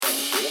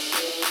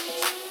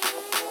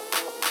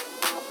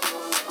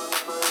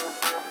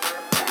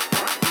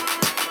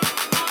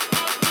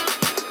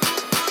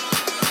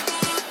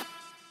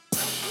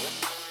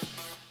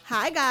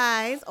Hi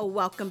guys,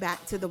 welcome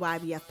back to the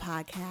YBF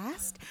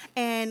podcast,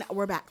 and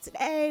we're back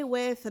today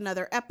with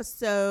another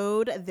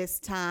episode, this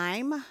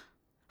time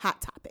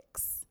hot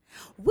topics.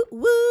 Woo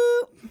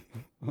woo.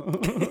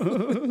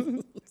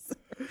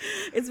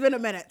 It's been a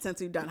minute since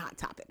we've done hot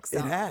topics. So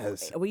it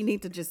has. We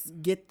need to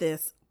just get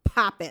this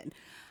popping.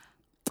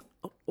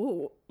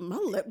 Oh, my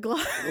lip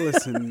gloss.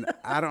 Listen,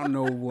 I don't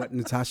know what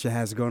Natasha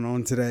has going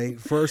on today.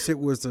 First, it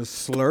was a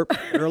slurp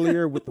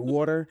earlier with the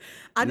water.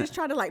 I just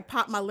tried to like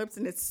pop my lips,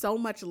 and it's so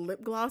much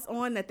lip gloss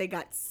on that they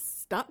got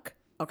stuck.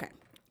 Okay.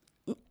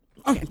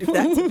 Can't do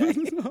that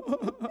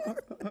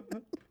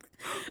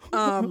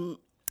today.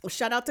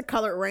 Shout out to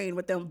Colored Rain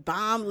with them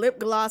bomb lip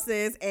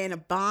glosses and a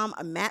bomb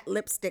matte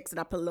lipsticks that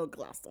I put a little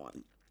gloss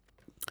on.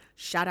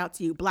 Shout out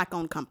to you,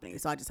 Black-owned company.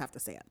 So I just have to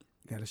say it.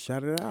 You got to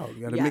shout it out.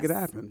 You got to make it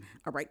happen.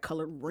 All right,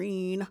 Colored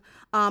Rain.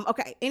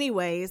 Okay,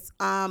 anyways,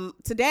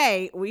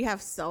 today we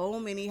have so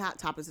many hot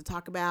topics to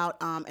talk about,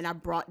 and I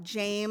brought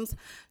James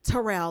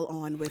Terrell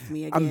on with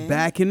me again. I'm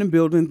back in the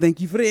building. Thank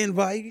you for the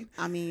invite.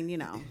 I mean, you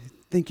know.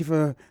 Thank you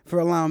for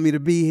allowing me to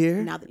be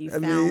here. Now that you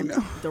found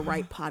the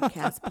right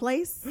podcast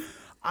place.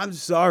 I'm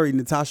sorry,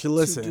 Natasha.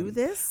 Listen, to do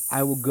this?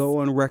 I will go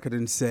on record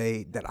and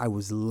say that I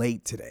was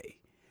late today.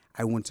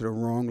 I went to the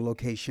wrong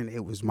location.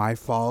 It was my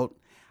fault.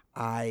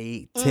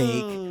 I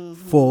take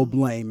full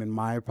blame, and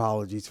my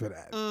apologies for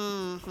that.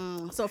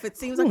 So if it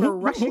seems like we're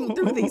rushing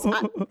through these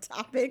hot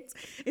topics,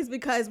 it's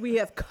because we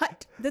have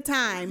cut the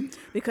time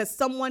because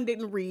someone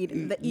didn't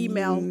read the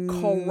email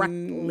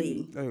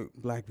correctly.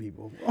 Black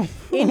people.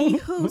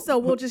 Anywho, so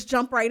we'll just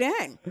jump right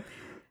in.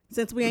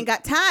 Since we ain't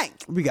got time.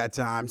 We got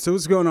time. So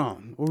what's going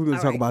on? What are we going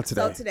to talk about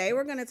today? So today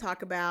we're going to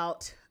talk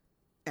about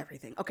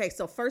everything. Okay,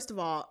 so first of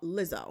all,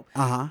 Lizzo.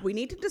 We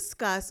need to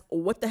discuss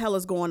what the hell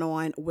is going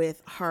on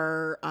with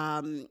her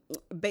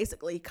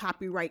basically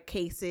copyright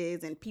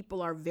cases, and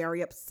people are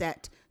very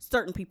upset.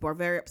 Certain people are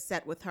very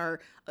upset with her,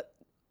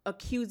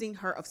 accusing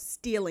her of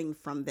stealing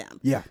from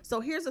them. Yeah. So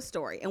here's a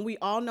story. And we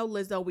all know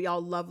Lizzo. We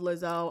all love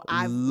Lizzo.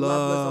 I've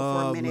loved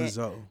Lizzo for a minute.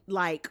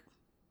 Like,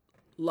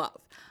 love.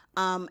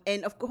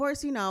 And of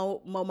course, you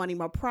know, more money,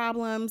 more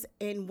problems.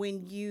 And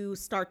when you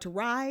start to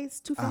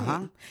rise to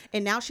fame,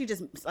 and now she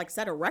just like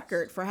set a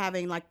record for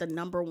having like the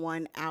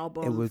 #1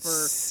 album. It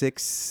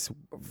was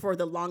for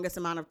the longest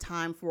amount of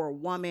time for a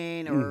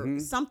woman or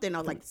something.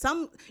 Or like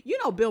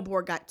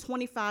Billboard got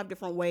 25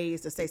 different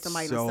ways to say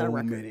somebody set a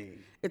record. Many.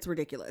 It's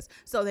ridiculous.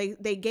 So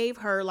they gave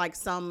her like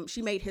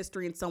she made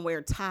history in some way,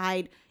 or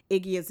tied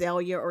Iggy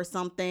Azalea or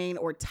something,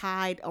 or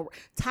tied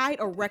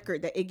a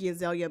record that Iggy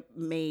Azalea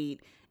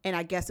made. And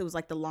I guess it was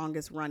like the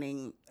longest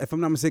running. If I'm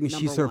not mistaken,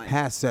 she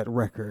surpassed that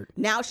record.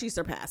 Now she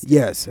surpassed it.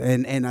 Yes.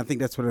 And I think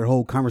that's where the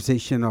whole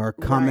conversation or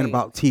comment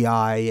about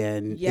T.I.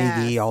 and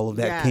Iggy, all of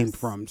that came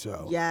from.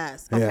 So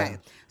yes. Okay.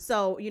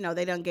 So,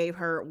 they done gave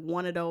her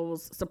one of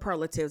those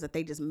superlatives that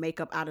they just make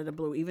up out of the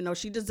blue, even though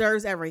she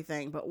deserves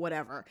everything, but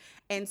whatever.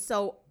 And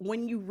so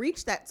when you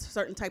reach that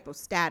certain type of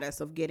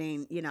status of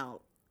getting,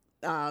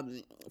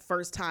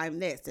 first time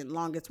this and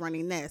longest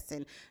running this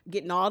and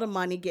getting all the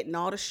money, getting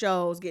all the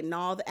shows, getting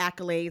all the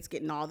accolades,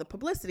 getting all the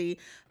publicity,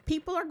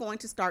 people are going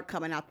to start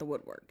coming out the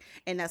woodwork.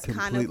 And that's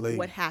kind of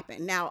what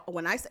happened. Now,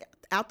 when I say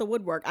out the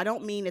woodwork, I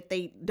don't mean that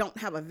they don't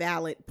have a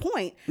valid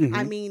point.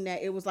 I mean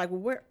that it was like,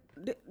 well,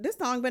 this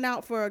song been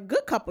out for a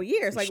good couple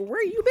years. Like,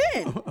 where you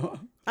been?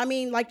 I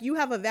mean, like, you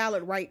have a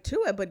valid right to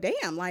it, but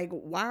damn, like,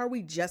 why are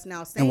we just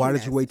now saying And why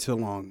did you wait so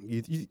long?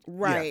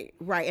 Right.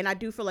 And I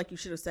do feel like you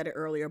should have said it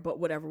earlier, but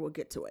whatever, we'll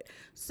get to it.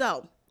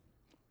 So,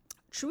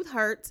 Truth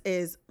Hurts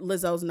is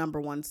Lizzo's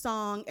 #1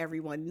 song.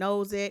 Everyone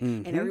knows it,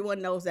 and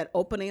everyone knows that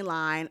opening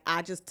line,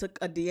 I just took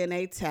a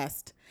DNA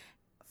test.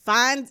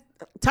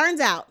 Turns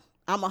out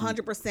I'm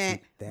 100%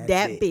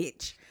 that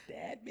bitch.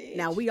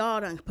 Now, we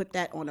all done put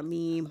that on a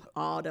meme,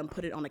 all done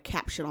put it on a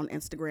caption on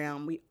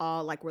Instagram. We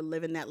all we're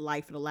living that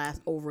life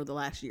over the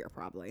last year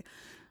probably.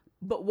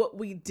 But what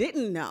we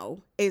didn't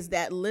know is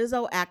that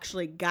Lizzo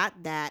actually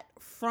got that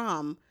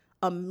from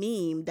a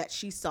meme that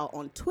she saw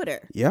on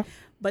Twitter. Yeah.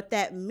 But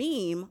that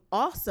meme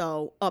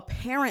also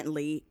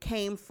apparently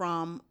came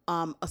from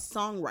a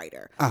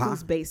songwriter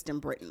who's based in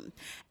Britain.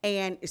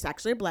 And it's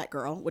actually a Black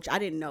girl, which I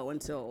didn't know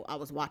until I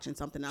was watching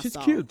something. She's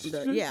cute.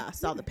 I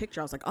saw the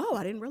picture. I was like, oh,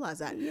 I didn't realize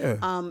that.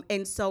 Yeah.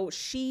 And so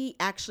she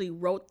actually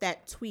wrote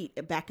that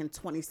tweet back in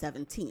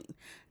 2017.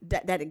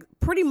 That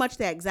pretty much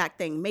the exact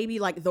thing. Maybe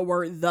like the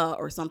word "the"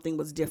 or something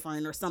was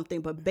different or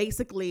something, but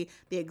basically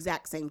the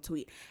exact same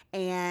tweet.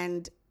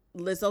 And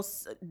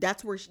Lizzo,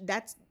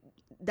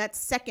 that's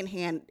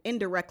secondhand,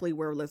 indirectly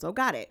where Lizzo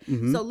got it.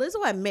 So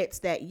Lizzo admits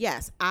that,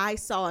 yes, I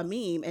saw a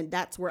meme and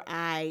that's where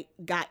I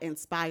got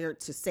inspired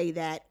to say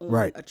that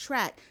on a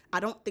track. I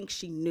don't think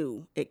she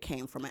knew it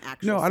came from an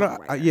actual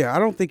songwriter. I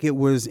don't think it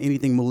was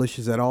anything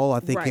malicious at all.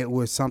 I think it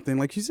was something,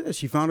 like she said,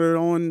 she found it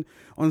on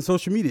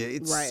social media.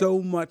 It's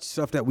so much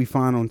stuff that we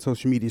find on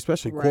social media,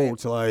 especially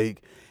quotes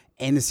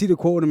And to see the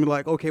quote and be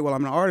like, okay, well,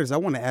 I'm an artist. I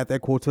want to add that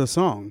quote to a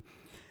song.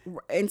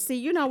 And see,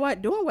 you know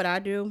what? Doing what I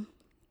do,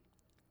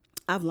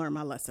 I've learned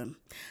my lesson.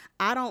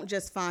 I don't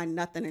just find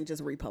nothing and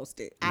just repost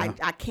it. No.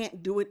 I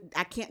can't do it.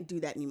 I can't do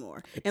that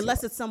anymore.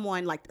 Unless it's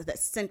someone like that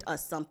sent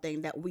us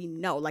something that we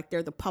know, like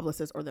they're the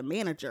publicist or the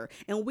manager.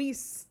 And we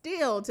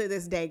still to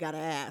this day got to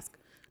ask,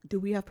 do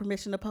we have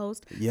permission to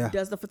post? Yeah.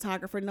 Does the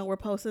photographer know we're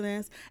posting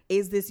this?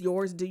 Is this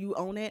yours? Do you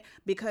own it?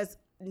 Because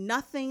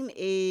nothing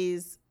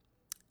is...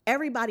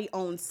 Everybody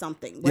owns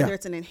something, whether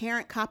it's an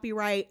inherent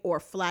copyright or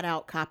flat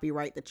out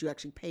copyright that you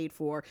actually paid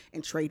for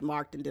and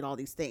trademarked and did all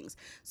these things.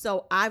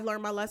 So I've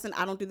learned my lesson.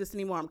 I don't do this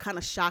anymore. I'm kind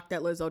of shocked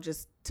that Lizzo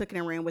just took it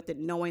and ran with it,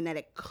 knowing that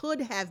it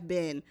could have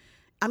been.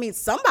 I mean,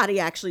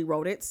 somebody actually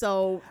wrote it.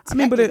 So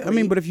but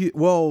if you,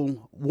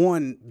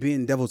 one,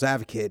 being devil's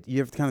advocate, you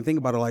have to kind of think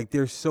about it. Like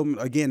there's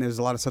there's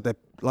a lot of stuff a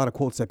lot of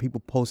quotes that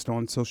people post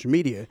on social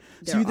media.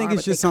 So you think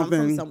it's just something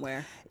come from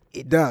somewhere.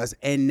 It does.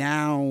 And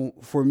now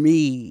for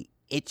me,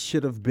 it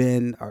should have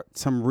been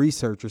some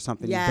research or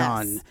something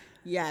done.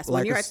 Yes. Like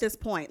when you're at this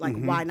point, like,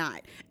 why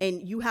not?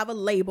 And you have a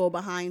label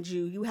behind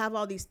you. You have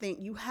all these things.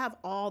 You have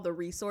all the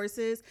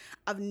resources.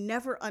 I've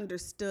never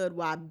understood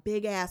why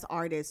big ass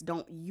artists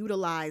don't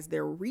utilize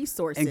their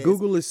resources. And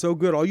Google is so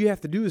good. All you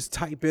have to do is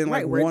type in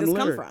like where one did this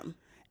letter. come from?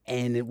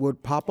 And it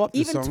would pop up.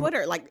 Even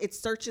Twitter, like it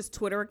searches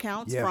Twitter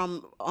accounts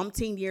from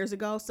umpteen years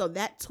ago. So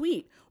that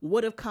tweet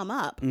would have come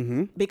up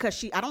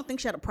because I don't think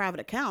she had a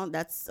private account.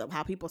 That's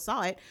how people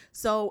saw it.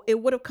 So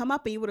it would have come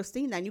up and you would have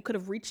seen that. And you could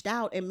have reached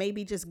out and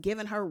maybe just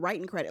given her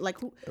writing credit. Like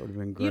who? That would have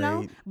been great. You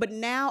know? But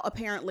now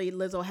apparently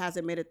Lizzo has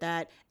admitted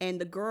that.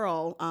 And the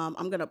girl, I'm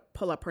going to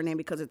pull up her name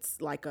because it's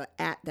like a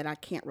 @ that I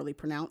can't really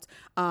pronounce.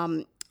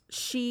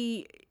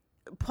 She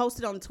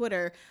posted on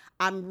Twitter,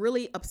 I'm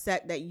really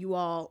upset that you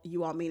all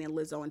meaning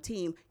Lizzo and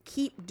team,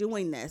 keep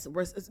doing this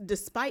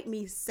despite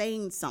me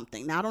saying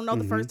something. Now, I don't know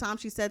the first time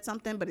she said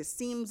something, but it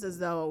seems as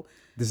though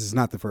this is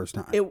not the first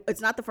time.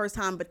 It's not the first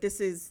time, but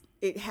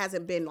it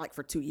hasn't been like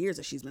for 2 years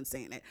that she's been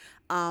saying it.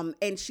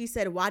 And she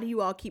said, why do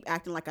you all keep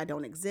acting like I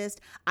don't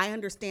exist? I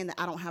understand that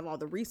I don't have all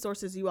the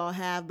resources you all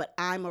have, but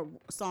I'm a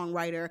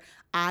songwriter.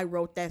 I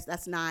wrote this.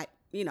 That's not,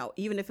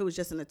 even if it was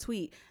just in a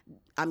tweet.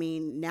 I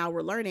mean, now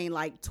we're learning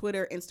like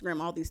Twitter,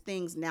 Instagram, all these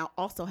things now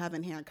also have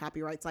inherent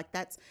copyrights. Like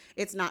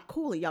it's not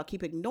cool. Y'all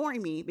keep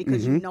ignoring me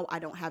because you know I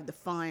don't have the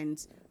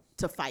funds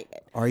to fight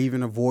it. Or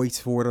even a voice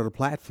for it or the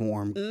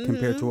platform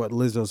compared to what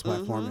Lizzo's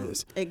platform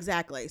is.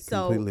 Exactly.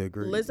 So completely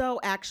agree. Lizzo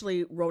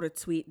actually wrote a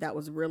tweet that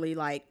was really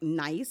like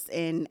nice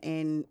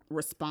and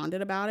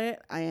responded about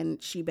it.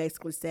 And she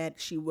basically said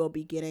she will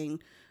be getting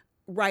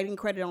writing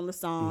credit on the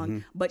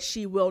song, but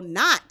she will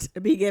not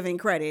be giving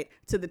credit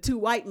to the two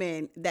white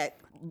men that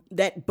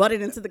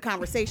butted into the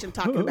conversation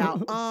talking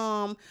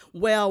about,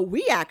 well,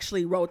 we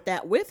actually wrote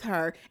that with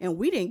her and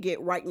we didn't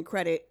get writing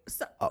credit.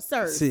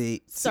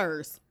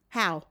 Sirs,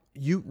 how?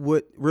 You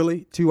would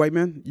really? Two white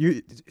men?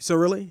 So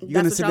really? You're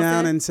going to sit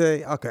down and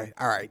say, okay,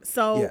 all right.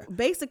 So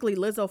basically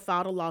Lizzo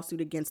filed a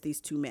lawsuit against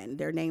these two men.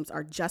 Their names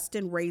are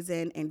Justin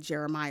Raisin and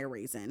Jeremiah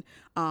Raisin.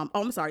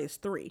 I'm sorry, it's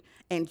 3.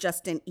 And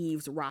Justin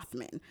Eves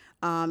Rothman.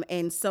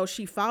 And so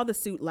she filed the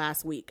suit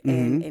last week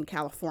in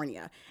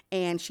California.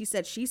 And she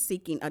said she's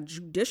seeking a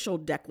judicial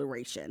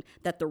declaration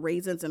that the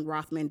Raisins and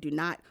Rothman did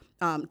not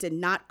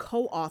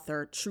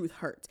co-author Truth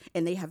Hurts.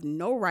 And they have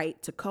no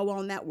right to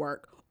co-own that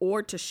work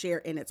or to share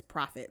in its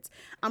profits.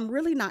 I'm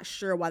really not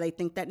sure why they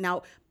think that.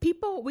 Now,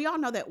 we all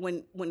know that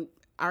when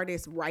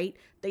artists write,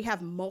 they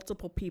have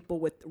multiple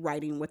people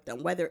writing with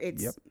them, whether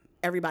it's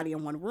everybody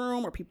in one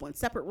room or people in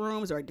separate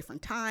rooms or at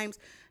different times.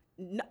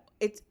 No,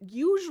 it's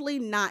usually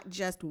not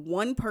just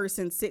one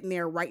person sitting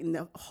there writing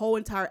the whole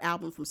entire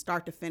album from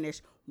start to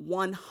finish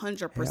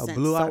 100%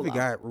 Blue solo. Ivy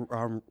got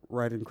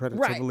writing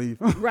credits, right. I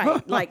believe.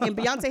 Right. Like, and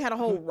Beyonce had a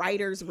whole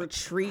writers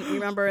retreat,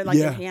 remember? Like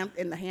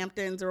in the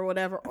Hamptons or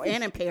whatever,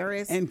 and in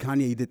Paris. And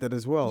Kanye did that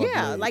as well.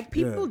 Yeah, like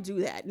people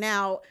do that.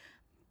 Now,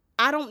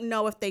 I don't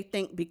know if they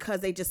think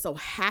because they just so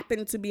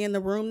happened to be in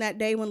the room that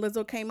day when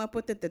Lizzo came up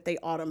with it that they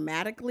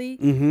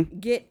automatically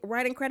get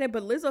writing credit.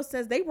 But Lizzo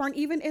says they weren't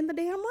even in the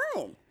damn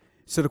room.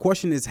 So the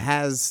question is,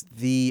 has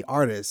the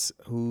artist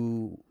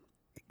who,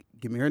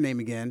 give me her name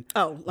again.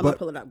 Oh, let me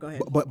pull it up. Go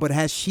ahead. But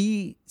has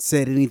she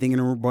said anything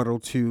in rebuttal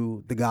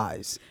to the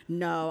guys?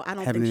 No, I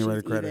don't think she's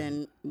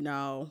even.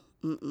 No.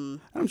 Mm-mm.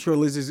 I'm sure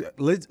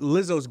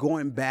Lizzo's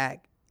going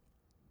back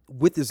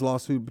with this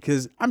lawsuit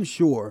because I'm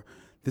sure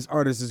this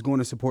artist is going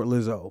to support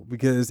Lizzo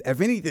because if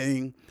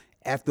anything,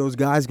 after those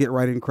guys get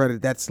writing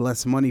credit, that's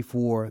less money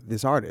for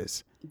this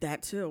artist.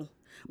 That too.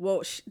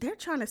 Well, they're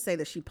trying to say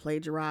that she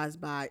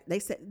plagiarized they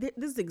said,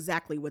 this is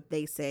exactly what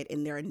they said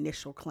in their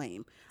initial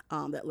claim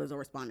that Lizzo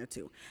responded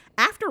to.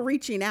 After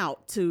reaching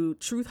out to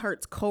Truth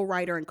Hurts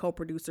co-writer and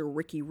co-producer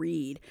Ricky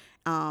Reed,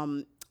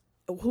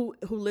 who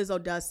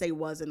Lizzo does say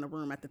was in the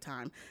room at the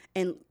time,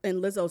 and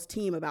Lizzo's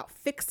team about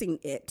fixing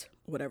it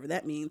whatever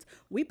that means.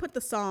 We put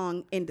the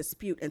song in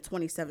dispute in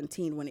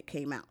 2017 when it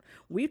came out.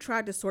 We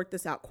tried to sort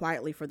this out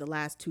quietly for the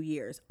last 2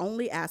 years,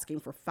 only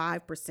asking for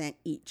 5%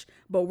 each,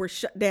 but we're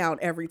shut down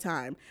every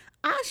time.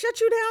 I shut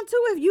you down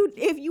too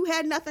if you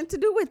had nothing to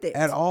do with it.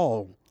 At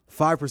all.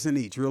 5%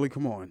 each. Really?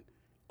 Come on.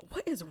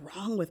 What is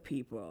wrong with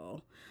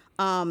people?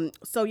 So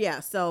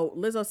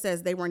Lizzo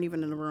says they weren't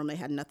even in the room. They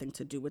had nothing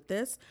to do with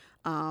this.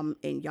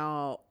 And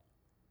y'all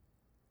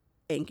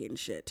ain't getting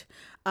shit.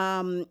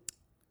 Let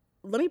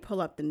me pull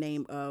up the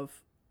name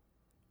of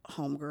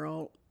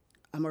homegirl.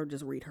 I'm going to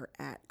just read her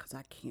because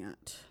I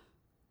can't.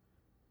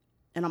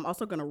 And I'm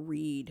also going to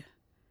read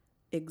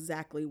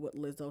exactly what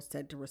Lizzo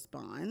said to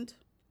respond.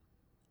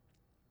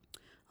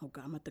 Oh,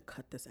 God, I'm going to have to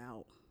cut this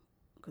out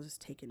because it's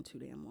taking too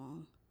damn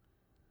long.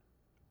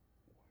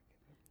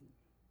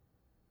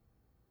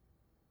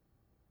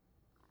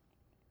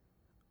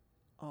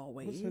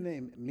 Always. What's her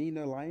name?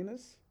 Mina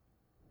Linus?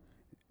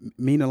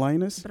 Mina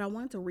Linus? But I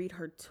wanted to read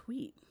her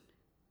tweet.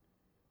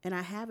 And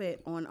I have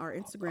it on our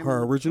Instagram.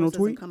 Her original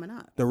tweet? Coming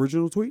up. The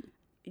original tweet?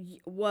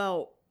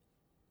 Well,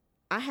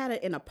 I had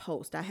it in a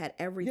post. I had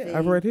everything. Yeah, I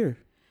have it right here.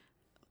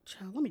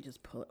 Child, let me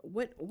just pull it.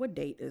 What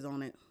date is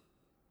on it?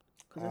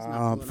 'Cause it's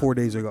not 4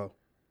 days ago.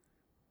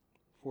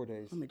 4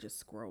 days. Let me just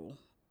scroll.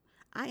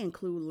 I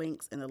include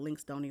links and the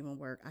links don't even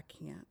work. I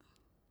can't.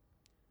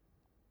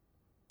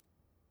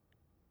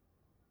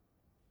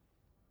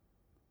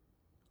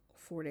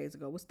 $4 days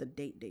ago. What's the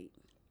date?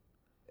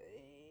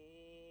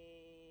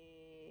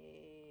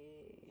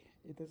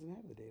 It doesn't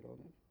have the date on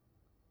it.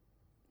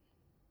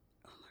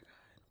 Oh my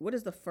God. What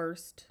is the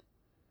first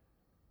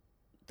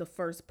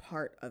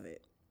part of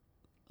it?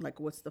 Like,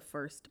 what's the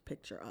first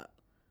picture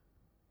up?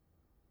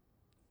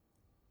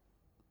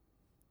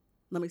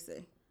 Let me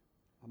see.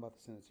 I'm about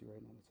to send it to you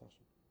right now,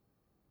 Natasha.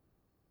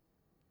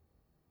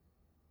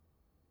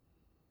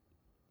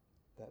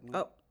 That one?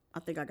 Oh, I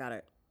think I got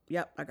it.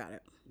 Yep, I got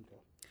it.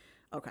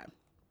 Okay.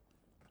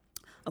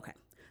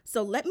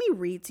 So let me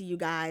read to you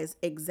guys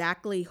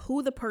exactly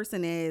who the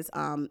person is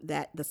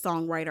that the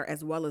songwriter,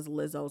 as well as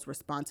Lizzo's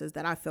responses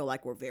that I feel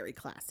like were very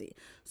classy.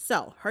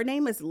 So her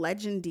name is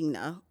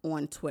Legendina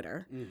on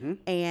Twitter,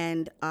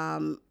 and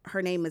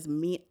her name is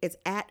it's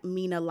at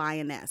Mina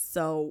Lioness.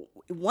 So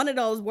one of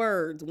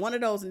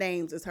those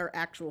names is her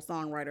actual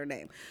songwriter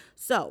name.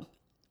 So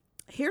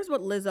here's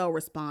what Lizzo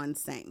responds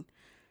saying.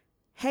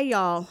 Hey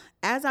y'all,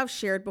 as I've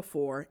shared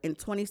before, in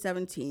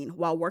 2017,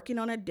 while working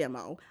on a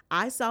demo,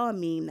 I saw a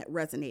meme that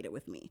resonated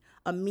with me.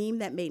 A meme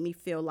that made me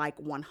feel like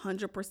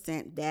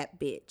 100% that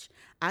bitch.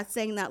 I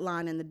sang that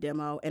line in the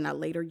demo and I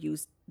later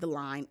used the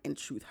line in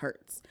Truth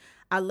Hurts.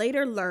 I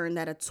later learned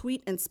that a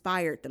tweet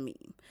inspired the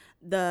meme.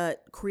 The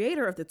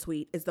creator of the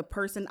tweet is the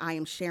person I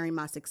am sharing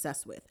my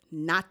success with,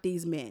 not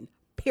these men.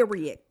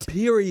 Period.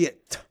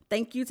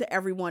 Thank you to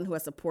everyone who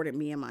has supported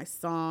me in my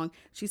song.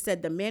 She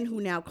said the men who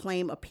now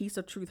claim a piece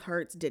of Truth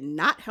Hurts did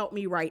not help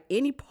me write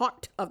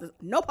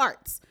no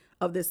parts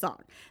of this song.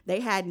 They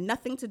had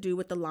nothing to do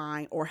with the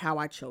line or how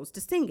I chose to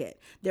sing it.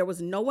 There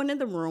was no one in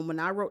the room when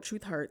I wrote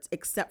Truth Hurts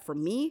except for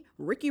me,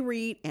 Ricky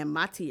Reed, and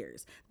my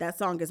tears. That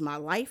song is my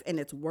life and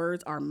its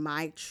words are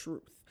my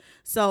truth.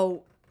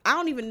 So I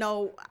don't even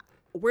know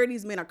where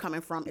these men are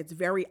coming from. It's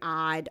very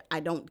odd. I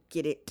don't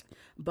get it.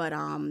 But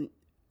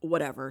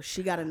whatever.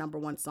 She got a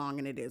 #1 song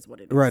and it is what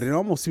it is. Right. It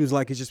almost seems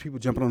like it's just people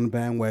jumping on the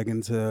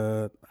bandwagon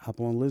to hop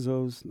on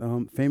Lizzo's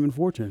fame and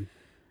fortune.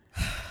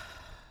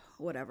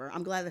 Whatever.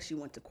 I'm glad that she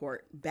went to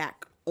court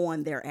back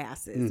on their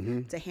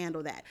asses to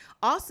handle that.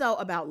 Also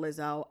about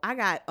Lizzo, I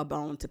got a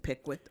bone to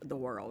pick with the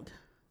world.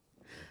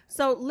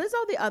 So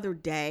Lizzo the other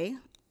day,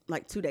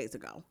 like 2 days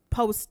ago,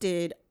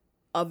 posted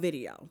a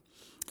video.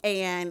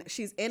 And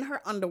she's in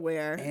her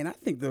underwear. And I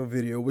think the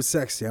video was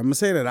sexy. I'm going to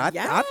say that.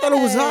 I thought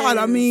it was hot.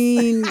 I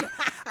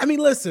mean,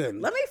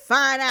 listen. Let me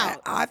find out.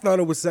 I thought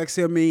it was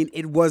sexy. I mean,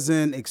 it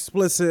wasn't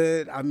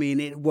explicit. I mean,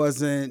 it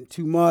wasn't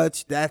too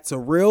much. That's a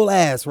real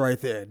ass right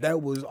there.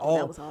 That was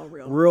all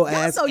real. Real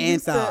ass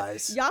and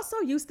thighs. Y'all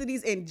so used to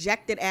these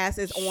injected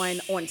asses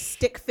on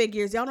stick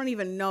figures. Y'all don't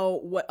even know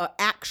what an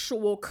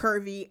actual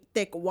curvy,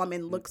 thick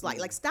woman looks like.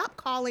 Like, stop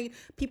calling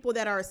people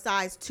that are a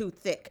size too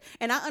thick.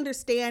 And I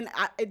understand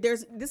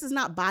this is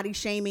not body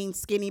shaming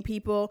skinny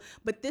people,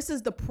 but this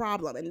is the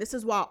problem. And this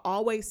is why I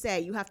always say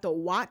you have to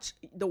watch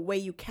the way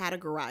you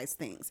categorize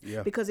things.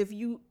 Yeah. Because if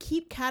you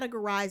keep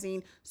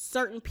categorizing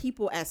certain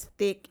people as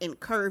thick and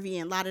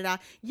curvy and la-da-da,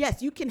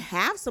 yes, you can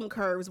have some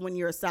curves when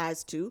you're a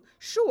size 2,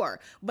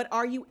 sure. But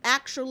are you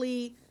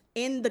actually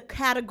in the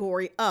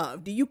category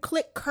of, do you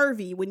click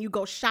curvy when you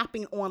go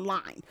shopping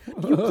online?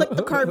 Do you click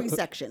the curvy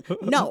section?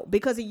 No,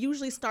 because it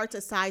usually starts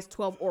at size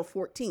 12 or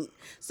 14.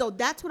 So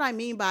that's what I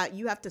mean by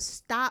you have to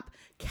stop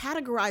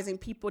categorizing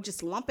people,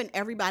 just lumping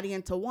everybody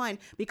into one,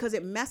 because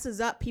it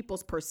messes up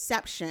people's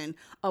perception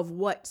of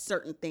what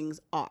certain things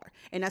are.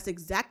 And that's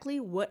exactly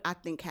what I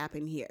think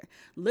happened here.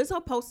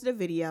 Lizzo posted a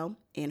video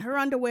in her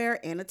underwear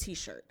and a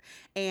t-shirt,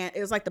 and it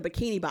was like the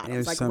bikini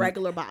bottoms, like some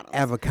regular bottoms,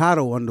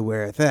 avocado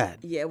underwear at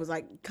that. yeah, it was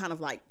like kind of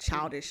like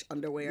childish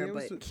underwear, Yeah, it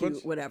was but a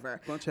cute,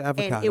 whatever. Bunch of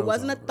avocados. And it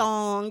wasn't a all over.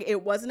 thong,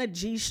 it wasn't a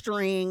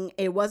G-string,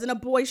 it wasn't a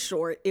boy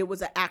short, it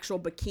was an actual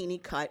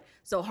bikini cut.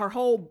 So her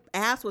whole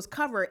ass was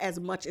covered as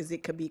much as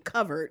it could be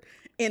covered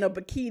in a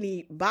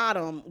bikini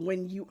bottom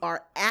when you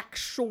are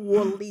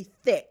actually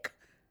thick.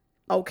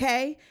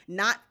 Okay?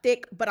 Not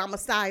thick, but I'm a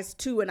size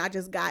 2 and I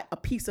just got a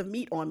piece of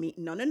meat on me.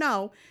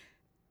 No.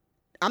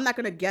 I'm not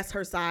going to guess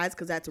her size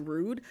because that's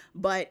rude,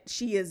 but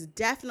she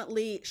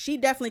definitely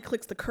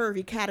clicks the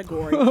curvy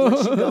category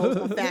when she goes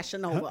on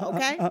Fashion Nova,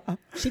 okay?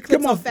 She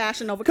clicks on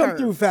Fashion Nova Come curve.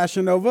 through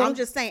Fashion Nova. I'm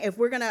just saying, if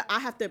we're going to, I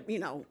have to,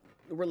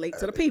 relate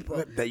to the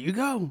people. There you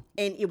go.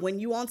 And when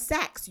you on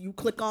Saks, you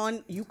click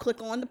on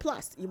the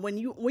plus. When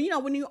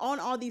you on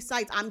all these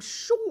sites, I'm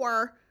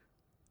sure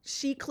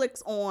she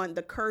clicks on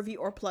the curvy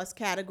or plus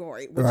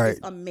category, which is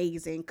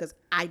amazing because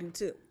I do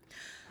too.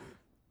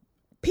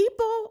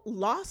 People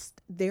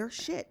lost their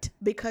shit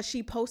because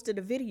she posted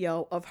a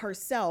video of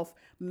herself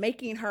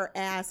making her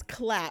ass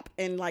clap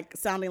and like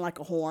sounding like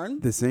a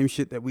horn. The same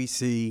shit that we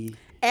see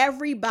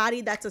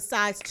Everybody that's a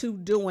size 2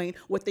 doing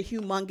with the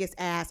humongous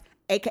ass,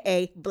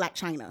 aka Black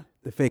China.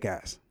 the fake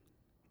ass.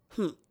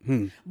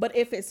 But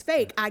if it's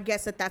fake, I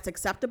guess that's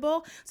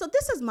acceptable. So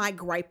this is my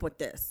gripe with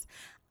this.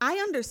 I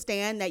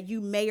understand that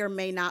you may or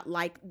may not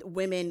like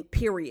women,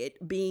 period,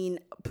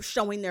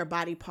 showing their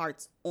body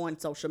parts on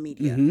social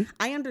media.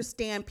 I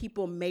understand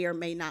people may or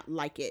may not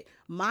like it.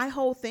 My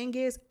whole thing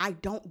is I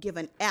don't give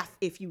an F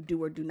if you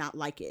do or do not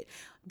like it.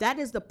 That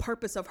is the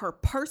purpose of her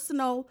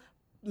personal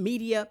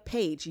media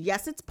page.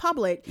 Yes, it's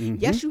public.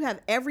 Yes, you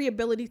have every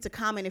ability to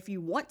comment if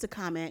you want to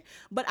comment,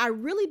 but I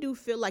really do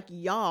feel like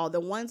y'all, the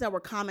ones that were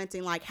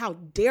commenting like, how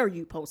dare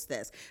you post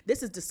this?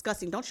 This is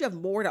disgusting. Don't you have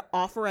more to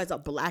offer as a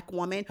Black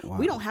woman? Wow.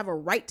 We don't have a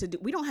right to do,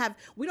 we don't have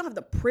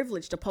the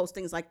privilege to post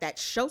things like that.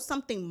 Show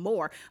something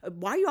more.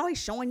 Why are you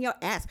always showing your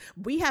ass?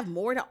 We have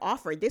more to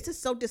offer. This is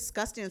so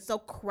disgusting and so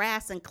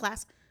crass and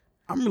class.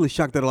 I'm really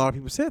shocked that a lot of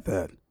people said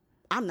that.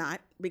 I'm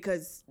not,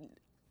 because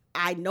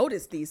I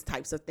notice these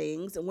types of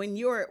things. When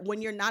you're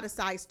not a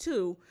size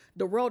 2,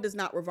 the world does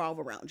not revolve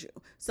around you.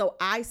 So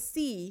I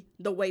see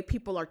the way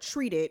people are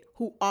treated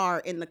who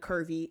are in the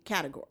curvy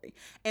category.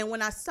 And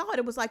when I saw it,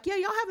 it was like, yeah,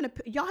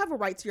 y'all have a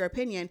right to your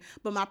opinion.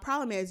 But my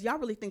problem is y'all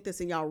really think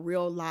this in y'all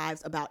real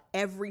lives about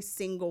every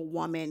single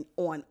woman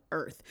on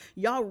earth.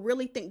 Y'all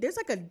really think there's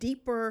like a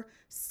deeper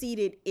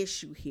seated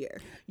issue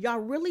here. Y'all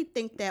really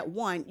think that,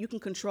 one, you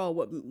can control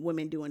what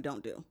women do and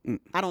don't do.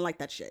 I don't like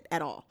that shit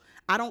at all.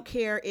 I don't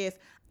care if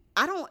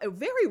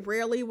very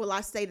rarely will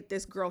I say that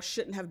this girl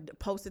shouldn't have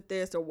posted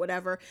this or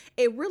whatever.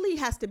 It really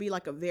has to be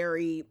like a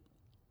very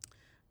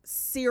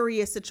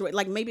serious situation.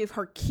 Like maybe if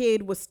her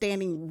kid was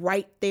standing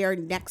right there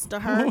next to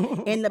her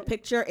in the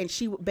picture and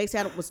she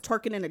basically was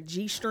twerking in a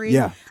G-string.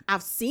 Yeah.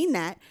 I've seen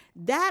that.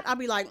 That I'll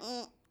be like,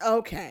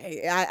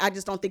 okay. I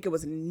just don't think it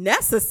was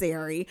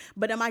necessary.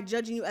 But am I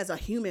judging you as a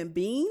human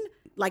being?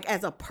 Like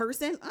as a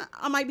person,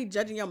 I might be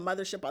judging your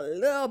mothership a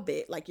little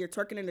bit. Like you're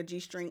twerking in a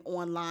G-string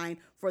online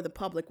for the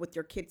public with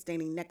your kid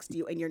standing next to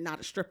you and you're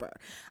not a stripper.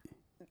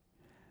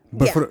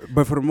 But Yeah.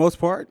 for the most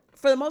part,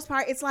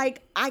 It's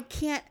like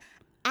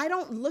I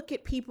don't look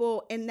at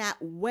people in that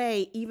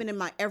way, even in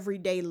my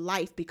everyday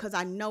life, because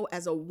I know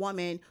as a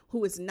woman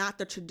who is not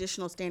the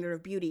traditional standard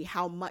of beauty,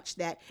 how much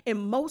that, and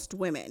most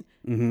women,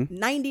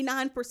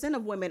 99%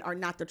 of women are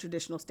not the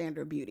traditional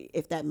standard of beauty,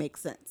 if that makes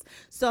sense.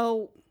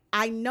 So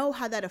I know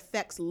how that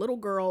affects little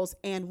girls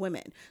and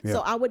women. Yeah.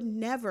 So I don't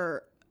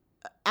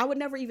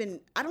even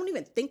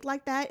think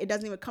like that. It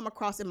doesn't even come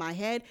across in my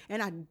head.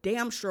 And I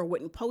damn sure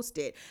wouldn't post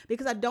it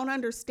because I don't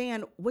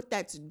understand what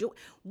that's doing.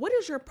 What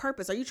is your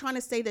purpose? Are you trying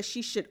to say that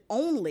she should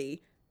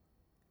only,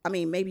 I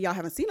mean, maybe y'all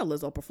haven't seen a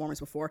Lizzo performance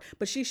before,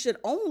 but she should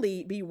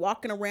only be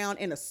walking around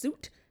in a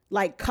suit,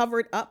 like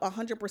covered up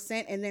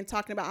 100% and then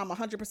talking about I'm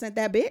 100%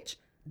 that bitch?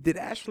 did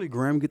Ashley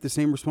Graham get the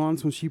same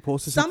response when she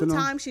posted something?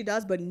 Sometimes she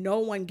does, but no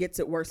one gets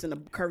it worse than a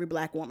curvy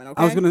Black woman.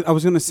 Okay, I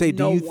was gonna say,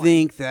 do No you one.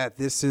 think that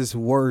this is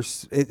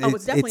worse? It's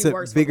definitely it's a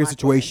worse for bigger Black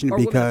situation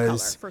women or women of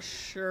because color, for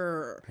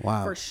sure.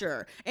 Wow. For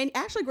sure. And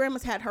Ashley Graham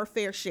has had her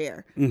fair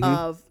share Mm-hmm.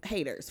 of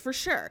haters, for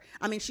sure.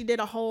 I mean, she did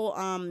a whole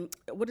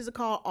what is it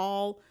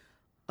called?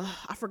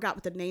 I forgot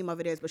what the name of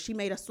it is, but she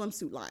made a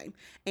swimsuit line,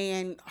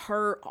 and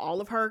all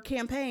of her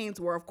campaigns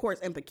were, of course,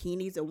 in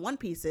bikinis and one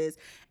pieces,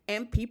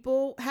 and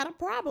people had a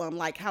problem.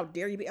 Like, how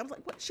dare you be? I was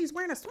like, what? She's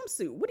wearing a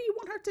swimsuit. What do you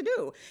want her to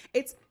do?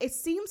 It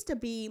seems to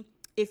be,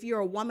 if you're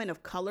a woman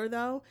of color,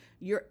 though,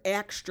 you're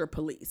extra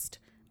policed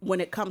when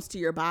it comes to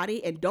your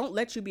body, and don't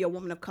let you be a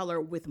woman of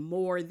color with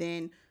more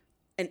than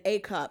an A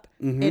cup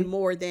and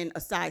more than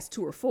a size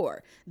 2 or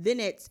 4. Then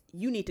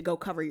you need to go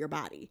cover your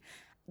body.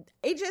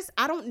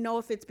 I don't know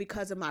if it's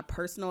because of my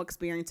personal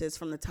experiences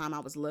from the time I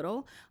was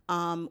little,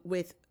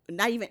 with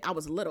I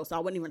was little, so I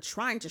wasn't even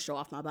trying to show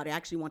off my body. I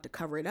actually want to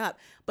cover it up.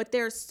 But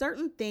there's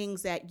certain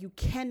things that you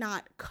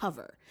cannot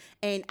cover.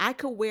 And I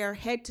could wear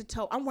head to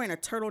toe. I'm wearing a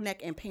turtleneck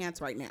and pants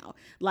right now.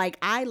 Like,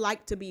 I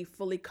like to be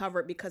fully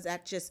covered because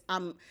that just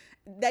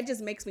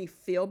makes me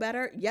feel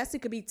better. Yes, it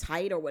could be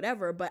tight or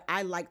whatever, but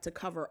I like to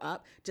cover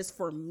up just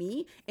for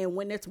me. And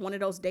when it's one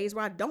of those days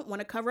where I don't want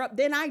to cover up,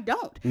 then I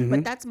don't.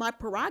 But that's my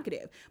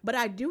prerogative. But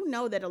I do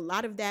know that a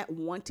lot of that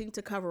wanting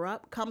to cover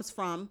up comes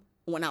from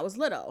when I was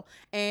little,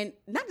 and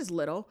not just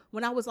little,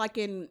 when I was like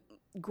in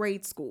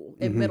grade school,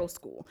 in middle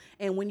school.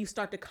 And when you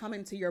start to come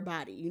into your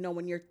body, you know,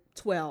 when you're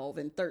 12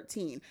 and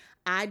 13,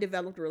 I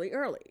developed really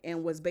early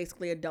and was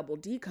basically a double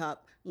D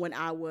cup when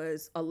I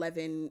was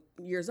 11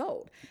 years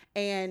old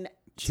and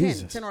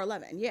 10 or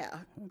 11. Yeah.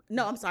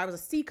 No, I'm sorry. I was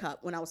a C cup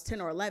when I was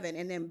 10 or 11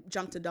 and then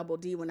jumped to double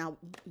D when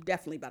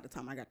definitely by the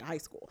time I got to high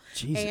school.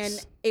 Jesus.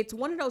 And it's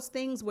one of those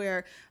things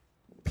where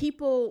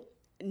people,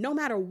 no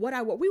matter what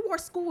I wore, we wore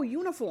school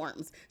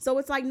uniforms. So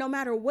it's like, no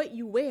matter what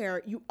you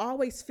wear, you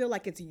always feel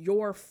like it's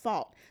your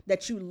fault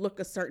that you look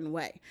a certain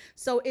way.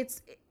 So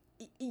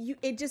you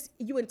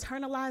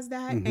internalize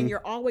that and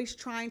you're always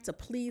trying to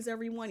please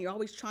everyone. You're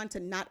always trying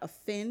to not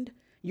offend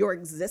your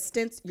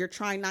existence. You're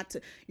trying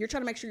to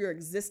make sure your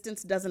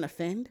existence doesn't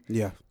offend.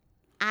 Yeah.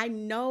 I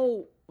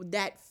know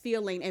that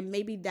feeling, and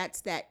maybe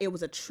it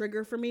was a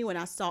trigger for me when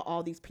I saw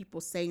all these people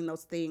saying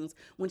those things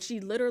when she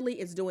literally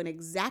is doing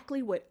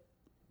exactly what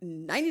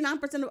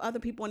 99% of other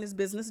people in this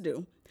business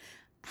do.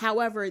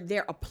 However,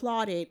 they're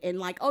applauded and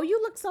like, oh,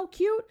 you look so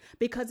cute,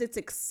 because it's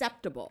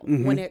acceptable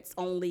when it's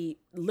only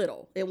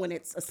little and when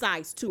it's a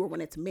size 2 or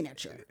when it's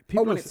miniature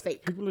or when it's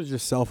fake. People are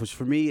just selfish.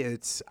 For me,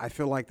 I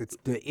feel like it's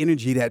the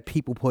energy that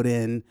people put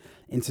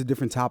into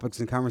different topics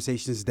and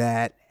conversations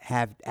that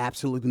have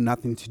absolutely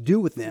nothing to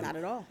do with them. Not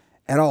at all.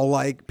 At all.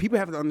 Like, people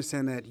have to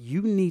understand that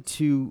you need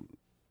to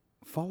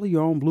follow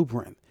your own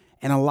blueprint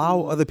and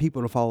allow other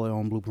people to follow their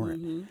own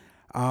blueprint.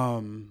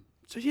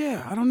 So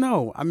yeah, I don't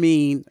know. I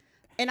mean,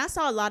 and I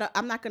saw a lot of,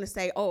 I'm not going to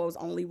say, oh, it was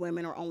only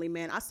women or only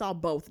men. I saw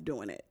both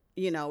doing it,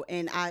 you know,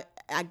 and I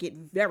get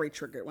very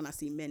triggered when I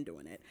see men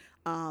doing it.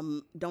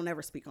 Don't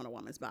ever speak on a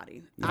woman's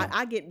body. No.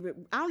 I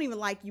don't even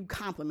like you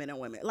complimenting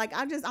women. Like,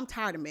 I'm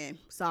tired of men.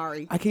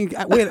 Sorry.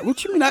 Wait,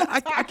 what you mean?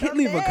 I can't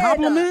leave a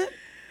compliment?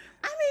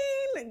 I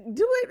mean,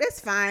 do it.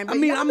 It's fine. But I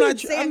mean, I'm not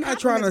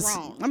trying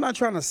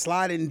to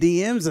slide in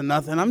DMs or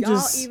nothing.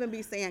 Y'all even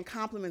be saying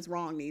compliments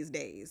wrong these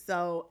days.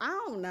 So I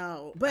don't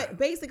know. But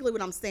basically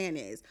what I'm saying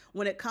is,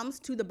 when it comes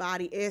to the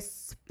body,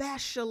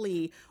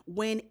 especially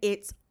when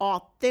it's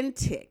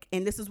authentic,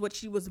 and this is what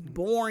she was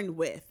born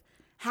with,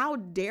 how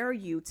dare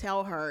you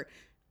tell her,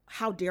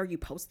 how dare you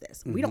post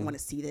this? We don't want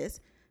to see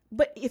this.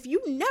 But if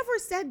you never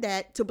said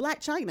that to Blac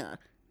Chyna,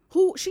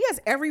 who she has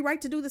every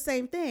right to do the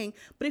same thing,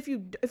 but if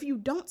you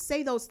don't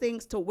say those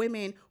things to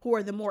women who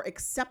are the more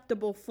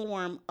acceptable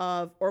form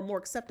of, or more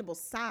acceptable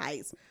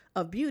size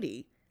of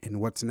beauty, and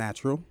what's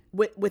natural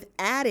with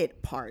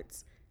added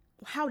parts,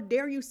 how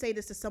dare you say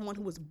this to someone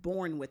who was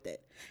born with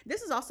it?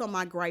 This is also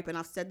my gripe, and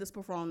I've said this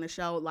before on the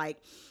show, like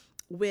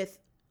with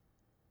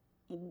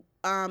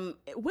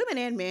women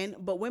and men,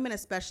 but women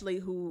especially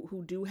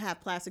who do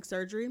have plastic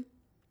surgery.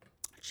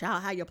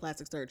 Child, have your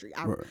plastic surgery.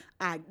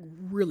 I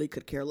really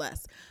could care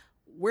less.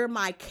 Where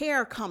my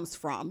care comes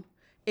from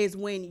is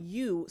when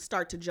you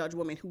start to judge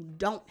women who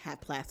don't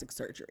have plastic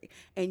surgery,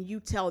 and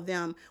you tell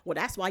them, well,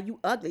 that's why you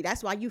ugly.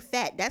 That's why you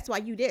fat. That's why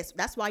you this.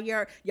 That's why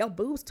your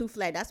boobs too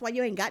flat. That's why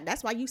you ain't got.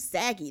 That's why you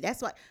saggy.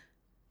 That's why.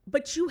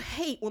 But you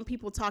hate when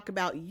people talk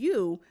about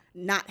you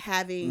not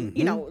having,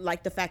 you know,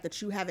 like the fact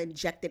that you have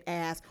injected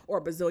ass or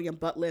a bazillion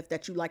butt lift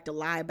that you like to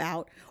lie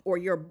about, or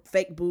your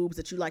fake boobs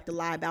that you like to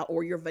lie about,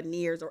 or your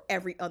veneers or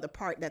every other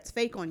part that's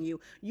fake on you.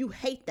 You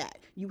hate that.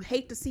 You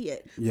hate to see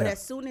it. Yeah. But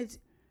as soon as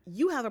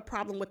you have a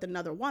problem with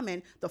another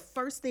woman, the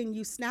first thing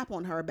you snap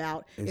on her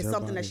about is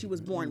something that she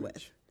was born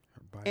with.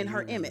 In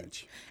her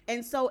image.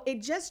 And so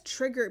it just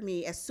triggered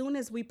me as soon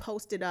as we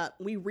posted up,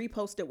 we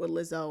reposted what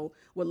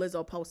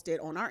Lizzo posted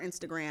on our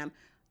Instagram,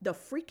 the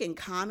freaking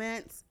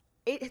comments,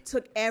 it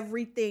took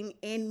everything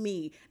in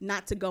me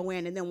not to go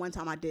in. And then one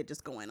time I did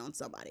just go in on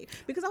somebody,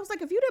 because I was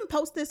like, if you didn't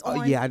post this on.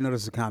 Oh, yeah, I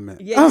noticed a comment.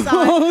 Yeah, you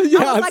saw it. Yeah,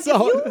 I was like,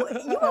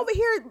 if you over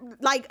here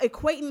like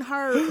equating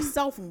her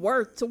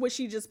self-worth to what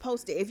she just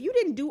posted. If you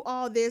didn't do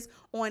all this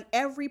on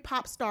every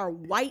pop star,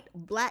 white,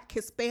 black,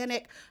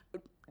 Hispanic,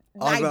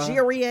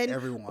 Nigerian,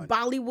 everyone.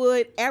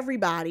 Bollywood,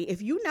 everybody,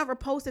 if you never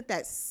posted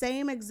that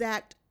same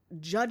exact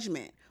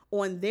judgment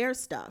on their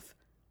stuff,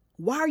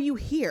 why are you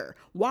here?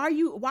 Why are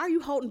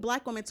you holding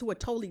black women to a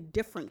totally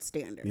different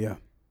standard? Yeah.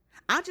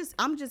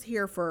 I'm just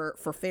here for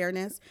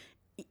fairness.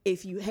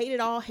 If you hate it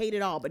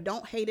all, but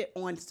don't hate it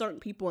on certain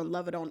people and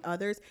love it on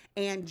others,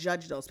 and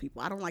judge those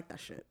people. I don't like that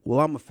shit. Well,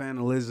 I'm a fan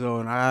of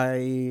Lizzo, and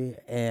I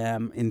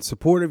am in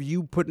support of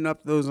you putting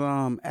up those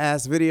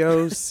ass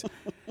videos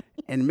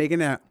and making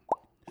that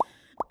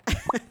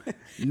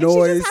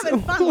noise. And she's just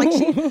having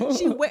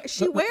fun. Like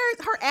she wears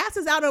her ass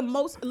is out on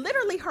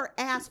literally her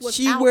ass was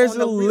She out wears on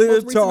the a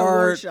most recent award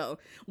leotard. show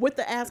with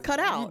the ass cut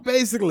out.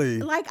 Basically.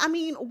 Like, I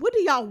mean, what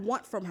do y'all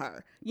want from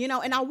her? You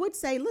know, and I would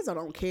say Lizzo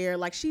don't care.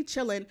 Like, she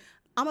chilling.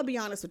 I'm gonna be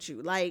honest with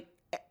you. Like,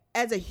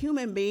 as a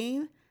human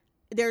being,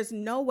 there's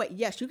no way.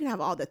 Yes, you can have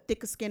all the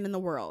thickest skin in the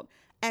world.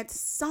 At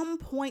some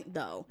point,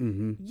 though,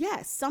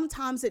 yes,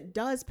 sometimes it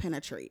does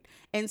penetrate.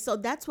 And so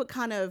that's what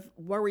kind of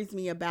worries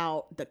me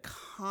about the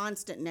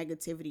constant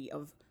negativity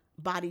of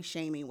body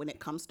shaming when it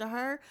comes to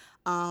her.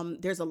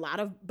 There's a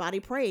lot of body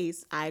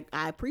praise. I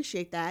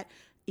appreciate that,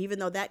 even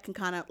though that can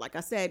kind of, like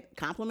I said,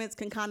 compliments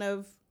can kind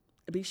of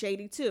be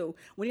shady too.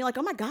 When you're like,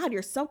 oh my God,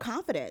 you're so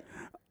confident.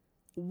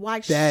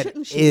 Why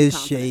shouldn't she be is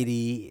confident?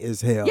 shady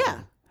as hell. Yeah.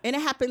 And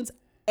it happens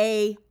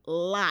a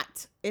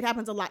lot. It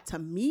happens a lot to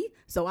me,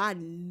 so I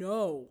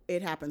know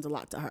it happens a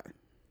lot to her.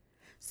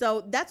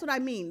 So that's what I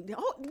mean.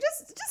 Oh,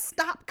 just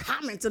stop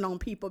commenting on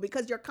people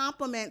because your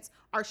compliments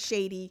are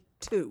shady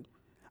too.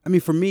 I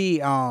mean, for me,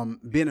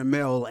 being a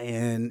male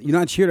and,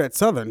 I cheered at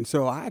Southern.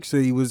 So I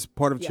actually was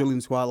part of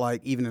cheerleading squad,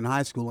 like even in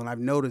high school. And I've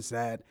noticed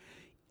that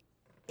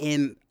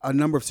in a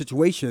number of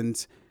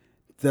situations,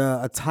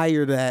 the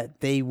attire that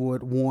they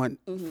would want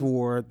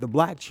for the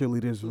black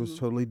cheerleaders was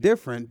totally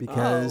different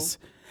because,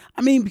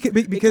 I mean,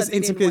 because they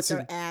in some didn't want cases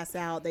their ass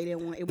out. They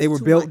didn't want it. Was they were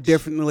too built much.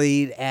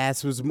 differently. The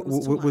ass was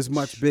was too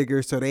much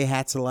bigger, so they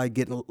had to like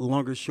get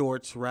longer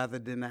shorts rather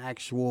than the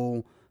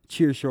actual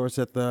cheer shorts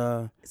at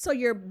the. So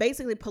you're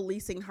basically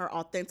policing her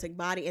authentic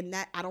body, and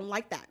that I don't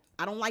like that.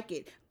 I don't like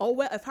it. Oh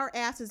well, if her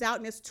ass is out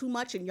and it's too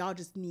much, and y'all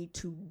just need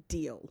to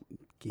deal.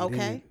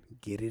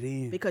 Get it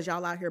in. Because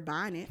y'all out here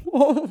buying it.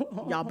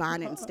 Y'all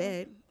buying it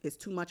instead. It's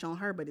too much on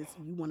her, but you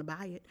want to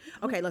buy it.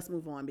 Okay, let's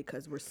move on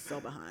because we're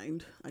so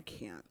behind. I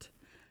can't.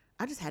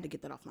 I just had to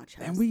get that off my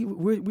chest. And we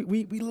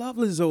love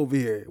Lizzo over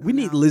here. We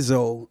need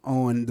Lizzo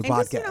on the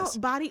podcast.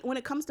 Just, when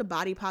it comes to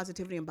body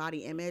positivity and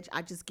body image,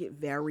 I just get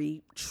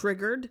very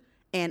triggered.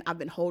 And I've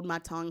been holding my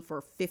tongue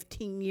for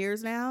 15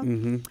 years now.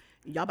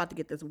 Y'all about to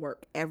get this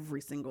work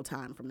every single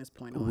time from this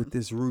point on. With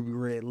this ruby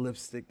red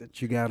lipstick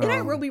that you got on. It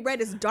ain't ruby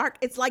red. It's dark.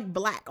 It's like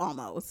black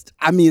almost.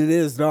 I mean, it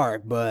is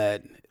dark,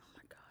 but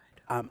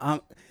Oh my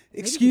God.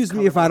 excuse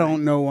me if I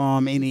don't know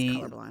any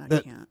Colorblind.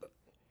 I can't.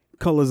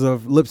 colors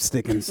of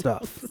lipstick and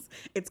stuff.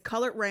 It's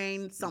Colored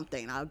Rain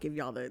something. I'll give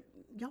y'all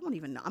y'all won't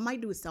even know. I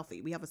might do a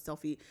selfie. We have a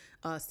selfie.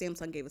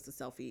 Samsung gave us a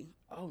selfie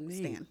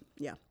stand.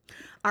 Yeah.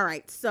 All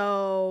right.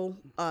 So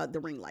the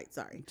ring light.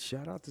 Sorry.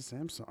 Shout out to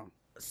Samsung.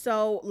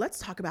 So let's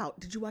talk about.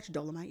 Did you watch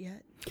Dolomite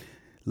yet?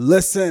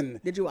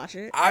 Listen. Did you watch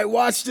it? I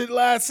watched it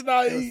last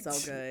night. It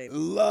was so good.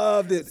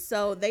 Loved it.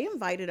 So they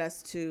invited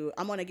us to.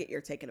 I'm gonna get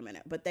your take in a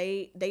minute, but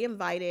they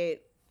invited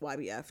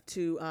YBF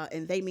to,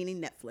 and they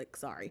meaning Netflix.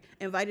 Sorry,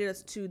 invited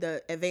us to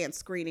the advanced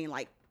screening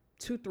like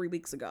 2-3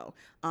 weeks ago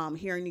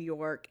here in New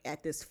York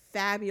at this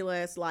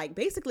fabulous, like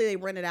basically they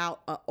rented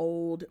out an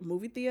old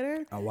movie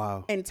theater. Oh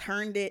wow. And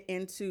turned it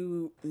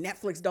into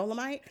Netflix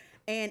Dolomite,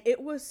 and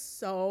it was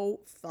so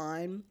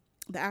fun.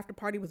 The after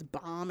party was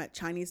bomb at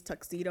Chinese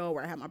Tuxedo,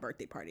 where I had my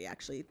birthday party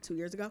actually 2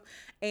 years ago.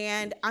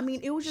 And I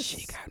mean, it was just.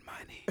 She got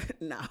money.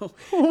 No,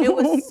 it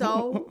was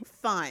so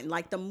fun.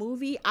 Like the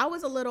movie,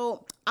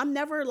 I'm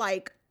never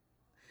like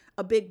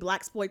a big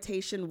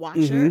blaxploitation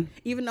watcher,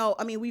 even though,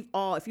 I mean,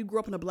 if you grew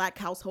up in a black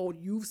household,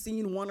 you've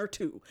seen one or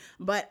two,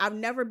 but I've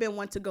never been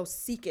one to go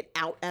seek it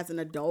out as an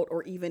adult,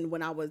 or even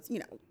when I was,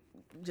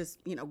 just,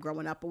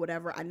 growing up or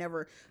whatever. I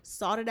never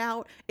sought it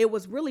out. It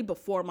was really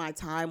before my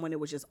time when it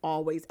was just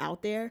always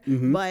out there.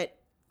 But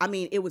I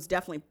mean, it was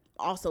definitely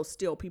also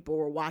still people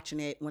were watching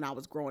it when I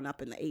was growing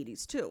up in the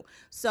 80s too.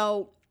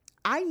 So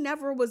I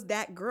never was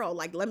that girl.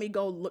 Like, let me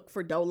go look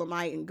for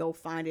Dolomite and go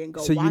find it and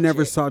go watch it. So you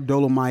never saw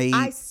Dolomite?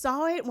 I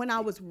saw it when I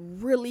was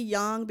really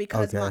young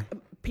because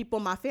people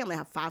in my family, I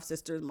have 5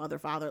 sisters, mother,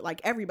 father,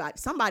 like everybody,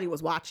 somebody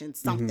was watching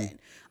something.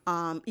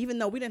 Even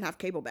though we didn't have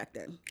cable back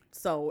then.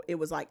 So it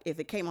was like, if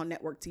it came on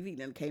network TV,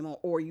 then it came on,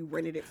 or you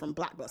rented it from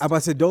Blockbuster. I about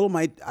to say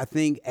Dolomite, I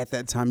think at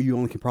that time you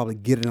only could probably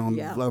get it on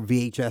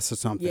VHS or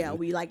something. Yeah,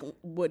 we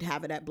would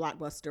have it at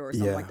Blockbuster or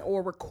something like that,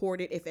 or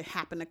record it if it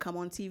happened to come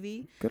on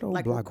TV. Good old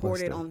like Blockbuster.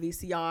 Record it on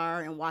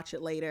VCR and watch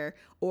it later,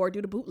 or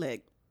do the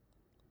bootleg.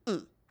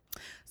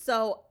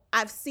 So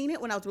I've seen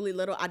it when I was really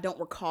little. I don't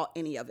recall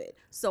any of it.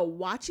 So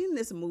watching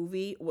this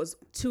movie was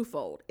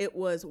twofold. It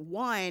was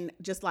one,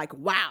 just like,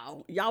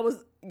 wow, y'all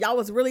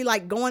was really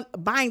like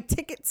buying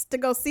tickets to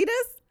go see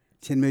this?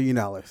 $10 million.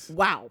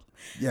 Wow.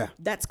 Yeah.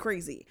 That's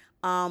crazy.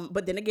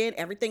 But then again,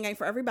 everything ain't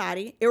for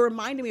everybody. It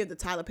reminded me of the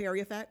Tyler Perry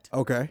effect.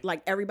 Okay.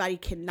 Like everybody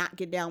cannot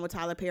get down with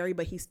Tyler Perry,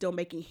 but he's still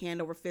making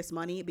hand over fist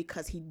money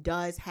because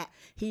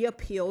he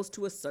appeals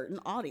to a certain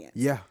audience.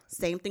 Yeah.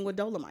 Same thing with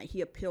Dolomite.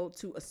 He appealed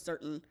to a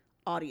certain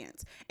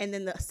audience. And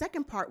then the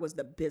second part was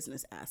the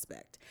business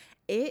aspect.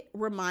 It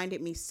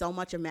reminded me so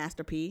much of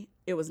Master P.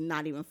 It was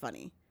not even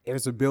funny. It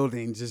was a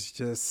building.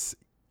 Just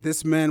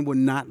this man would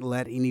not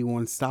let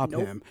anyone stop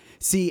him.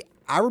 See,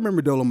 I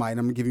remember Dolomite.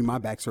 And I'm gonna give you my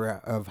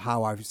backstory of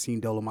how I've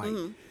seen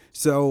Dolomite.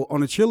 So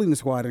on a cheerleading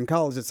squad in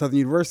college at Southern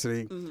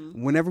University,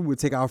 whenever we would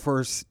take our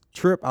first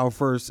trip, our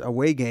first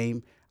away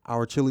game,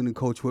 our cheerleading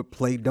coach would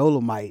play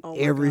Dolomite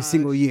every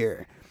single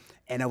year.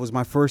 And that was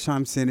my first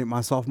time seeing it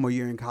my sophomore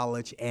year in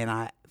college, and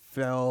I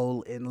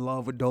fell in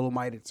love with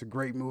Dolomite. It's a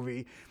great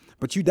movie.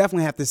 But you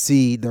definitely have to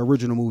see the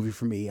original movie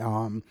for me.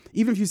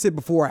 Even if you said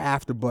before or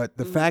after, but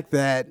the fact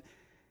that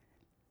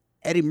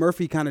Eddie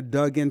Murphy kind of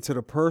dug into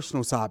the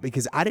personal side,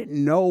 because I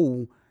didn't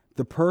know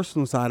the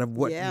personal side of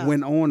what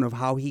went on, of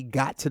how he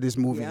got to this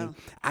movie. Yeah.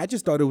 I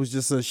just thought it was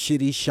just a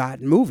shitty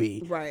shot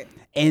movie. Right.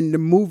 And the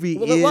movie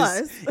it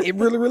was. It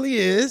really, really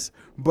is.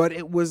 But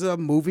it was a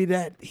movie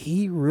that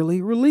he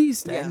really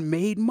released and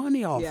made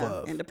money off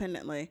of.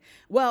 Independently.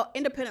 Well,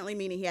 independently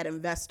meaning he had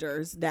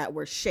investors that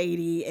were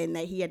shady and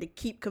that he had to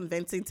keep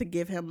convincing to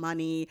give him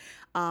money.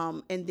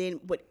 And then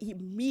would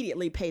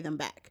immediately pay them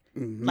back.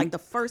 Mm-hmm. Like the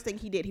first thing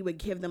he did, he would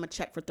give them a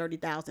check for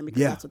 $30,000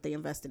 because that's what they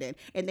invested in.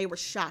 And they were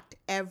shocked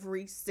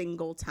every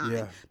single time.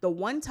 Yeah. The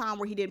one time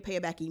where he didn't pay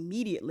it back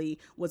immediately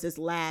was his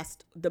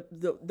last,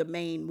 the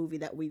main movie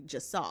that we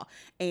just saw.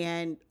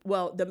 And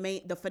well,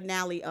 the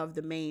finale of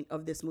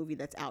this movie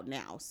that's out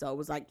now. So it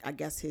was like, I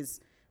guess his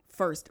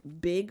first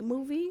big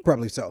movie.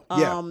 Probably so.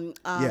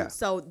 Yeah.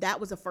 So that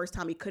was the first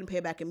time he couldn't pay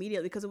it back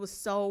immediately because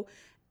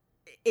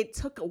it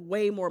took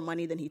way more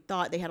money than he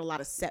thought. They had a lot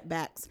of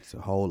setbacks. It's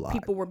a whole lot.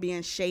 People were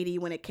being shady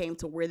when it came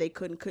to where they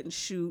couldn't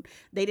shoot.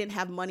 They didn't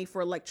have money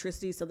for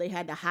electricity, so they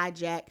had to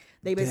hijack.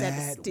 They basically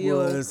had to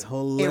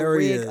steal and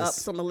rig up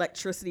some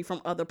electricity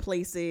from other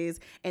places.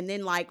 And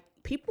then like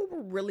people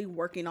were really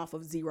working off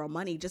of zero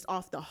money, just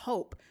off the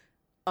hope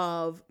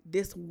of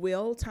this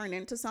will turn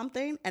into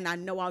something, and I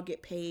know I'll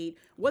get paid,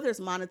 whether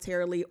it's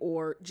monetarily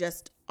or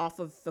just off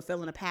of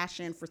fulfilling a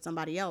passion for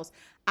somebody else.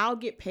 I'll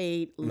get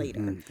paid later.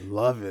 Mm-hmm.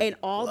 Love it. And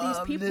all these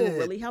people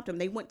really helped him.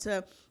 They went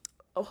to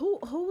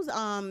who's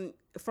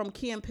from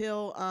Key and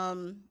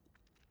Peele,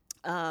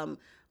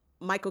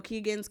 Michael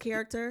Keegan's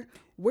character.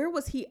 Where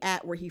was he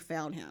at where he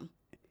found him?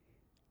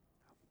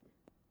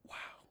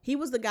 He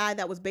was the guy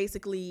that was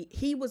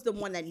he was the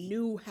one that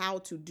knew how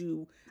to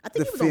do. I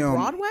think he was on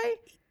Broadway.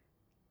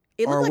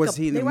 It or looked was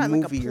he in they a were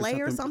movie like a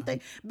play or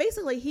something?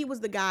 Basically, he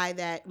was the guy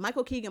that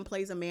Michael Keegan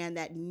plays a man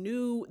that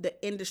knew the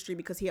industry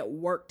because he had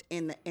worked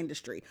in the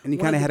industry. And he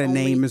kind of had a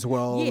name as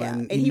well. Yeah,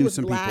 and he knew was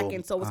some black, people.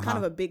 and so it was kind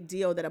of a big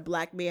deal that a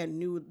black man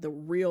knew the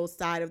real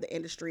side of the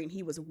industry, and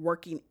he was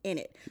working in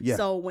it. Yeah.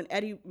 So when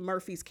Eddie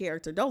Murphy's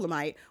character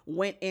Dolomite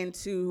went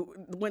to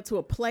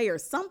a play or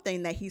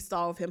something that he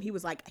saw of him, he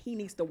was like, he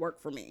needs to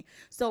work for me.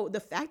 So the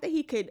fact that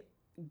he could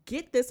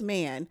get this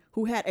man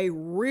who had a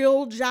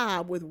real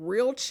job with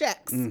real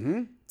checks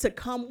to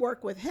come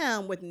work with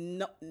him with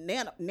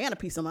nana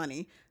piece of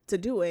money to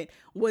do it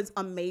was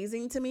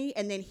amazing to me.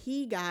 And then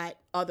he got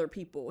other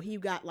people. He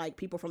got like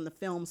people from the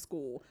film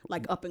school,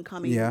 like up and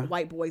coming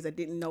white boys that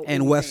didn't know And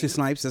anything. Wesley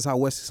Snipes, that's how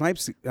Wesley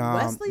Snipes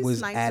was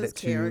Snipes' added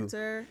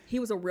character. He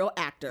was a real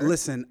actor.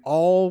 Listen,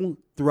 all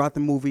throughout the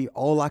movie,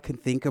 all I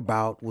could think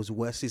about was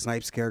Wesley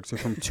Snipes' character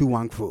from Tu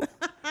Wong Fu.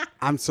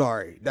 I'm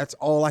sorry. That's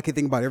all I could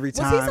think about every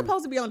time. Was he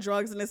supposed to be on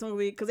drugs in this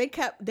movie? Because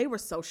they were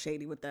so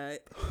shady with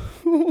that.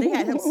 They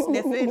had him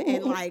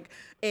sniffing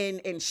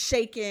and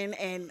shaking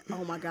and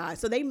oh my God.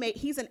 So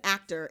he's an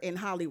actor in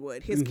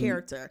Hollywood, his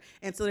character.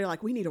 And so they're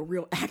like, we need a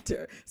real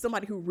actor,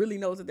 somebody who really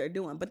knows what they're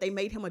doing. But they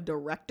made him a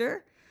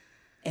director.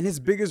 And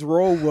his biggest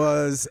role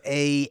was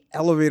a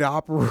elevator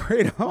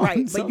operator.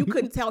 Right, but you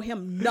couldn't tell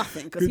him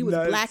nothing because he was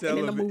black and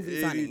in the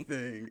movie,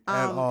 honey.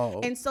 At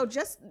all. And so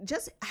just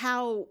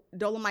how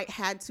Dolomite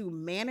had to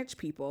manage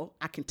people,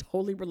 I can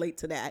totally relate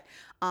to that.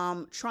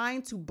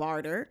 Trying to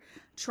barter,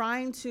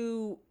 trying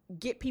to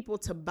get people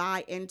to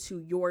buy into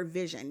your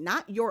vision,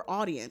 not your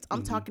audience.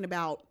 I'm talking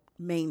about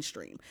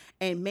mainstream.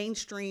 And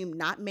mainstream,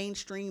 not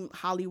mainstream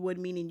Hollywood,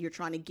 meaning you're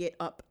trying to get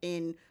up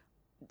in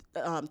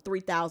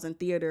 3,000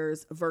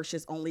 theaters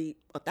versus only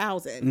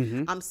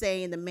 1,000. I'm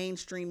saying the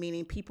mainstream,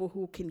 meaning people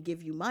who can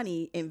give you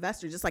money,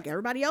 investors, just like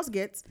everybody else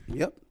gets.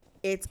 Yep.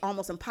 It's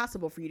almost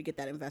impossible for you to get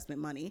that investment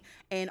money.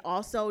 And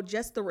also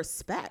just the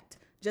respect,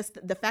 just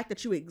the fact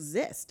that you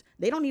exist.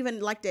 They don't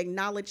even like to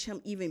acknowledge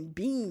him even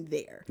being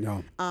there.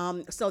 No.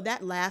 So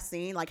that last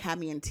scene like had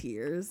me in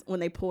tears when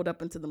they pulled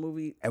up into the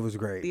movie. It was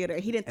great. Theater.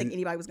 He didn't think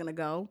anybody was going to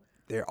go.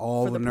 They're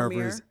all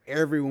nervous. Premiere.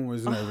 Everyone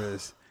was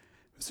nervous.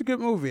 It's a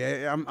good movie.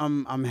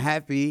 I'm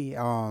happy.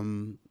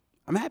 I'm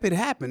happy it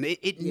happened.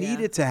 It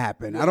needed to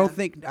happen. Yeah.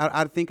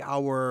 I think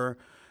our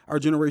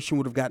generation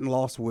would have gotten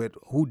lost with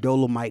who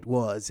Dolomite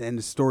was and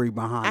the story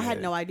behind it. I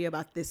had no idea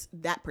about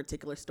that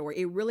particular story.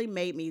 It really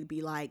made me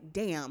be like,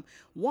 damn,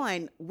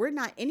 one, we're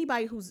not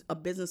anybody who's a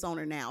business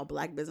owner now,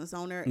 black business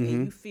owner, and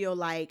you feel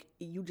like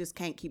you just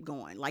can't keep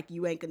going. Like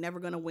you ain't never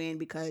going to win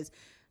because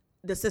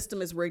the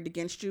system is rigged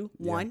against you.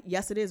 One,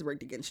 yes, it is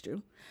rigged against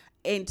you.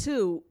 And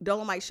two,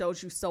 Dolomite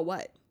shows you so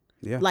what?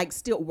 Yeah. Like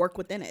still work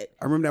within it.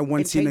 I remember that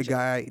one scene, a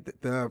guy,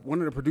 one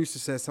of the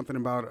producers says something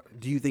about,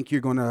 do you think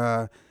you're going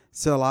to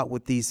sell out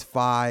with these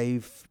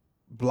 5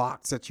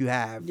 blocks that you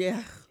have.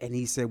 Yeah. And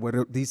he said,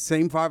 "Well, these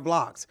same 5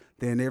 blocks,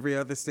 they're in every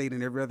other state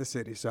and every other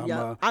city." So Yep.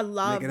 I'm I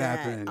love make it that.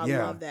 happen. I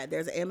Yeah. love that.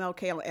 There's an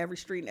MLK on every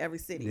street in every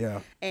city.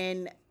 Yeah.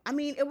 And I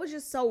mean, it was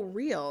just so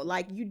real.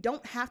 Like, you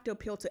don't have to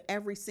appeal to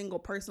every single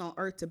person on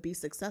earth to be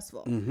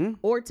successful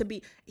or to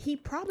be. He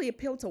probably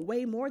appealed to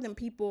way more than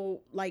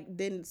people, like,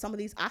 than some of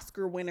these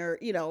Oscar winner,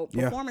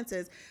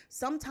 performances.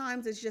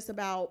 Sometimes it's just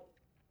about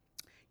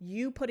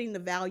you putting the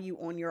value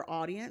on your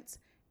audience,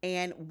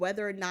 and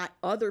whether or not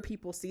other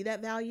people see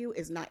that value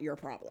is not your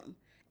problem.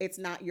 It's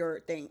not your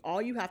thing.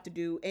 All you have to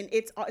do, and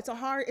it's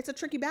a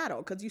tricky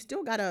battle, because you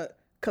still gotta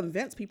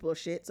convince people of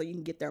shit so you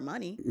can get their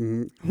money.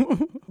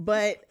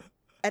 But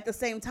at the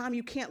same time,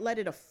 you can't let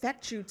it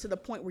affect you to the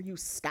point where you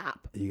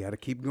stop. You got to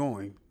keep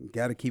going. You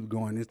got to keep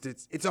going.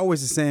 It's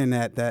always a saying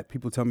that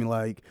people tell me,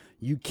 like,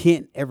 you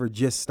can't ever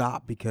just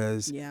stop,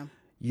 because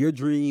your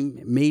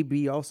dream may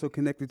be also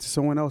connected to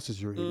someone else's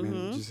dream.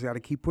 And you just got to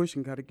keep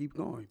pushing, got to keep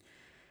going.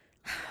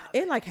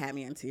 It like had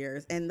me in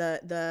tears. And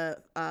the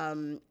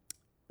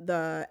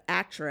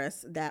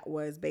actress that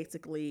was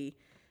basically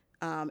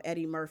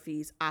Eddie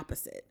Murphy's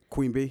opposite,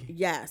 Queen Bee.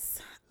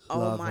 Yes.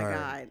 Love oh my her.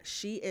 God.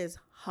 She is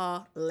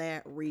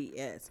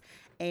hilarious.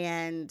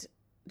 And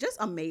just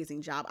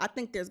amazing job. I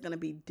think there's going to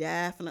be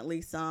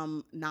definitely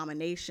some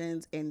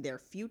nominations in their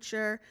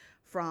future,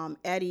 from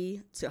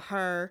Eddie to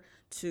her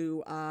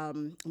to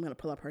I'm going to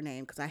pull up her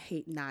name because I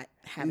hate not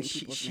having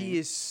people's names. She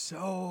is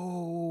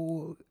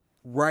so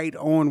right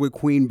on with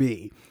Queen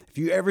Bee. If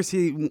you ever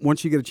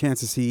once you get a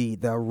chance to see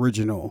the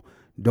original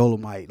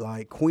Dolomite,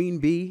 like Queen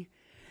Bee,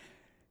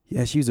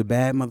 yeah, she was a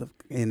bad mother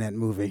in that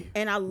movie.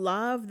 And I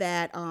love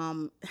that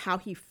how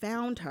he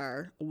found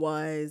her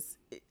was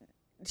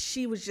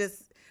she was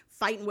just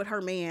fighting with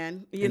her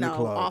man,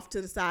 off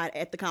to the side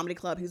at the comedy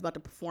club he was about to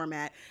perform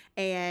at.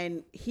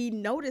 And he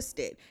noticed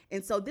it.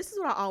 And so this is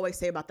what I always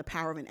say about the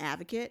power of an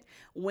advocate.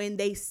 When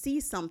they see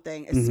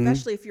something,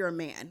 especially if you're a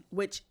man,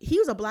 which he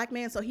was a black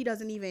man, so he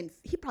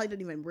probably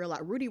didn't even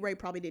realize, Rudy Ray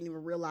probably didn't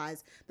even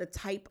realize the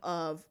type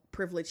of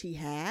privilege he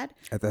had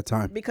at that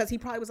time, because he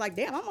probably was like,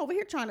 damn, I'm over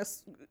here trying to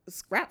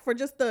scrap for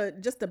just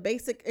the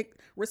basic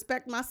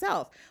respect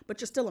myself,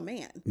 but you're still a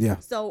man. Yeah.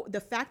 So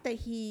the fact that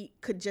he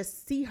could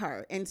just see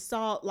her and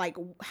saw like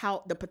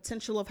how the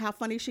potential of how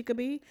funny she could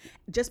be,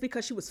 just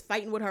because she was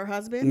fighting with her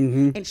husband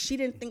and she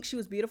didn't think she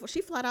was beautiful, she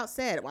flat out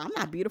said, well, I'm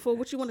not beautiful,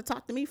 what you want to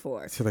talk to me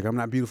for? She's like, I'm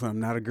not beautiful, I'm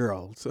not a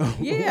girl. So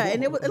yeah.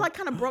 And it like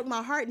kind of broke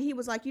my heart. And he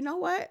was like, you know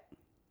what,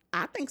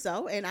 I think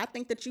so. And I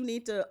think that you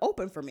need to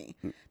open for me.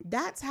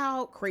 That's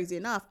how, crazy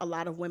enough, a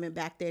lot of women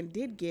back then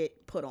did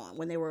get put on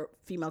when they were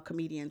female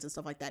comedians and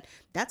stuff like that.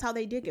 That's how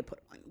they did get put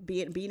on,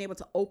 being able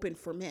to open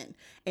for men.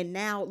 And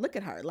now look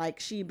at her.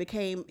 Like, she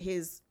became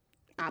his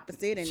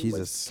opposite and She's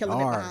was killing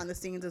it behind the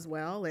scenes as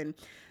well. And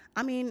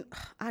I mean,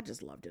 I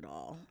just loved it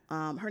all.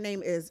 Her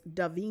name is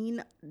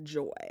Davine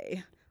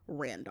Joy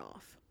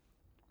Randolph.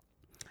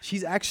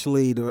 She's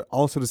actually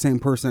also the same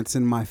person that's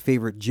in my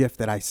favorite GIF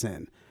that I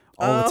send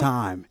all the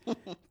time.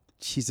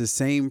 She's the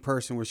same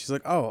person where she's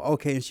like, oh,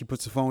 okay. And she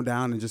puts the phone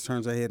down and just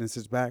turns her head and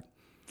sits back.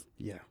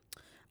 Yeah.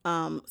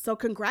 So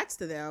congrats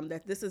to them.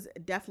 That this is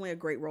definitely a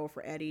great role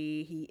for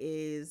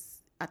Eddie.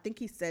 I think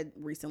he said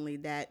recently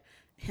that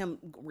him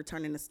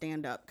returning to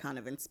stand-up kind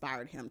of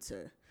inspired him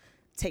to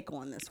take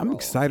on this role. I'm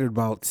excited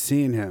about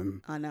seeing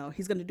him. I know.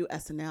 He's going to do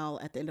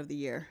SNL at the end of the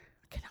year.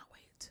 I cannot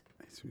wait.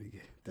 That's really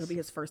good. It'll be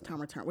his first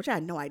time return, which I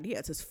had no idea.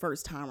 It's his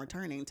first time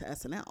returning to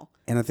SNL.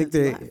 And I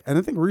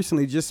think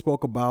recently just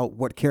spoke about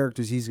what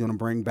characters he's going to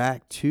bring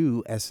back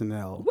to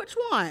SNL. Which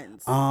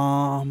ones?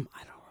 I don't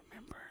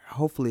remember.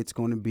 Hopefully it's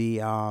going to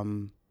be I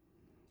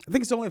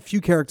think it's only a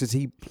few characters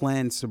he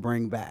plans to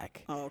bring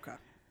back. Oh, okay.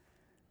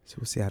 So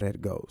we'll see how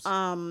that goes.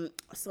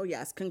 So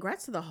yes,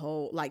 congrats to the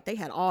whole, like, they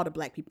had all the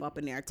black people up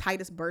in there.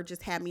 Titus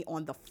Burgess had me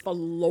on the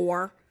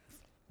floor.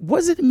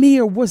 Was it me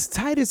or was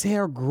Titus'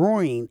 hair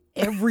growing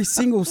every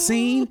single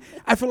scene?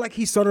 I feel like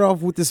he started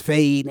off with this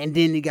fade and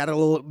then he got a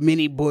little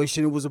mini bush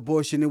and it was a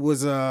bush and it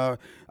was a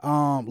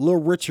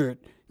Little Richard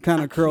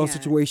kind of curl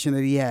situation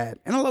that he had.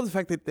 And I love the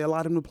fact that they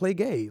allowed him to play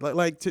gay,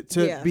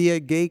 to be a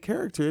gay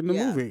character in the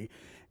movie.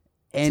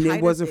 And Titus,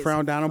 it wasn't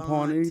frowned down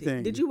upon or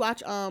anything. Did you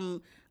watch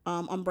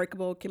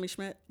Unbreakable Kimmy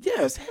Schmidt?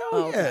 Yes,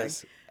 hell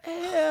yes.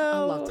 Hell I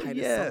love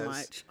Titus so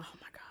much. Oh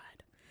my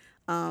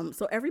God.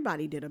 So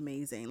everybody did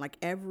amazing.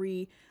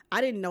 I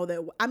didn't know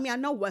that. I mean, I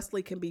know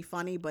Wesley can be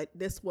funny, but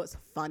this was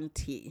fun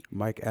tea.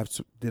 Mike Epps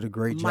did a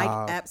great job.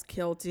 Mike Epps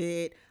killed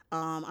it.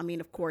 I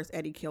mean, of course,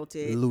 Eddie killed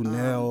it.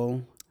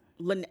 Lunell.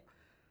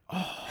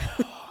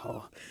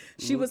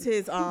 She was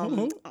his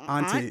aunt.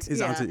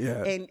 His auntie,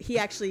 yeah. And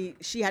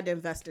she had to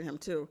invest in him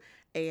too.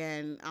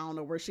 And I don't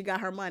know where she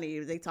got her money.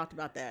 They talked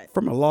about that.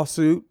 From a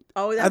lawsuit.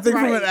 Oh, that's right. I think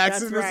from an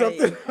accident or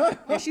something.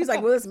 And she's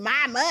like, well, it's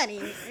my money.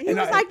 And he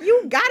was like,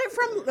 you got it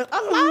from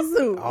a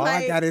lawsuit. All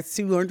I got is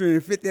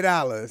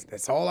 $250.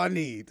 That's all I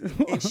need.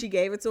 And she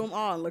gave it to them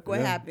all. And look what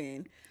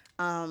happened.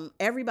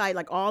 Everybody,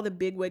 like all the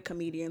bigwig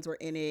comedians were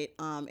in it.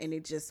 And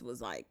it just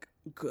was like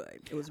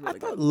good. It was I really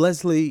thought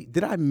good.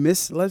 did I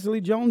miss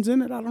Leslie Jones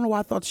in it? I don't know why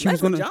I thought she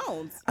was Leslie going to.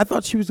 Jones. I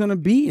thought she was going to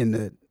be in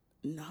it.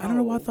 No. I don't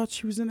know why I thought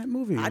she was in that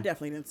movie. I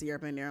definitely didn't see her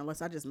up in there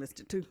unless I just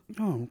missed it too.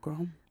 Oh,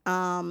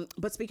 okay.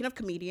 But speaking of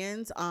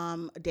comedians,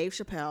 Dave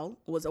Chappelle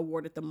was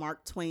awarded the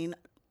Mark Twain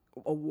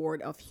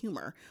Award of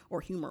Humor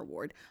or Humor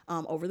Award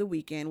over the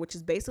weekend, which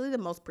is basically the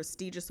most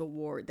prestigious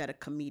award that a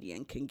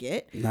comedian can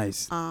get.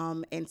 Nice.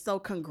 And so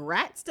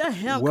congrats to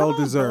him. Well Come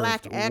on, deserved.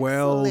 Black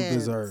Well excellence.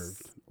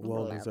 deserved.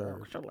 Well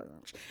deserved.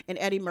 And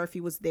Eddie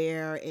Murphy was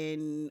there,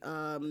 and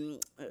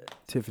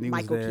Tiffany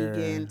Michael was there.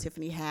 Keegan,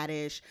 Tiffany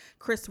Haddish,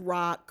 Chris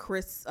Rock,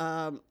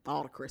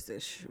 all the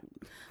Chrisish.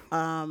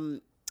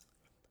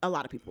 A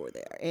lot of people were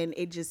there, and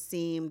it just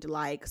seemed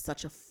like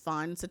such a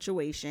fun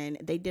situation.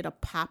 They did a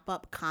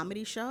pop-up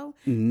comedy show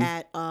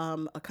at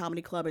a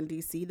comedy club in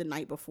DC the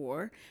night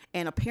before,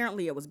 and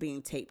apparently it was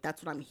being taped.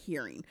 That's what I'm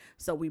hearing.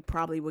 So we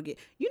probably will get,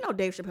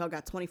 Dave Chappelle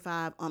got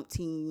 25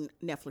 umpteen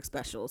Netflix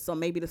specials, so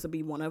maybe this will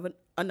be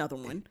another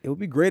one. It would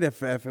be great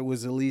if it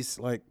was at least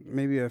like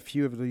maybe a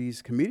few of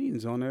these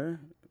comedians on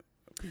there.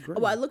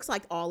 Great. Well, it looks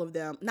like all of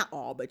them, not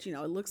all, but it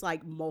looks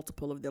like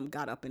multiple of them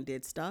got up and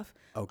did stuff.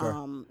 Okay.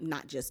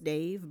 Not just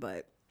Dave,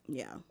 but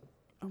yeah.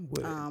 I'm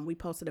with it. We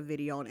posted a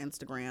video on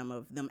Instagram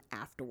of them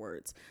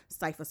afterwards.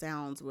 Cypher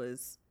Sounds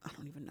was, I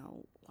don't even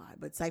know why,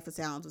 but Cypher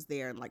Sounds was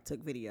there and like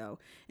took video,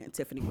 and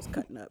Tiffany was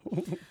cutting up.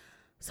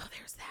 So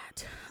there's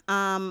that.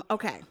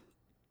 Okay.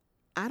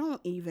 I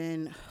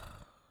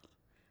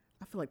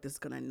feel like this is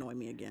going to annoy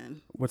me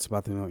again. What's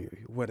about to annoy you?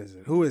 What is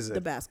it? Who is it? The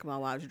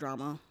Basketball Wives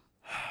drama.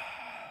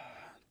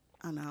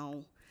 I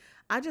know.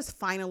 I just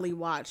finally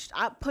watched.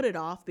 I put it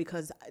off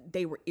because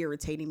they were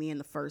irritating me in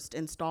the first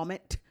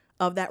installment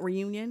of that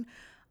reunion.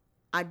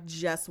 I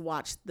just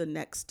watched the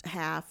next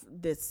half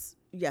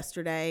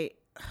yesterday.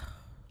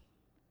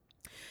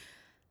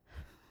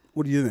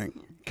 What do you think?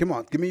 Come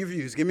on, give me your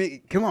views.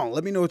 Come on,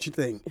 let me know what you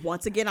think.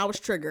 Once again, I was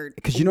triggered.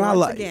 Because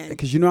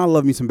I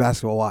love me some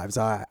Basketball Wives.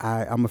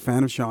 I'm a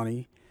fan of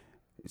Shawnee.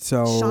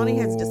 So Shawnee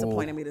has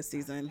disappointed me this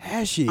season.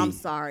 Has she? I'm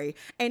sorry.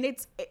 And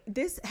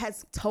this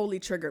has totally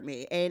triggered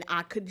me, and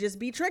I could just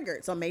be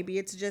triggered. So maybe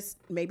it's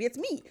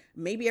me.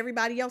 Maybe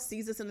everybody else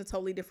sees this in a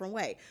totally different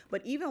way.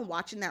 But even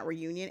watching that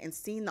reunion and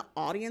seeing the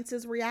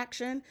audience's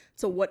reaction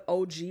to what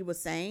OG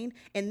was saying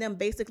and them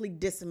basically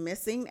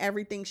dismissing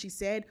everything she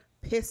said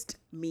pissed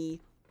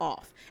me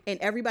off. And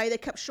everybody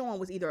that kept showing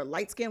was either a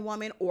light-skinned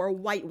woman or a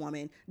white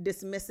woman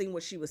dismissing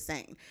what she was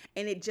saying.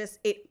 And it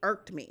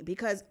irked me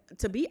because,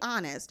 to be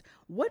honest,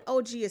 what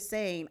OG is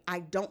saying,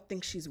 I don't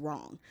think she's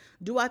wrong.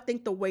 Do I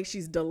think the way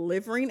she's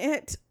delivering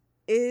it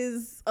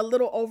is a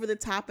little over the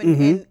top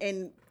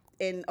and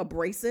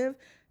abrasive?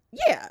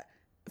 Yeah,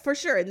 for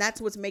sure. And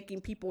that's what's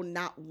making people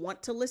not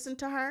want to listen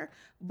to her.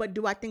 But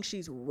do I think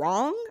she's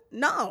wrong?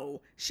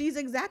 No, she's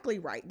exactly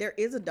right. There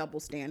is a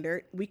double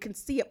standard. We can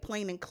see it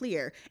plain and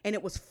clear. And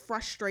it was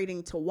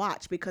frustrating to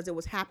watch because it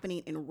was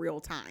happening in real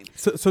time.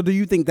 So do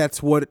you think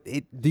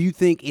do you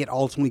think it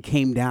ultimately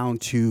came down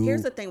to?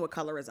 Here's the thing with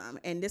colorism.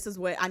 And this is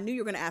what I knew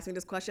you were going to ask me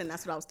this question. And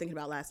that's what I was thinking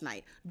about last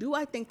night. Do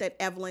I think that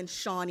Evelyn,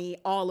 Shawnee,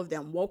 all of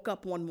them woke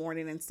up one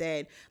morning and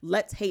said,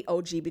 let's hate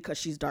OG because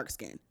she's dark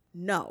skinned?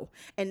 No.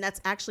 And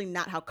that's actually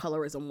not how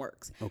colorism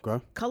works.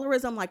 Okay.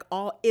 Colorism, like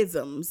all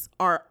isms,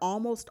 are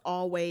almost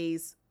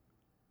always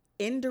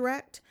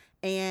indirect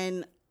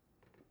and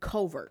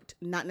covert,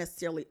 not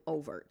necessarily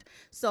overt.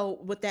 So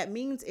what that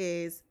means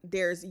is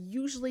there's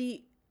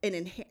usually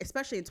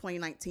especially in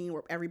 2019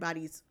 where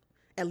everybody's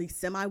at least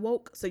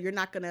semi-woke. So you're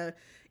not gonna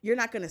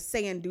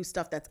say and do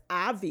stuff that's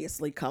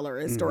obviously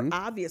colorist or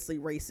obviously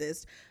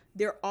racist.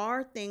 There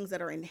are things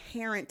that are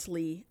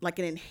inherently, like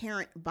an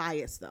inherent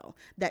bias, though,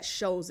 that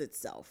shows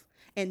itself.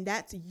 And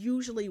that's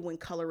usually when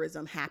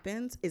colorism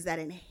happens, is that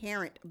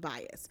inherent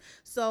bias.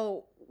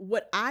 So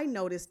what I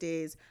noticed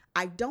is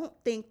I don't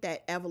think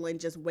that Evelyn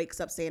just wakes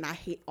up saying, I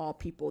hate all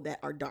people that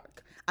are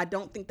dark. I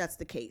don't think that's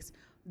the case.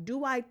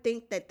 Do I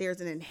think that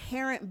there's an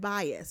inherent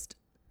bias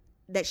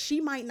that she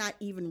might not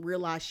even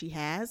realize she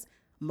has?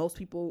 Most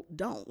people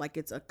don't. Like,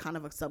 it's a kind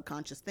of a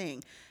subconscious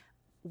thing.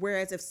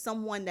 Whereas if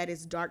someone that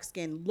is dark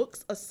skinned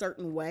looks a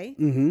certain way,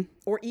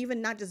 or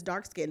even not just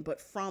dark skinned, but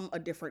from a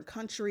different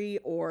country,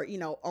 or,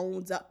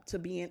 owns up to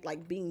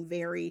being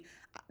very,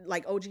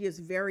 like OG is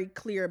very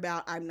clear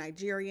about, I'm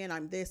Nigerian,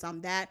 I'm this, I'm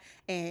that.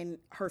 And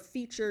her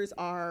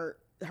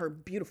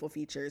beautiful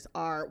features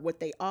are what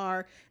they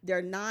are.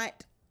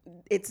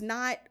 It's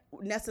not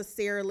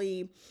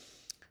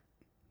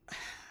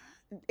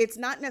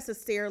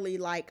necessarily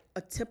like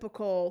a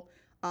typical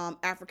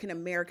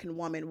African-American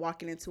woman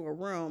walking into a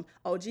room.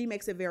 OG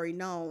makes it very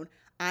known.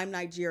 I'm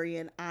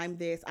Nigerian. I'm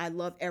this. I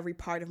love every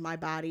part of my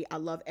body. I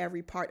love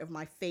every part of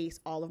my face,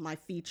 all of my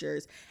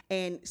features.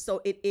 And so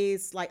it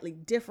is slightly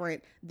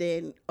different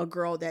than a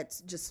girl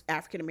that's just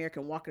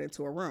African-American walking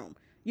into a room.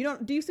 Do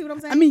you see what I'm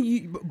saying? I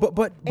mean,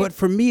 but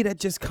for me, that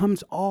just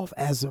comes off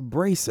as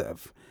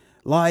abrasive.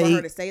 Like, for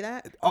her to say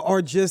that?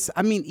 Or just,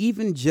 I mean,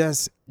 even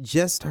just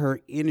her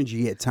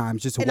energy at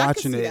times, just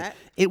watching it,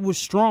 it was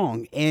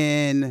strong.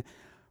 And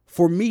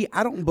For me,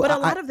 I don't. But a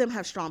lot of them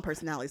have strong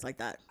personalities like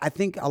that. I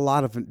think a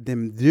lot of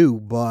them do,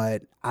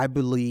 but I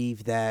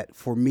believe that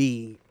for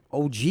me,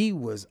 OG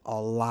was a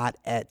lot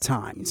at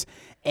times,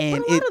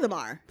 and But a lot of them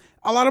are.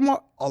 A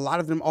lot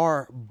of them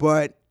are,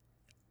 but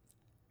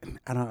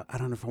I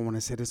don't know if I want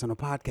to say this on a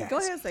podcast. Go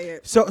ahead and say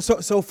it.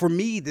 So for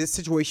me, this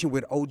situation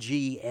with OG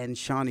and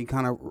Shaunie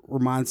kind of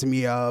reminds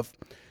me of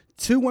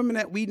two women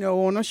that we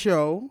know on a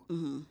show.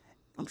 Mm-hmm.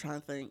 I'm trying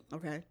to think.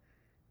 Okay.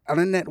 On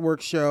a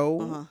network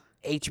show,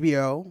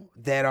 HBO,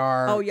 that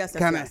are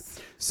kind of.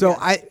 So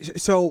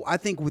I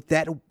think with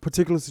that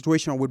particular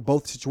situation, or with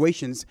both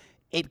situations,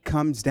 it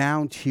comes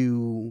down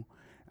to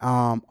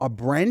a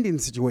branding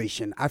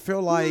situation. I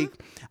feel like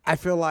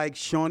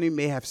Shaunie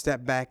may have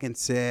stepped back and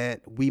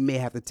said we may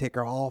have to take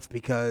her off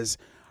because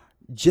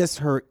just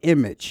her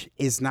image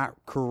is not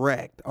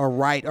correct or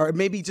right, or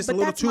maybe just a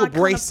little too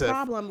abrasive. Kind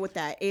of problem with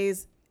that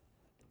is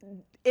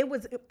it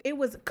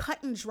was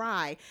cut and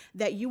dry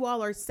that you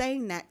all are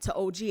saying that to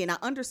OG, and I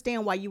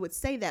understand why you would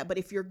say that, but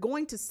if you're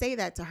going to say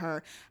that to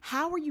her,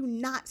 how are you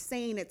not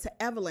saying it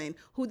to Evelyn,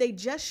 who they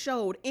just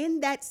showed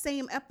in that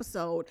same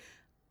episode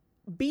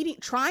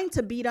trying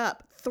to beat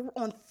up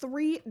on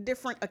 3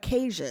 different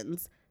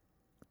occasions,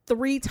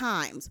 3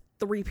 times,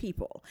 3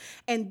 people,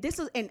 and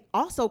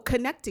also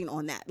connecting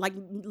on that, like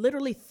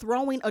literally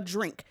throwing a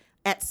drink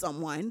at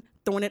someone,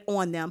 throwing it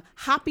on them,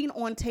 hopping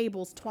on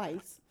tables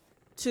twice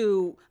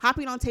to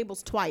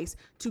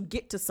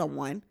get to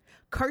someone,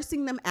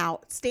 cursing them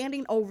out,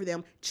 standing over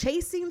them,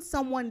 chasing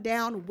someone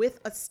down with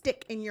a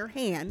stick in your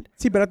hand.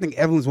 See, but I think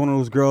Evelyn's one of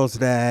those girls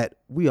that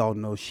we all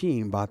know she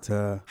ain't about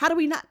to. How do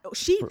we not?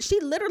 She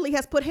literally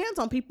has put hands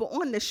on people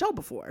on this show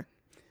before.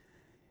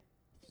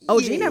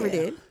 OG never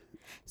did.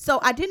 So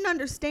I didn't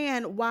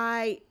understand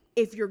why,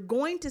 if you're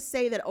going to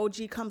say that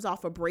OG comes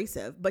off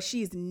abrasive, but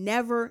she's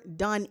never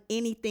done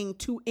anything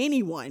to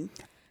anyone,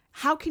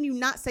 how can you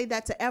not say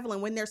that to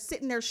Evelyn when they're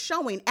sitting there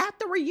showing at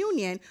the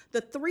reunion the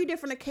 3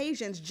 different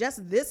occasions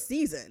just this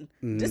season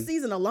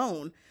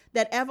alone,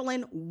 that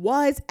Evelyn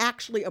was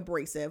actually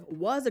abrasive,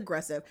 was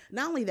aggressive.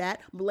 Not only that,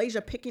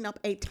 Malaysia picking up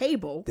a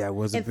table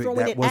and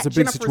throwing it at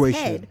Jennifer's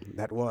situation. head.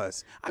 That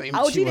was. I mean,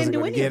 OG she didn't wasn't do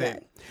going to any get of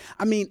it.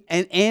 I mean,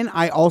 and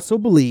I also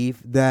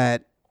believe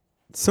that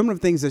some of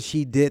the things that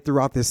she did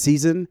throughout this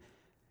season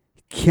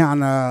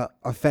kind of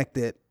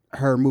affected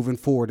her moving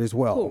forward as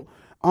well.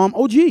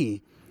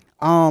 OG.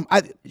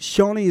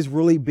 Shaunie is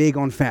really big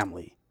on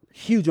family,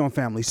 huge on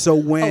family. So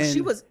when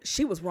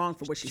she was wrong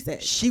for what she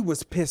said. She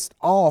was pissed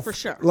off for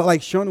sure.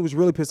 Like Shaunie was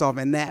really pissed off,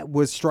 and that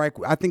was strike.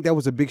 I think that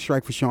was a big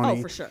strike for Shaunie.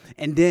 Oh, for sure.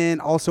 And then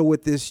also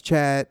with this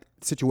Chad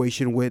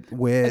situation with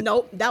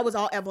nope, that was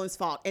all Evelyn's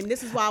fault, and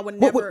this is why I would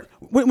never.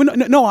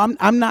 No,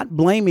 I'm not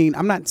blaming.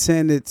 I'm not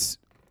saying it's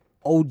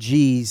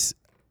OG's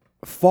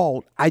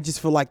fault. I just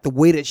feel like the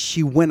way that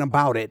she went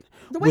about it.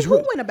 The way who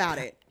went about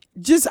it?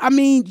 Just, I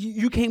mean,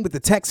 you came with the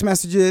text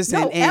messages.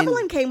 No, and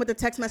Evelyn came with the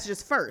text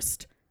messages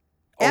first.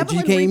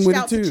 OG came with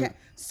it too. Chad.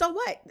 So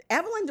what?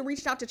 Evelyn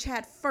reached out to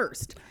Chad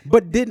first.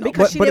 But she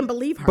didn't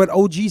believe her. But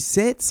OG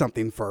said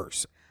something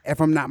first,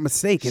 if I'm not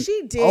mistaken.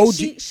 She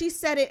did. She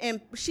said it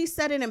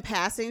in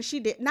passing.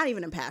 She did not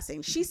even in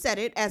passing. She said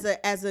it as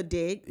a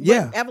dig.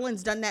 Yeah. But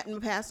Evelyn's done that in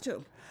the past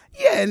too.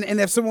 Yeah, and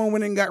if someone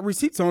went and got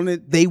receipts on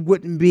it, they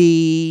wouldn't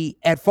be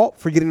at fault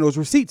for getting those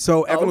receipts.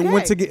 So Evelyn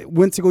went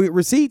to go get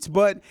receipts,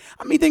 but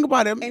I mean, think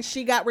about it. And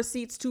she got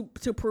receipts to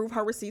prove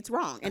her receipts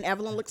wrong, and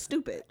Evelyn looked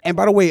stupid. And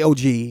by the way,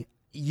 OG,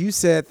 you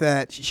said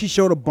that she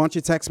showed a bunch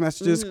of text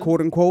messages, quote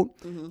unquote.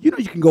 Mm-hmm. You know,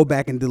 you can go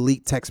back and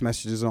delete text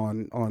messages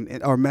on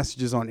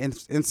messages on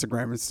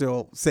Instagram and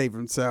still save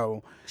them.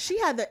 So she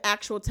had the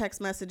actual text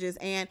messages,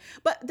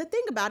 but the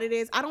thing about it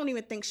is, I don't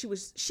even think she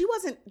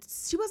wasn't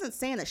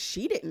saying that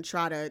she didn't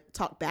try to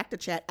talk back to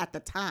Chad at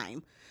the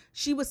time.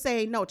 She was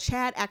saying, no,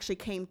 Chad actually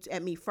came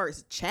at me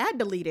first. Chad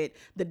deleted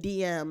the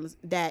DMs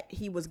that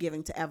he was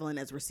giving to Evelyn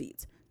as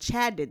receipts.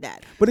 Chad did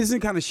that. But isn't it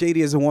kind of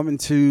shady as a woman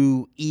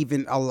to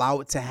even allow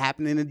it to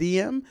happen in a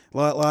DM?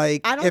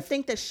 Like, I don't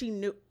think that she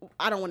knew.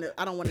 I don't want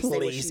to say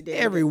what she did.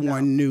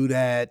 Everyone knew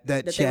that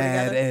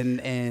Chad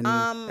and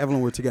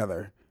Evelyn were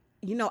together.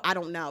 You know, I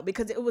don't know,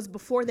 because it was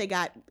before they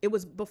got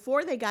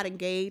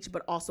engaged,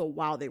 but also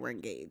while they were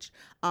engaged.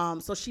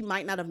 So she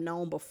might not have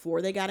known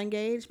before they got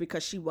engaged,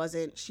 because she was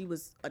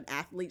an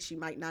athlete. She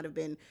might not have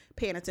been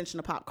paying attention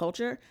to pop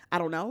culture. I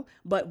don't know.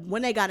 But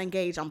when they got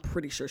engaged, I'm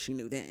pretty sure she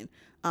knew then.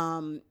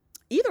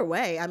 Either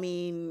way, I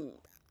mean,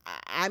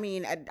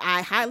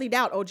 I highly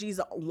doubt OG's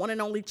one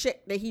and only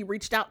chick that he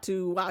reached out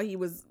to while he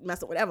was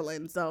messing with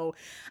Evelyn. So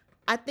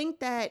I think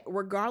that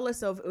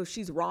regardless of if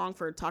she's wrong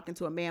for talking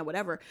to a man,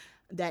 whatever,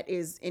 that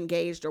is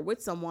engaged or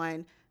with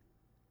someone,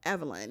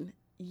 Evelyn,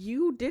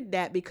 you did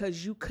that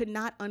because you could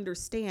not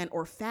understand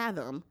or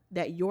fathom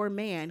that your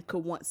man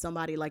could want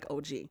somebody like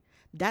OG.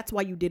 That's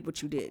why you did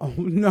what you did. Oh,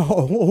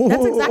 no.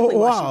 That's exactly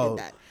why she did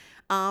that.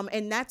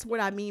 And that's what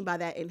I mean by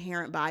that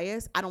inherent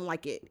bias. I don't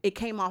like it. It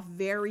came off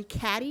very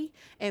catty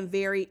and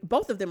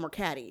both of them were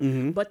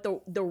catty. But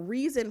the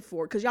reason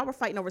for, because y'all were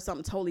fighting over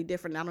something totally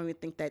different. I don't even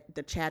think that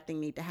the Chad thing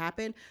need to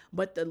happen.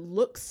 But the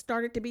looks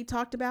started to be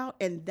talked about.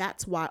 And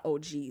that's why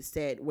OG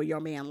said, well, your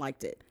man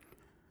liked it.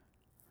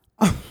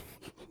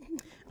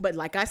 But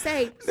like I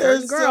say,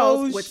 certain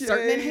girls with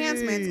certain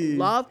enhancements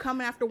love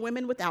coming after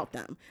women without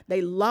them.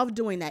 They love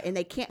doing that, and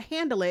they can't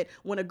handle it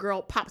when a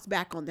girl pops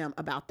back on them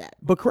about that.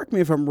 But correct me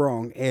if I'm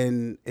wrong,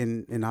 and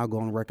I'll go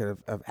on record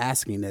of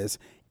asking this,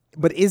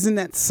 but isn't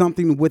that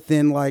something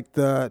within like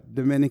the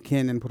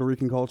Dominican and Puerto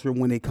Rican culture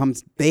when it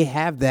comes, they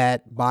have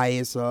that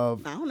bias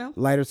of I don't know,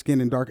 lighter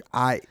skin and dark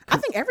eye? I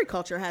think every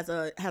culture has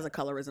a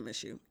colorism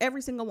issue.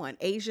 Every single one.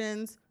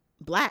 Asians,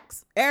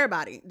 Blacks,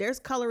 everybody.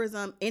 There's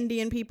colorism.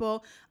 Indian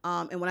people,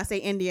 and when I say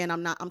Indian,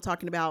 I'm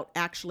talking about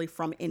actually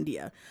from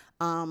India.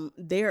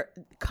 Their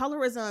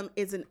colorism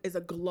is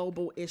a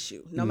global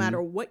issue. No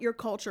matter what your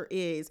culture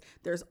is,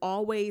 there's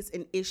always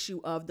an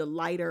issue of the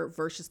lighter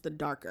versus the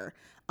darker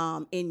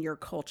in your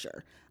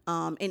culture.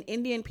 And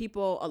Indian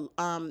people,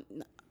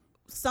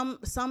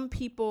 some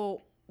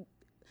people,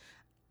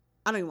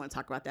 I don't even want to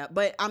talk about that,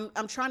 but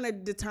I'm trying to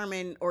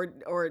determine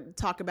or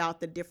talk about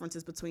the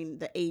differences between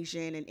the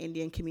Asian and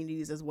Indian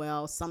communities as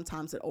well.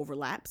 Sometimes it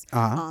overlaps,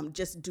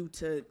 just due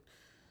to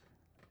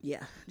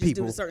due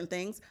to certain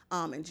things,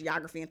 and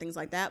geography and things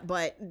like that.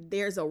 But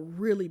there's a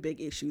really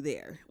big issue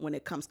there when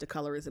it comes to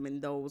colorism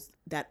and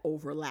that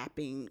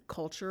overlapping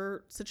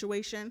culture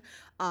situation.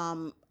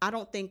 I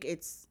don't think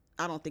it's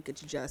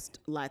just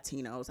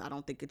Latinos. I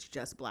don't think it's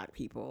just Black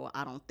people.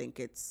 I think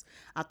it's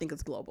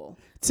global.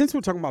 Since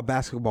we're talking about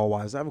basketball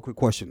wise, I have a quick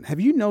question. Have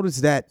you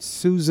noticed that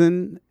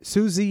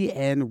Susie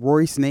and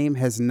Royce's name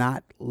has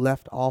not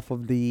left off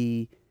of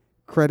the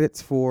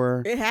credits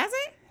for? It hasn't?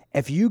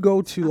 If you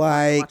go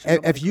to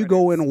if you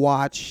go and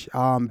watch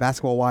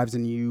Basketball Wives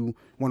and you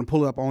want to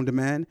pull it up on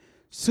demand,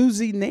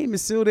 Susie's name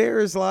is still there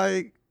as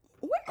like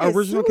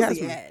original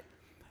cast member.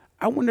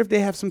 I wonder if they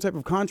have some type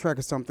of contract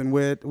or something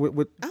with I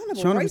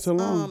don't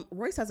know, but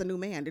Royce has a new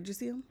man. Did you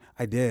see him?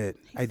 I did.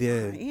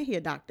 And he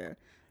a doctor.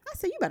 I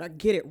said, you better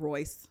get it,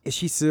 Royce. Is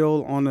she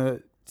still on a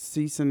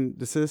cease and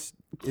desist?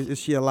 Is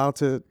she allowed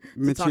to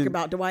mention? Talk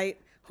about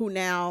Dwight, who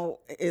now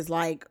is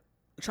like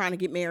trying to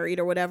get married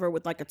or whatever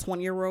with like a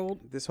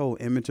 20-year-old. This whole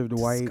image of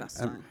Dwight.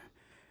 Disgusting.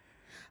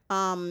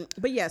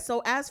 But yeah,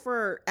 so as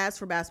for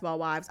Basketball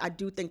Wives, I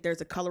do think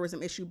there's a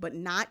colorism issue, but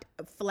not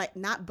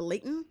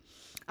blatant.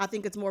 I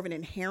think it's more of an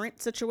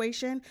inherent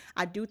situation.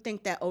 I do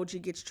think that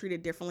OG gets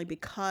treated differently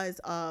because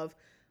of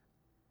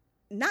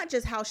not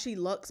just how she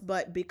looks,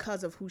 but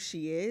because of who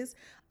she is.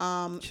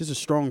 She's a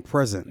strong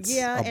presence.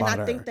 Yeah, and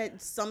I think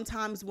that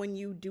sometimes when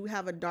you do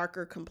have a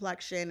darker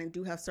complexion and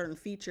do have certain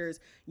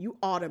features, you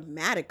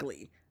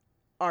automatically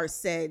are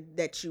said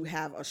that you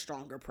have a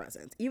stronger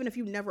presence. Even if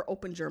you never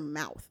opened your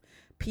mouth,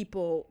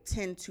 people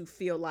tend to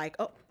feel like,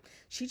 oh,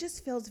 she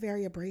just feels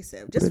very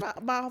abrasive just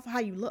about how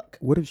you look.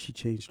 What if she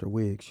changed her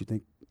wigs? You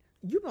think?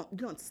 You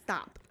don't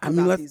stop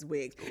about these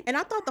wigs. And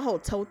I thought the whole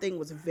toe thing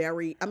was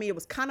it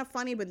was kind of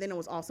funny, but then it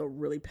was also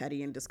really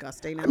petty and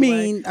disgusting. I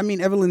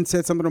mean, Evelyn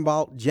said something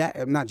about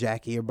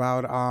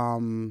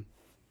about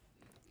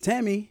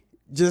Tammy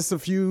just a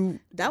few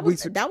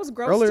weeks that was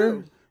gross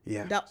earlier. Too.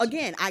 Yeah.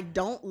 Again, I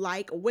don't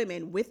like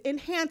women with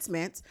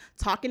enhancements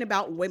talking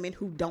about women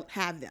who don't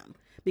have them,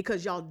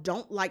 because y'all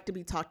don't like to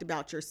be talked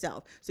about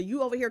yourself. So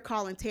you over here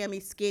calling Tammy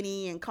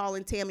skinny and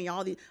calling Tammy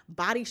all the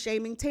body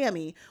shaming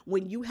Tammy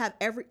when you have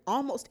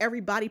almost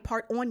every body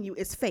part on you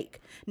is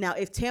fake. Now,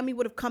 if Tammy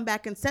would have come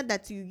back and said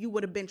that to you, you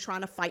would have been trying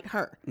to fight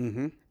her.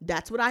 Mm-hmm.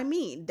 That's what I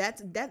mean.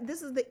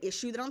 This is the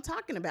issue that I'm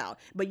talking about.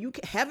 But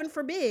heaven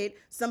forbid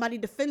somebody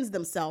defends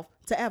themselves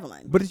to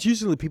Evelyn. But it's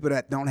usually people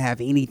that don't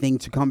have anything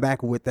to come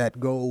back with that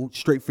go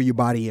straight for your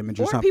body image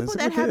or something. Or people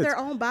that have their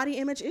own body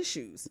image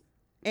issues.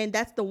 And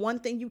that's the one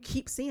thing you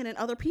keep seeing in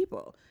other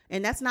people.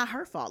 And that's not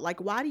her fault. Like,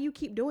 why do you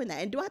keep doing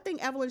that? And do I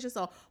think Evelyn's just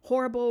a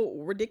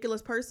horrible,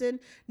 ridiculous person?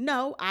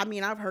 No. I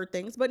mean, I've heard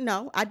things, but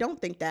no, I don't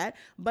think that.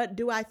 But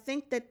do I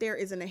think that there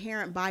is an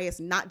inherent bias,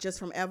 not just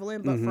from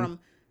Evelyn, but from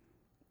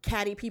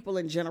catty people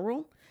in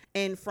general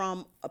and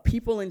from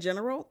people in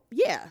general?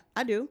 Yeah,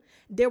 I do.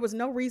 There was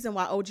no reason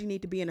why OG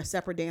need to be in a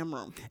separate damn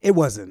room. It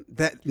wasn't.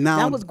 That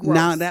was gross.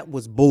 Now that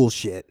was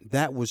bullshit.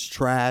 That was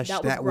trash.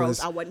 That was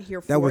gross. I wasn't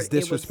here for it. That was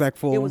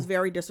disrespectful. It was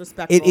very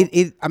disrespectful.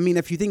 I mean,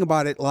 if you think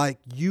about it, like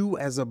you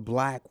as a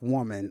black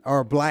woman or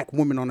a black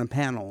woman on a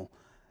panel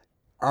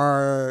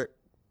are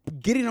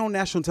getting on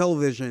national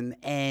television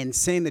and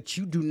saying that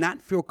you do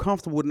not feel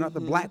comfortable with another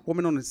black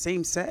woman on the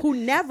same set who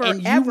never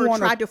ever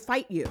tried to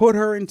fight you, put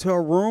her into a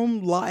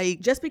room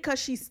like just because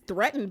she's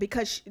threatened,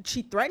 because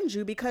she threatened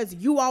you because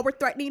you all were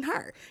threatening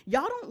her.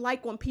 Y'all don't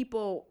like when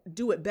people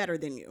do it better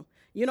than you.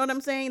 You know what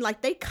I'm saying?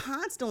 Like, they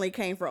constantly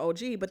came for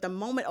OG, but the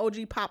moment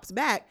OG pops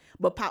back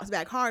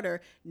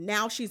harder,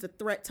 now she's a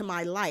threat to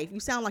my life. You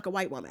sound like a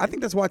white woman. I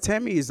think that's why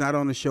Tammy is not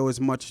on the show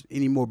as much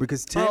anymore,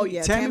 because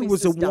Tammy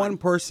was the one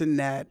person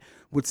that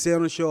would stay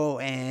on the show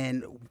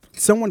and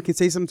someone could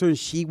say something to her and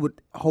she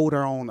would hold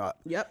her own up.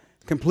 Yep.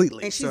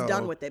 Completely. And she's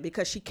done with it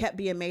because she kept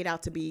being made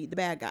out to be the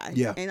bad guy.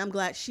 Yeah. And I'm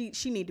glad she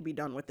need to be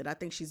done with it. I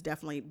think she's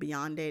definitely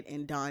beyond it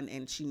and done,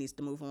 and she needs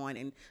to move on,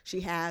 and she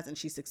has, and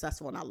she's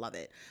successful, and I love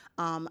it.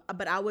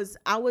 But I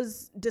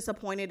was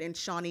disappointed in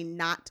Shawnee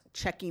not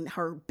checking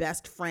her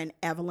best friend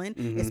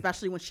Evelyn,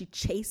 especially when she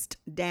chased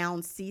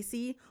down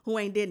Cece, who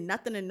ain't did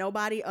nothing to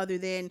nobody other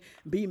than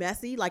be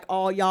messy, like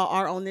all y'all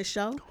are on this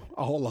show.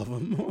 All of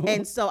them.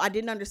 And so I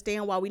didn't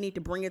understand why we need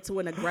to bring it to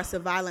an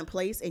aggressive, violent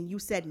place, and you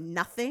said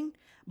nothing.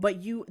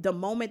 But the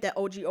moment that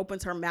OG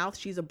opens her mouth,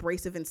 she's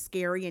abrasive and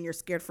scary, and you're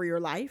scared for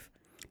your life.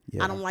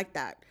 Yeah. I don't like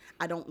that.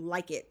 I don't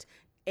like it.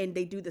 And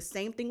they do the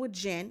same thing with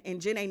Jen, and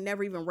Jen ain't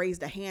never even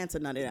raised a hand to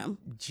none of them.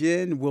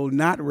 Jen will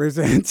not raise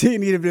a hand to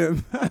any of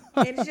them.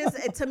 It's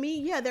just, to me,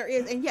 yeah, there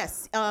is. And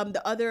yes,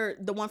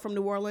 the one from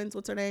New Orleans,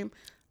 what's her name?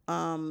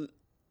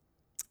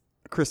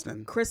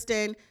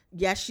 Kristen.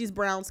 Yes, she's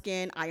brown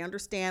skin. I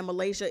understand.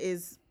 Malaysia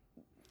is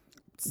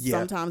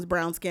sometimes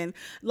brown skin,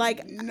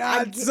 like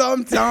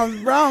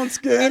sometimes brown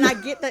skin, and I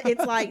get that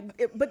it's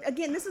like, but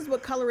again, this is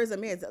what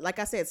colorism is. Like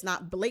I said, it's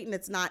not blatant,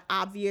 it's not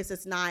obvious,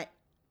 it's not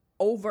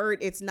overt,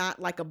 it's not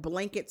like a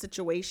blanket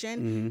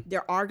situation.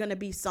 There are going to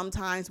be some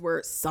times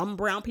where some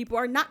brown people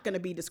are not going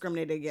to be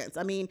discriminated against.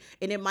 I mean,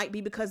 and it might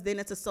be because then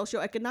it's a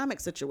socioeconomic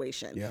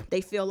situation. Yeah.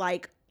 They feel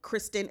like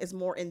Kristen is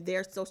more in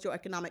their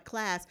socioeconomic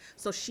class,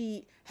 so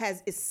she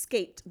has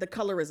escaped the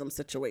colorism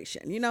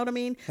situation. You know what I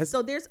mean?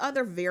 So there's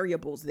other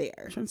variables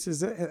there.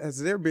 Has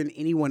there been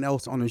anyone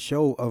else on the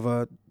show of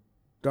a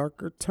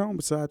darker tone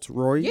besides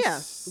Royce? Yeah,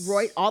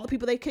 Roy. All the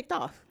people they kicked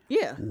off.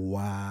 Yeah.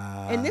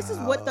 Wow. And this is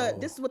what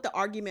the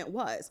argument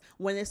was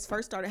when this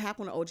first started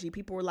happening to OG.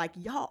 People were like,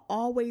 "Y'all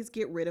always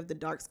get rid of the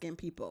dark skinned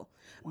people."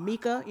 Wow.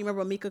 Mika, you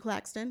remember Mika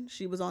Claxton?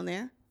 She was on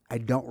there. I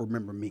don't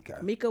remember Mika.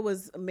 Mika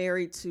was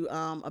married to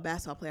a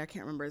basketball player. I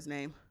can't remember his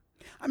name.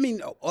 I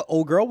mean,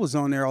 old girl was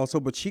on there also,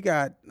 but she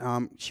got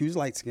she was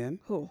light skinned.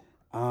 Who?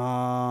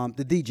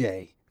 The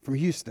DJ from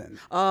Houston.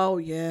 Oh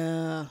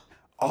yeah.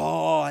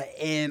 Oh,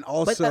 and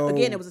also, but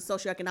again, it was a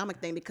socioeconomic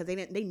thing because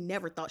they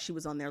never thought she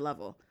was on their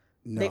level.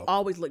 No. They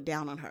always looked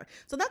down on her.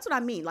 So that's what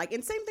I mean. Like,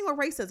 and same thing with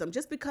racism.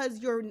 Just because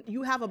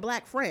you have a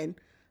black friend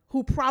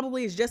who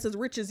probably is just as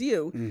rich as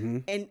you,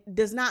 and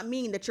does not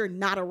mean that you're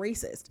not a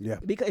racist. Yeah.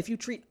 Because if you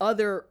treat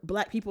other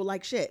black people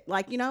like shit,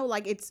 like, you know,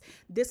 like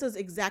this is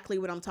exactly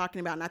what I'm talking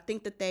about. And I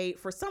think that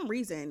for some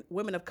reason,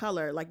 women of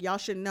color, like, y'all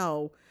should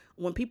know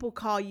when people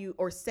call you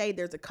or say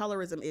there's a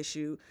colorism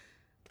issue,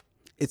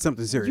 it's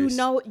something serious.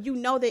 You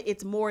know that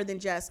it's more than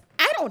just,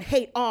 I don't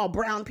hate all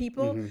brown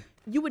people.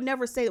 You would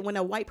never say that when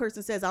a white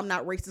person says I'm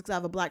not racist because I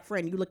have a black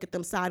friend, you look at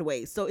them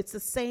sideways. So it's the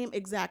same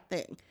exact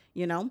thing,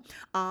 you know?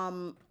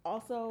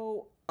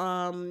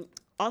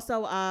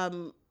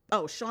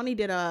 Shawnee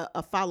did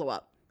a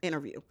follow-up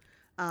interview.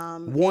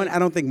 I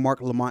don't think Mark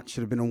Lamont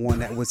should have been the one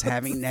that was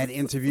having that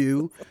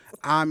interview.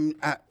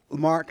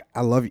 Mark,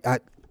 I love you.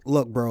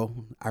 Look,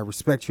 bro, I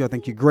respect you. I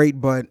think you're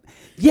great, but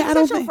yeah, I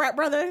don't think frat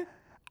brother.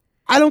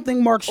 I don't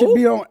think Mark should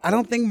be on. I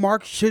don't think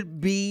Mark should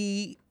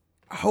be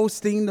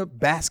hosting the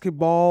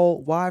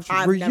Basketball Wives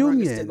reunion. I've never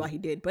understood why he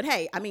did, but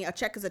hey, I mean, a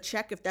check is a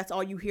check. If that's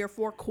all you here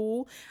for,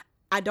 cool.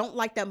 I don't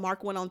like that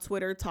Mark went on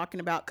Twitter talking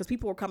about, because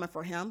people were coming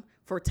for him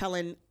for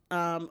telling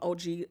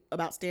OG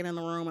about staying in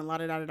the room and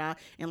la-da-da-da-da,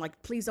 and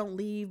like, please don't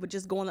leave, but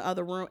just go in the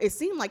other room. It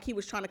seemed like he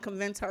was trying to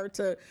convince her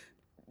to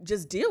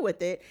just deal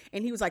with it,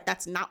 and he was like,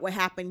 that's not what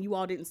happened. You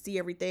all didn't see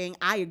everything.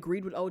 I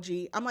agreed with OG.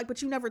 I'm like,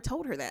 but you never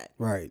told her that.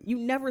 Right. You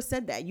never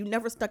said that. You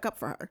never stuck up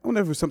for her. I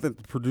wonder if it was something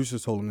the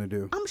producers told him to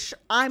do. I'm sure.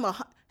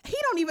 He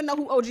don't even know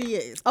who OG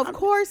is. Of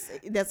course,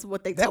 that's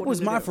what they told him to do. That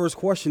was my first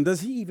question. Does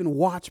he even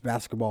watch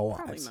Basketball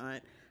Wives? Probably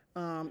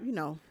not. You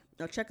know,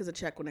 a check is a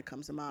check when it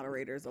comes to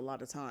moderators a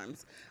lot of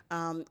times.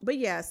 But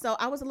yeah, so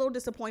I was a little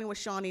disappointed with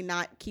Shawnee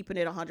not keeping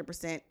it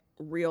 100%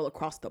 real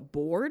across the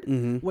board,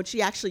 which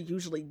she actually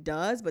usually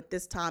does, but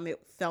this time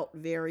it felt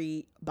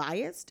very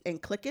biased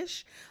and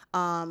cliquish,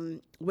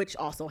 which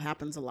also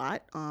happens a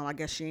lot. I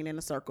guess she ain't in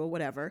a circle,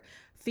 whatever.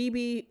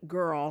 Phoebe,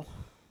 girl.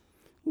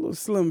 Little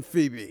slim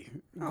Phoebe.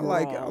 I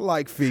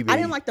like Phoebe. I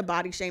didn't like the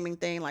body shaming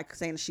thing, like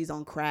saying she's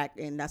on crack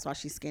and that's why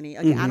she's skinny.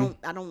 Again,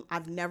 I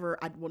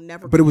will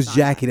never. But it was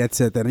Jackie that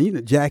said that. And you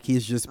know, Jackie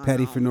is just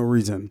petty for no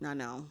reason. I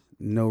know.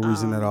 No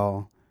reason at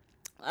all.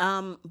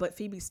 But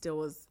Phoebe still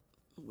was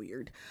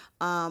weird.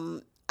 I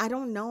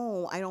don't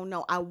know.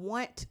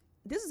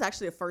 This is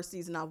actually the first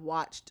season I've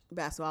watched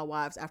Basketball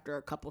Wives after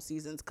a couple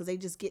seasons, because they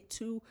just get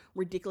too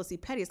ridiculously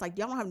petty. It's like,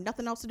 y'all don't have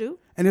nothing else to do.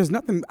 And there's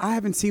nothing. I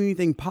haven't seen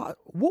anything.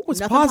 What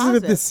was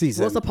positive this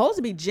season? Well, it's supposed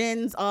to be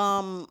Jen's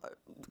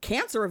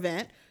cancer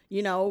event,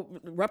 you know,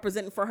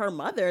 representing for her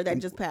mother that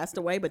just passed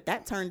away, but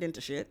that turned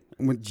into shit.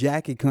 With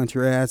Jackie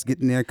country ass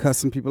getting there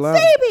cussing people out.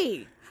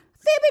 Phoebe,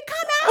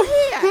 come out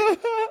here.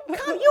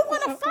 You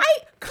want to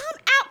fight? Come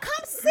out.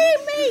 Come see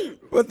me.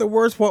 But the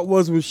worst part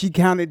was when she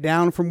counted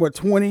down from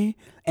 20,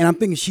 and I'm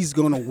thinking she's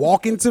going to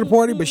walk into the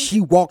party, but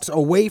she walks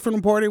away from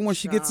the party when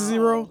she gets to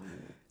 0.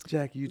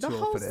 Jack, you the too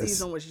whole old for this.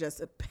 season was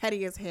just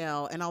petty as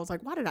hell. And I was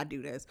like, why did I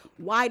do this?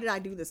 Why did I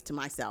do this to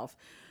myself?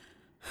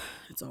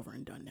 It's over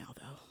and done now,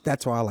 though.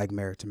 That's why I like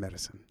Married to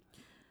Medicine.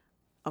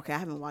 Okay, I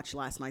haven't watched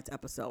last night's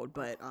episode,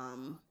 but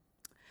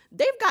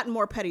they've gotten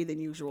more petty than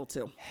usual,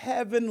 too.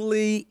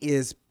 Heavenly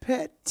is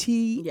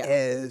petty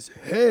as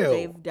hell.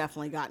 They've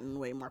definitely gotten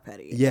way more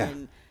petty. Yeah.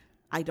 And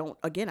I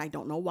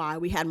don't know why.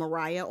 We had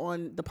Mariah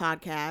on the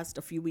podcast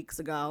a few weeks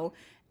ago,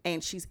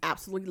 and she's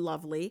absolutely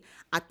lovely.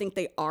 I think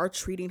they are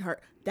treating her.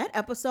 That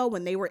episode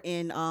when they were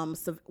in,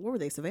 what were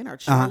they, Savannah or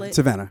Charlotte?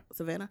 Savannah.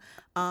 Savannah.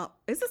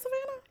 Is it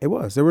Savannah? It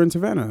was. They were in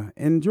Savannah,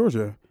 in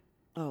Georgia.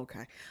 Oh,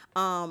 okay.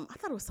 I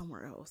thought it was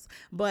somewhere else.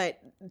 But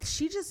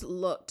she just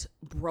looked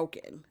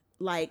broken.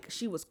 Like,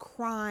 she was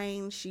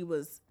crying.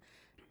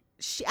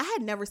 I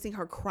had never seen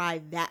her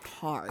cry that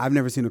hard. I've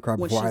never seen her cry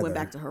when before she went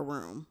back to her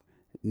room.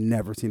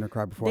 Never seen her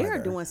cry before. They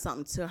are doing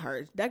something to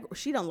her.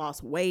 She done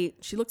lost weight.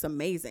 She looks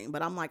amazing.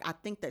 But I'm like, I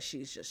think that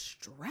she's just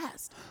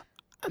stressed.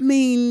 I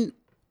mean,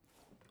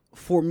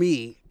 for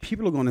me,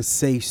 people are going to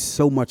say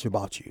so much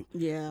about you.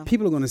 Yeah.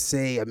 People are going to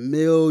say a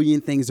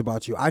million things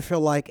about you. I feel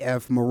like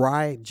if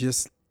Mariah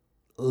just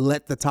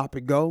let the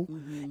topic go,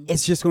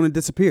 it's just going to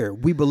disappear.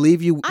 We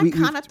believe you. I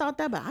kind of thought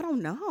that, but I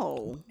don't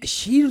know.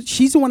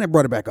 She's the one that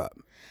brought it back up.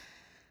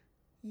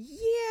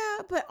 Yeah,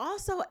 but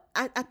also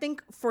I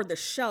think for the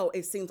show,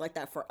 it seems like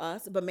that for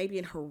us, but maybe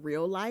in her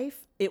real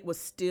life, it was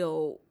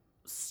still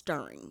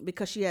stirring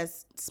because she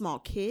has small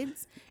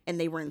kids and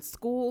they were in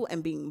school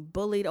and being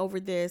bullied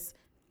over this.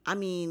 I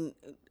mean,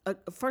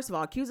 first of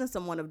all, accusing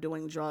someone of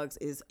doing drugs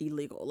is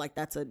illegal. Like,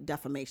 that's a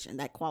defamation.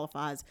 That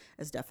qualifies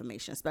as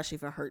defamation, especially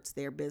if it hurts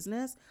their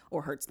business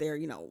or hurts their,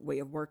 way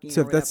of working.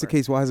 So if that's the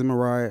case, why hasn't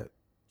Mariah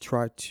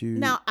tried to?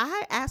 Now,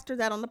 I asked her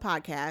that on the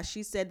podcast.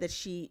 She said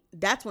that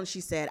that's when she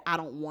said, I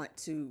don't want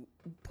to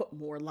put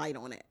more light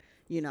on it.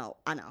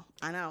 I know.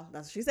 That's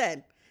what she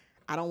said.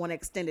 I don't want to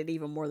extend it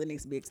even more than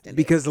needs to be extended.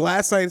 Because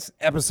last night's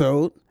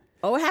episode.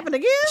 Oh, it happened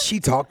again?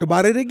 She talked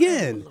about it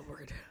again. Oh, Lord.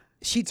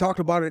 She talked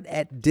about it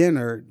at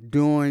dinner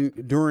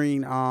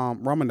during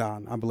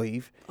Ramadan, I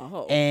believe.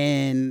 Oh.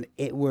 And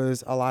it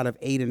was a lot of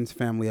Aiden's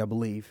family, I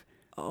believe,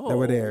 that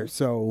were there.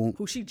 So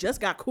who she just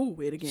got cool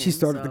with again. She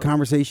started the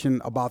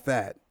conversation about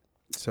that.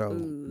 So,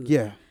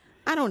 yeah.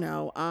 I don't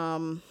know.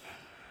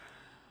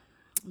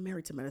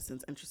 Married to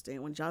Medicine's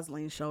interesting. When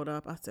Jocelyn showed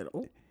up, I said,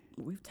 oh,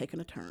 we've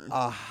taken a turn.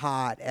 A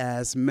hot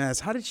ass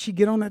mess. How did she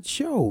get on that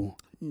show?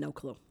 No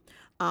clue.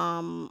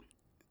 Well,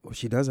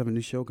 she does have a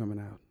new show coming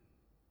out.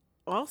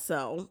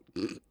 Also,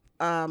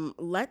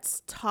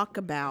 let's talk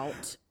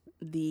about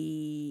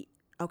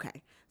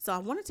okay. So I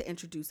wanted to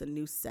introduce a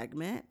new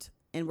segment,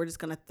 and we're just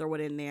going to throw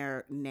it in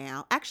there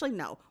now. Actually,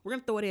 no. We're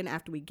going to throw it in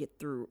after we get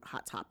through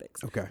Hot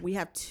Topics. Okay. We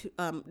have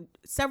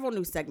several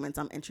new segments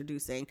I'm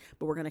introducing,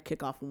 but we're going to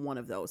kick off one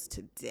of those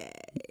today.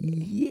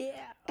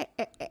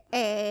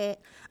 Yeah.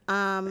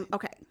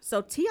 Okay.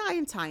 So T.I.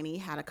 and Tiny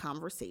had a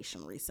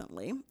conversation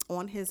recently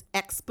on his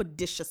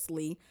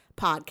Expeditiously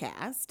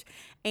podcast,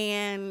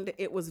 and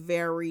it was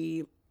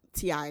very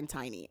T.I. and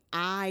Tiny.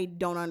 I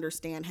don't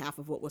understand half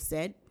of what was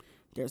said.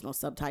 There's no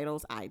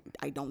subtitles. I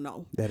don't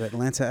know. That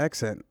Atlanta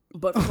accent.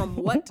 But from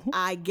what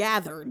I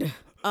gathered,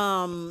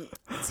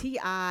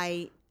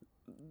 T.I.,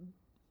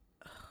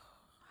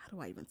 how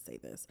do I even say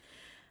this?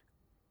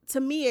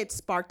 To me, it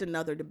sparked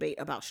another debate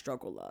about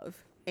struggle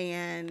love.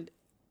 And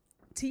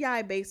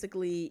T.I.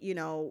 basically,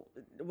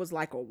 was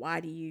like, well, why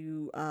are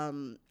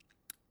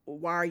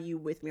you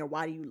with me, or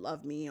why do you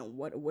love me, and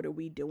what are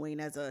we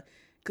doing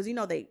because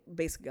they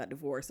basically got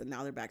divorced and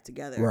now they're back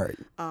together. Right.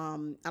 I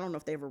don't know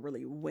if they ever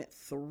really went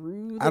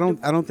through. I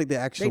don't think they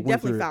actually. They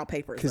definitely filed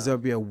papers because there'll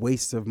be a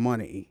waste of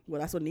money. Well,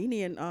 that's what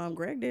Nene and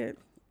Greg did,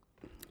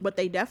 but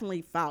they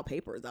definitely filed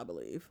papers, I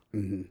believe,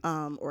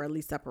 or at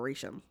least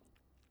separation.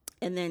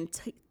 And then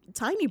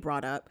Tiny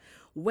brought up,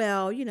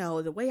 well,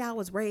 the way I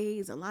was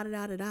raised, and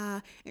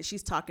and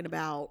she's talking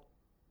about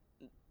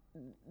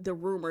the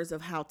rumors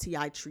of how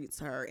T.I. treats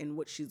her and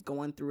what she's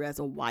going through as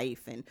a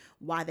wife and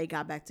why they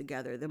got back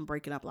together, them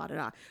breaking up,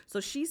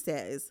 So she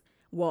says,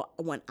 well,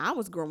 when I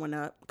was growing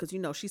up, because,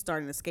 she's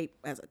starting to escape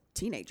as a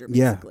teenager,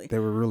 basically. Yeah, they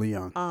were really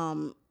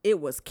young. It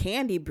was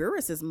Candy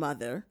Burris's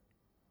mother,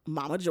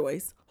 Mama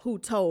Joyce, who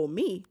told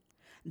me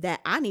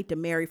that I need to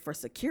marry for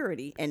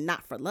security and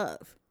not for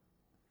love.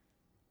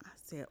 I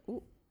said,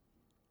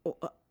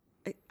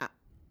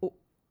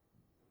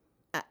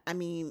 I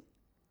mean,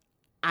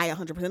 I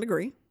 100%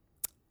 agree.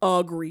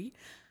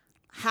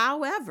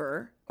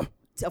 However,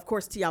 of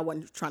course, T.I.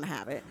 wasn't trying to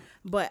have it,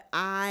 but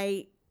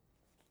I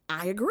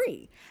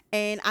agree.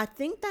 And I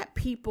think that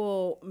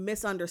people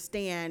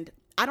misunderstand.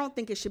 I don't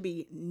think it should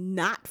be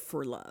not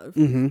for love.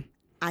 Mm-hmm.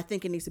 I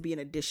think it needs to be in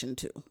addition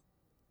to.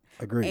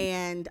 Agreed.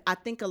 And I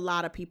think a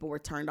lot of people were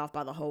turned off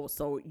by the whole,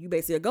 so you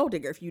basically a gold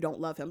digger if you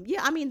don't love him.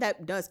 Yeah, I mean,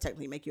 that does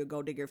technically make you a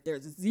gold digger if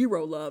there's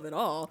zero love at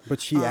all.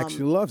 But she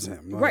actually loves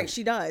him. Right,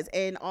 she does.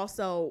 And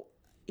also,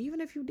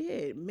 even if you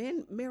did,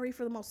 men marry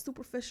for the most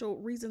superficial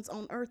reasons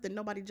on earth and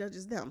nobody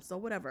judges them. So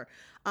whatever.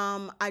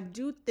 I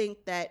do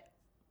think that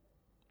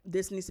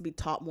this needs to be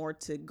taught more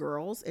to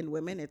girls and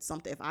women. It's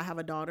something, if I have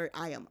a daughter,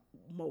 I am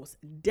most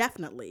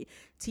definitely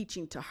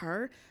teaching to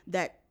her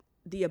that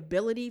the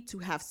ability to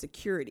have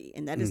security.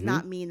 And that does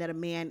not mean that a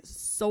man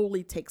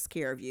solely takes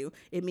care of you.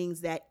 It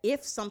means that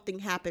if something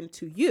happened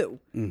to you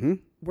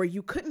where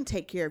you couldn't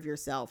take care of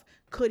yourself,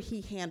 could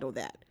he handle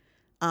that?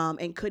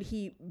 And could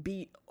he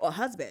be a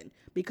husband?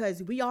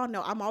 Because we all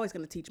know, I'm always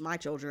going to teach my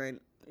children,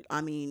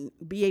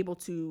 be able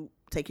to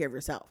take care of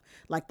yourself.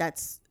 Like,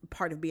 that's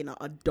part of being an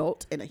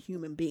adult and a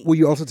human being. Will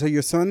you also tell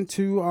your son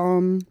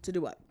to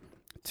do what?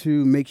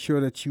 To make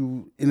sure that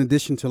you, in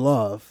addition to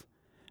love,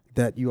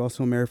 that you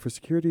also marry for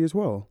security as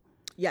well?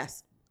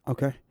 Yes.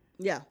 Okay.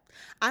 Yeah.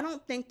 I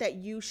don't think that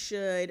you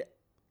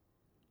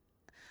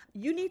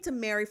need to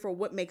marry for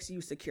what makes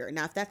you secure.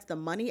 Now, if that's the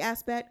money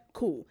aspect,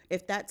 cool.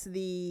 If that's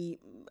the,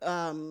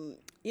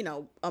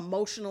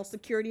 emotional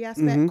security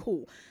aspect,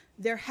 cool.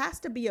 There has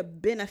to be a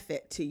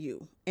benefit to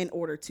you in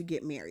order to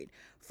get married.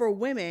 For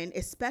women,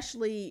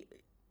 especially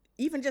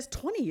even just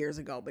 20 years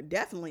ago, but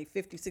definitely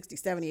 50, 60,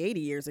 70, 80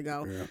 years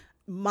ago,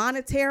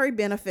 monetary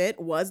benefit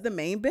was the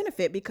main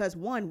benefit because,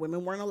 one,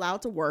 women weren't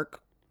allowed to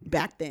work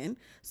back then.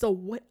 So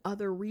what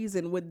other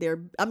reason would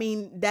there?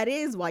 That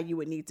is why you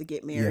would need to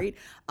get married.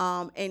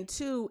 Yeah. And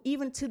two,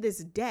 even to this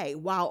day,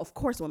 while of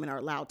course women are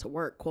allowed to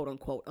work, quote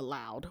unquote,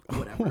 allowed,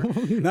 whatever.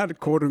 Not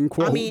quote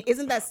unquote.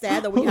 Isn't that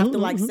sad that we have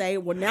to say,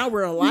 well, now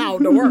we're allowed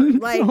to work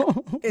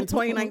in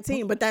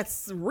 2019, but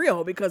that's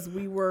real because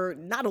we were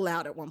not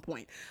allowed at one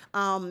point.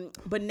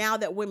 But now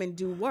that women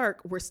do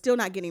work, we're still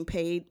not getting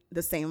paid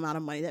the same amount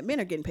of money that men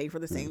are getting paid for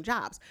the same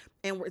jobs.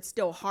 And it's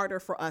still harder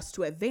for us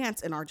to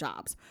advance in our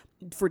jobs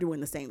for doing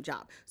the same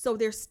job. So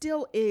there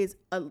still is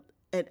an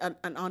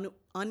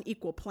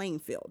unequal playing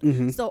field.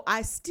 So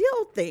I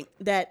still think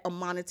that a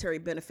monetary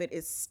benefit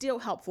is still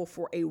helpful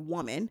for a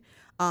woman.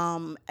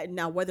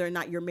 Now, whether or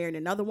not you're marrying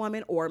another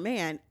woman or a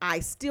man, I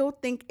still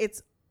think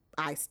it's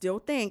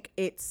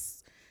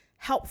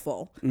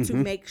helpful to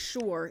make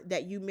sure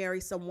that you marry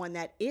someone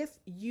that if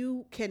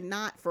you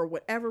cannot, for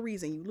whatever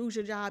reason, you lose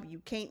your job, you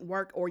can't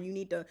work, or you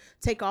need to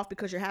take off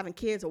because you're having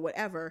kids or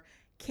whatever,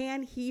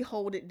 can he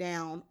hold it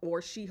down or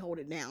she hold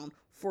it down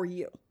for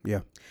you?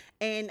 Yeah.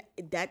 And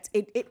that's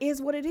it. It is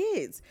what it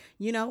is,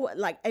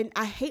 and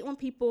I hate when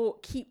people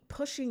keep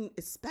pushing,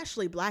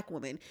 especially Black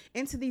women,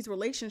 into these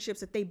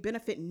relationships that they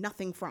benefit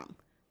nothing from.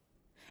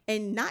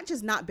 And not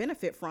just not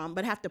benefit from,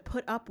 but have to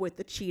put up with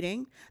the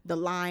cheating, the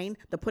lying,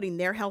 the putting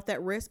their health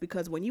at risk.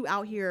 Because when you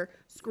out here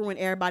screwing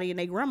everybody and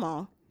their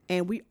grandma,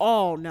 and we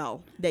all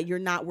know that you're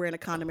not wearing a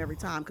condom every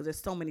time because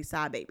there's so many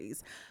side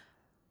babies,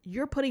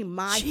 you're putting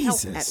my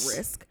health at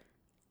risk.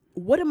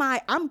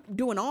 I'm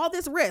doing all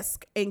this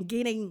risk and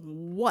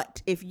getting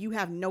what if you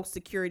have no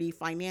security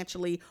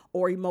financially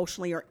or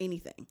emotionally or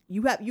anything?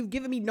 You've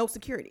given me no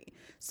security.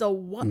 So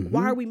what?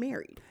 Why are we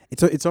married?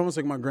 It's almost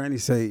like my granny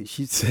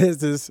she says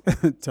this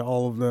to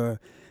all of the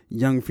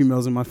young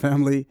females in my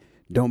family: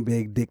 don't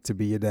beg dick to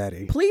be your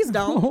daddy. Please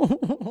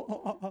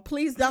don't.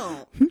 Please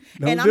don't.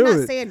 And I'm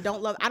not saying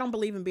don't love. I don't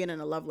believe in being in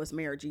a loveless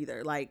marriage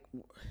either. Like,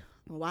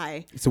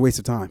 why? It's a waste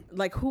of time.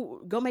 Like,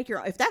 who go make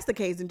your, if that's the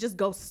case, then just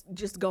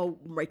go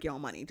make your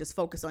own money. Just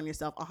focus on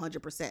yourself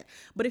 100%.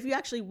 But if you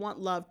actually want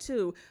love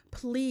too,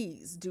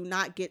 please do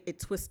not get it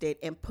twisted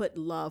and put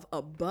love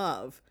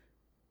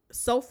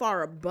so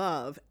far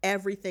above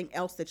everything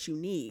else that you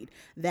need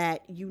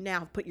that you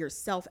now put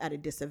yourself at a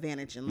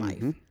disadvantage in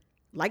life.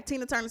 Like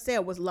Tina Turner said,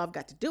 what's love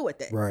got to do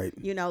with it? Right.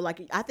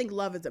 I think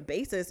love is a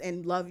basis,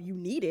 and love, you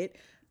need it,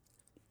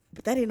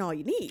 but that ain't all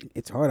you need.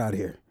 It's hard out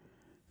here.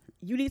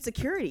 You need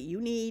security. You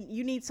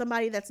need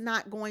somebody that's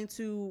not going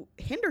to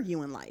hinder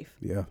you in life.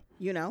 Yeah.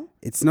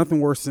 It's nothing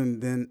worse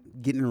than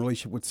getting in a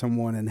relationship with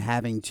someone and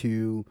having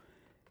to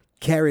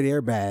carry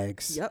their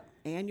bags. Yep.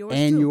 And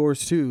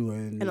yours too.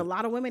 And a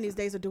lot of women these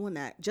days are doing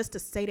that just to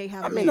say they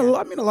have a man. A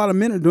lot of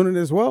men are doing it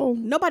as well.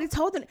 Nobody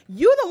told them.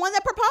 You're the one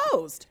that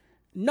proposed.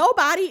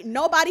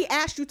 Nobody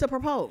asked you to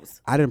propose.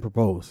 I didn't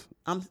propose.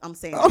 I'm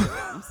saying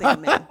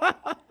men.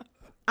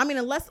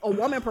 Unless a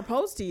woman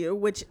proposed to you,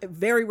 which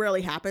very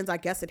rarely happens. I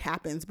guess it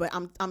happens, but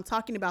I'm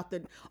talking about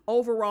the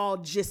overall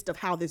gist of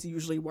how this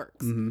usually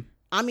works.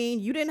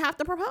 You didn't have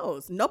to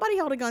propose. Nobody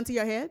held a gun to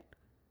your head.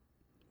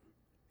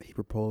 He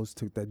proposed,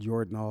 took that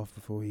Jordan off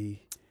before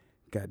he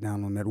got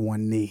down on that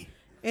one knee.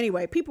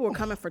 Anyway, people were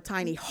coming for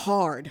Tiny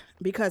hard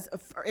because,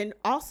 and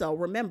also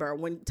remember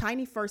when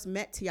Tiny first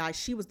met T.I.,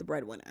 she was the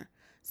breadwinner.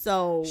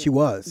 So she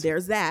was.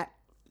 There's that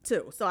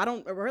too. So I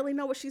don't really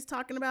know what she's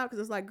talking about because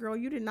it's like, girl,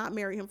 you did not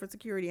marry him for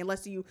security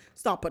unless you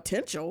saw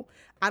potential.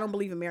 I don't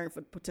believe in marrying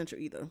for potential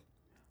either.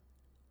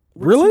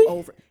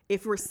 Really?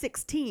 If we're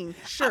 16,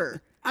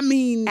 sure.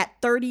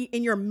 At 30,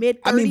 in your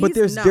mid 30s, but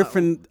there's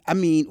different.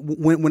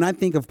 When I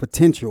think of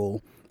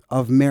potential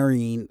of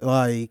marrying,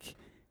 like,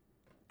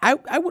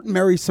 I would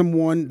marry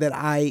someone that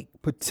I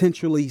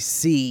potentially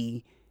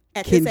see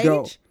at this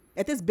age,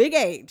 at this big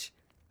age.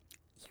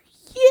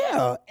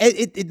 Yeah,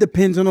 it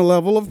depends on the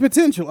level of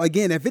potential.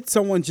 Again, if it's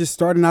someone just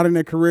starting out in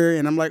their career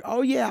and I'm like,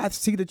 oh yeah, I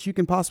see that you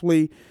can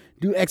possibly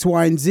do X,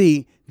 Y, and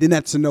Z, then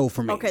that's a no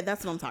for me. Okay,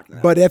 that's what I'm talking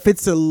about. But if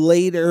it's a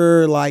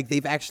later, like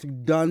they've actually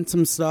done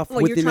some stuff.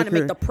 Well, you're within trying their to make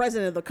career. the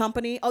president of the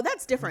company. Oh,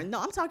 that's different. No,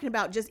 I'm talking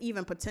about just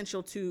even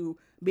potential to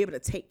be able to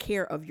take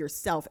care of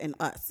yourself and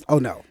us. Oh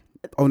no.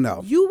 Oh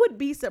no. You would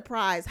be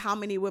surprised how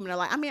many women are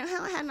like, I mean, I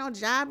don't have no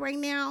job right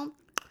now,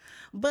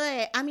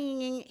 but I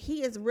mean,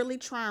 he is really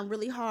trying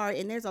really hard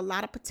and there's a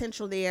lot of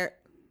potential there.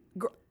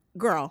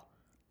 Girl,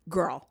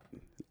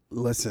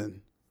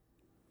 Listen,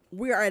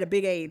 we are at a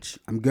big age.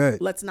 I'm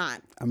good. Let's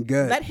not. I'm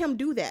good. Let him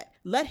do that.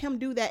 Let him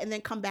do that and then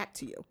come back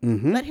to you.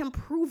 Mm-hmm. Let him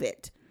prove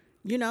it.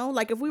 You know,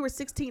 like if we were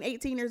 16,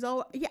 18 years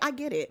old, yeah, I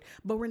get it,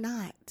 but we're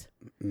not.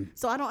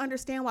 So I don't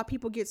understand why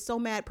people get so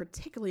mad,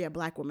 particularly at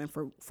black women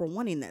for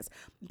wanting this.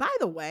 By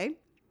the way,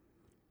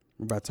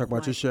 We're about to talk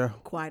about your show.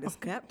 quiet as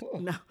kept.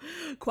 No,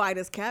 quiet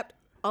as kept.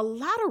 A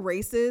lot of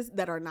races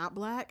that are not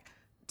black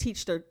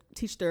teach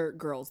their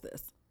girls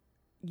this.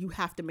 You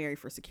have to marry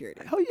for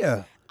security. Oh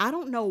yeah. I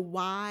don't know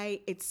why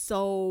it's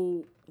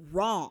so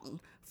wrong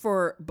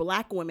for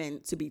black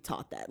women to be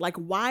taught that. Like,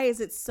 why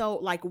is it so,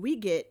 like, we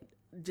get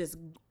just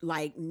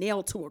like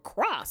nailed to a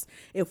cross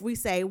if we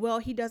say, well,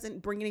 he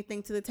doesn't bring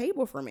anything to the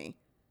table for me.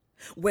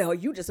 Well,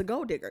 you just a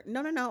gold digger.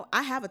 No.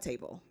 I have a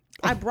table.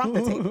 I brought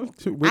the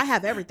table. I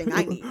have everything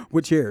I need.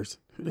 With chairs.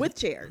 With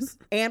chairs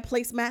and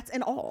placemats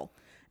and all.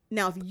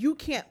 Now, if you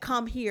can't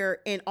come here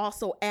and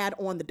also add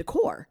on the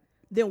decor,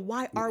 then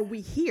why are we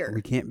here?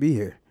 We can't be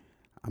here.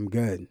 I'm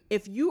good.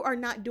 If you are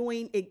not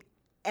doing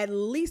at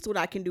least what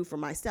I can do for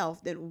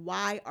myself, then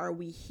why are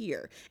we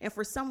here? And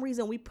for some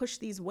reason, we push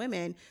these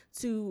women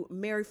to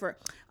marry for,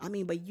 I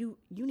mean, but you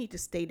need to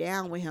stay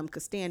down with him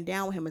because staying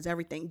down with him is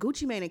everything.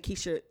 Gucci Mane and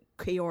Keisha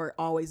Kayor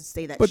always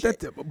say that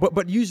shit.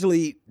 But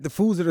usually the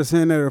fools that are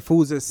saying that are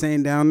fools that are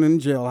saying down in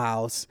the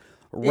jailhouse.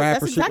 Yeah,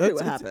 that's exactly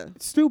what happened.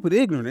 It's stupid,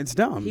 ignorant. It's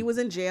dumb. He was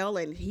in jail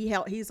and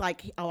he's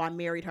like, oh, I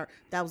married her.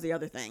 That was the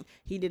other thing.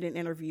 He did an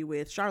interview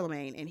with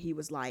Charlemagne and he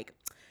was like,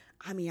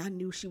 I mean, I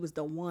knew she was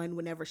the one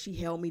whenever she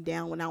held me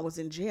down when I was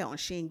in jail and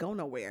she ain't go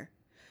nowhere.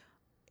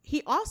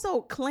 He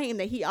also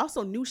claimed that he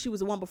also knew she was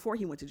the one before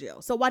he went to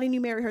jail. So why didn't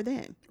you marry her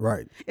then?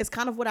 Right. It's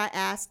kind of what I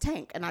asked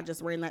Tank, and I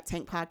just ran that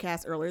Tank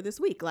podcast earlier this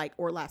week,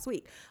 or last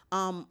week.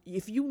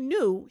 If you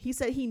knew, he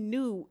said he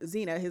knew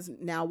Zena, his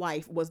now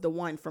wife, was the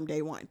one from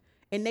day one.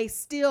 And they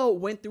still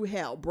went through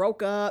hell,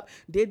 broke up,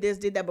 did this,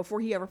 did that before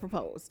he ever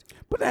proposed.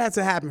 But that has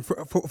to happen.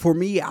 For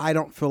me, I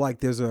don't feel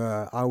like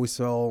I always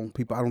tell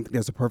people, I don't think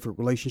there's a perfect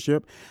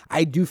relationship.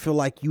 I do feel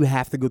like you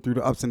have to go through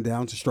the ups and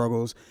downs, the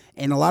struggles.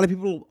 And a lot of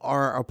people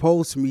are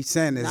opposed to me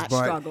saying this. Not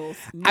but struggles.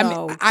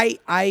 No. I mean,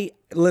 I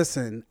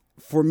listen,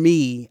 for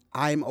me,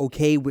 I'm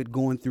okay with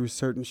going through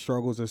certain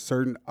struggles or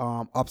certain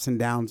ups and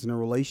downs in a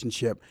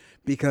relationship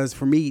because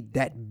for me,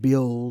 that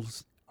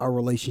builds a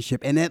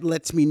relationship, and that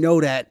lets me know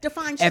that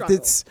define if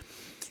it's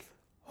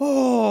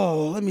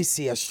let me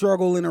see, a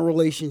struggle in a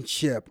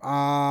relationship.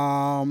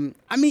 I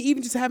mean,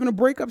 even just having a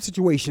breakup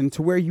situation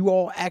to where you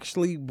all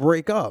actually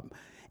break up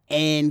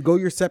and go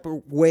your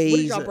separate ways. What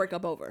did y'all break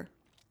up over?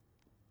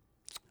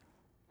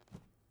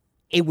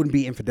 It wouldn't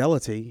be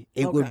infidelity.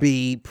 It would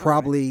be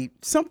probably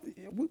something.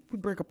 We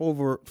break up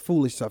over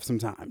foolish stuff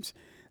sometimes.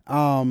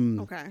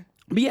 Okay.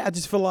 But yeah, I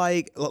just feel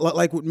like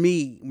with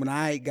me, when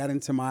I got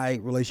into my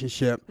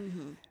relationship,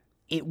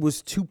 it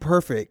was too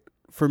perfect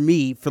for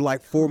me for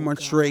like 4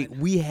 months straight.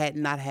 We had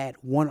not had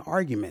one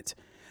argument.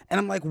 And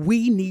I'm like,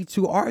 we need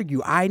to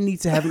argue. I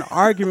need to have an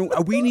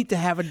argument. We need to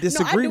have a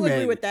disagreement. No, I do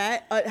agree with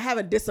that. Have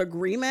a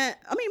disagreement.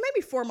 I mean,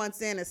 maybe 4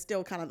 months in is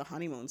still kind of the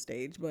honeymoon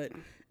stage. But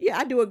yeah,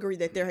 I do agree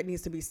that there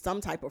needs to be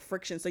some type of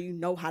friction so you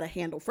know how to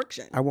handle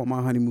friction. I want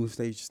my honeymoon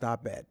stage to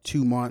stop at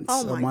 2 months,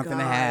 Oh a month and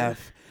a God.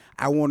 half.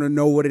 I want to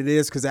know what it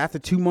is because after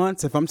 2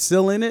 months, if I'm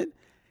still in it,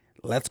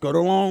 let's go the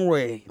long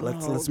way.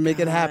 Let's make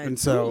it happen.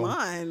 2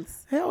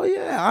 months. Hell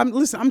yeah.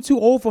 I'm too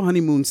old for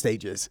honeymoon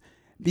stages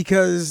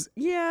because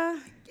Yeah.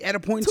 at a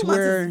point 2 to months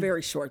where, is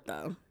very short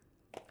though.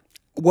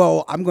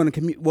 well, I'm going to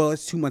commute. Well,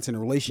 it's 2 months in a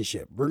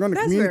relationship. We're going to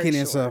That's communicate very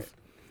and short. stuff.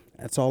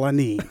 That's all I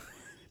need.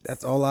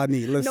 That's all I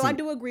need. Listen, No, I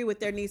do agree with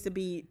there needs to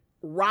be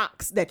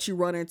rocks that you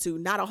run into,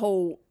 not a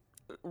whole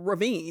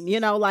ravine,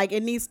 like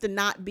it needs to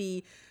not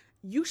be,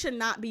 you should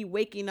not be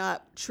waking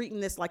up treating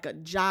this like a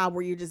job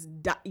where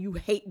you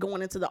hate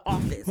going into the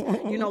office,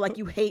 like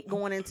you hate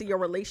going into your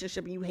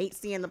relationship and you hate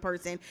seeing the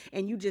person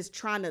and you just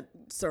trying to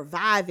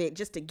survive it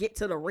just to get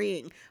to the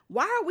ring.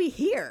 Why are we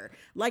here?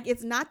 Like,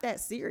 it's not that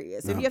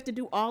serious. If you have to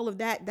do all of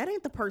that, that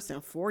ain't the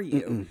person for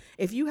you.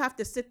 If you have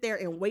to sit there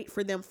and wait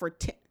for them for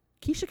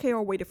Keisha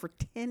Kayor waited for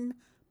 10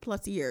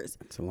 plus years.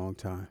 it's a long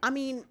time. I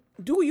mean,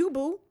 do you,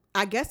 boo?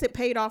 I guess it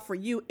paid off for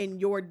you in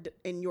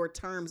your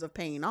terms of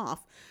paying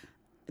off.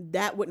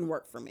 That wouldn't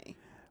work for me.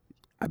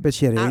 I bet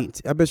she had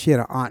I bet she had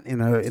an aunt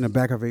in the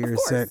back of her ear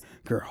said,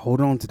 "Girl, hold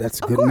on to that's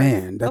a good course.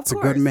 man. That's a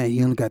Of good course. man.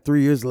 He only got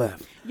 3 years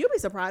left." You'll be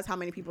surprised how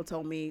many people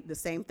told me the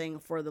same thing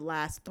for the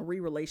last 3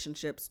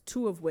 relationships,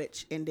 2 of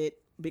which ended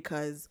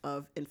because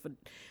of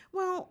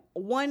Well,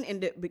 one,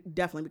 and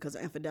definitely because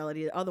of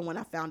infidelity. The other one,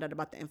 I found out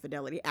about the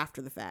infidelity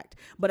after the fact,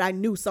 but I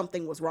knew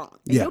something was wrong.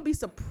 And Yeah. you'll be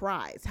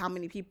surprised how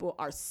many people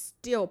are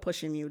still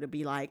pushing you to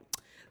be like,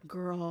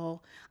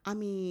 girl, I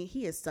mean,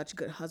 he is such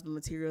good husband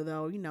material,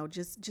 though. You know,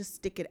 just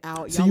stick it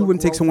out. So Y'all you will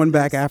wouldn't take grow someone from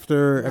back this.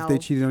 after if they No.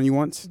 cheated on you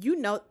once? You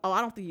know,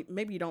 I don't think,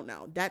 maybe you don't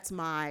know. That's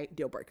my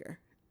deal breaker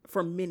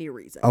for many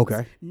reasons.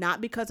 Okay.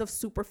 Not because of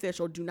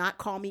superficial. Do not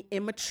call me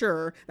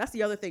immature. That's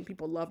the other thing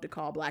people love to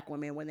call black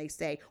women when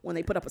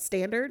they put up a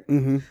standard.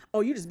 Mm-hmm. Oh,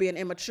 you just being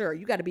immature.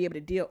 You got to be able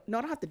to deal. No,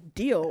 I don't have to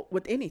deal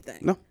with anything.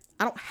 No.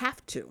 I don't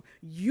have to.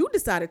 You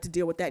decided to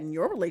deal with that in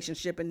your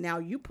relationship, and now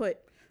you put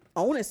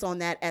onus on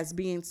that as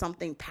being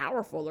something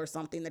powerful or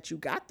something that you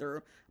got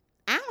through.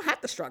 I don't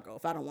have to struggle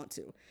if I don't want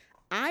to.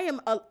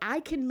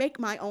 I can make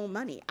my own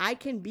money. I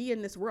can be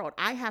in this world.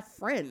 I have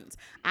friends.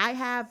 I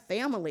have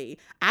family.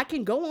 I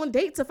can go on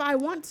dates if I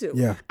want to.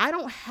 Yeah. I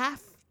don't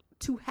have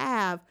to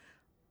have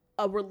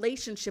a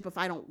relationship if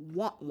I don't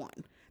want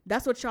one.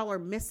 That's what y'all are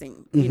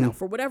missing. You know,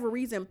 for whatever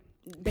reason.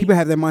 People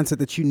have that mindset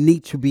that you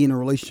need to be in a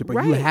relationship,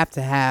 or you Right. have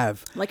to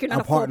have Like you're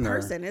not a partner. full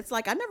person. It's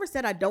like I never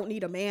said I don't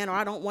need a man or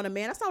I don't want a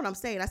man. That's not what I'm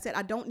saying. I said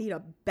I don't need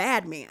a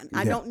bad man.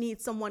 I Yeah. don't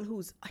need someone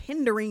who's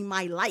hindering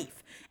my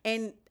life.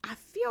 And I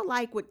feel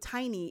like with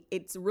Tiny,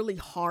 it's really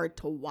hard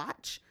to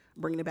watch,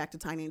 bringing it back to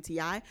Tiny and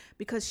T.I.,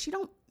 because she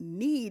don't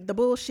need the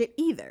bullshit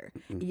either.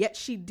 Yet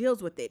she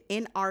deals with it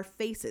in our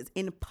faces,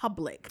 in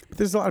public. But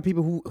there's a lot of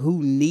people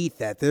who need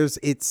that.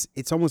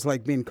 It's almost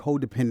like being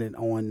codependent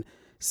on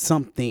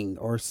something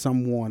or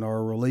someone or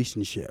a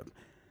relationship.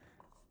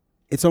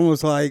 It's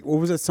almost like, what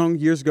was that song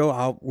years ago?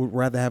 I would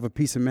rather have a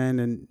piece of man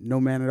than no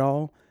man at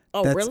all.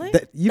 Oh, really?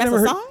 You've That's never a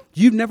heard, song?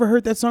 You've never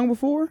heard that song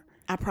before?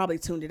 I probably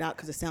tuned it out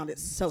because it sounded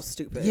so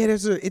stupid. Yeah,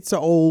 it's an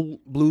old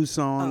blues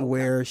song okay.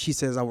 where she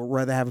says, I would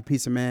rather have a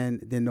piece of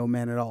man than no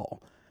man at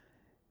all.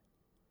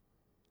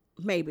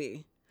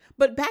 Maybe.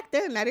 But back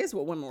then, that is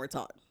what women were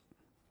taught.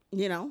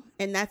 You know,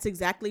 and that's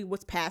exactly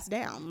what's passed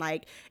down.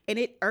 Like, and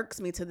it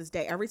irks me to this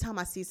day. Every time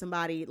I see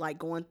somebody like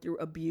going through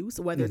abuse,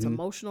 whether it's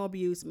emotional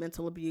abuse,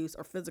 mental abuse,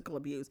 or physical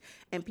abuse,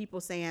 and people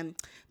saying,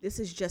 this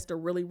is just a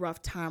really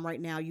rough time right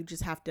now. You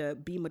just have to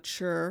be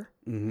mature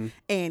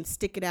and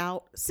stick it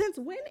out. Since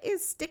when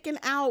is sticking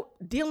out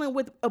dealing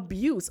with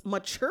abuse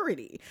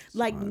maturity?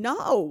 Like,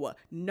 no,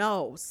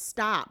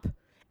 stop.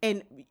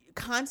 And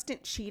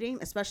constant cheating,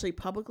 especially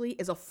publicly,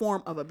 is a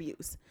form of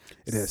abuse.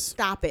 It is.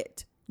 Stop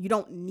it. You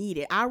don't need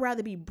it. I'd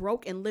rather be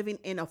broke and living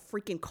in a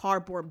freaking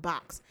cardboard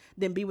box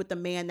than be with the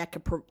man that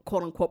could,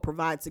 quote unquote,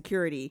 provide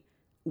security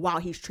while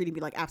he's treating me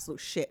like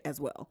absolute shit as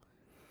well.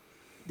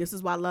 This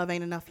is why love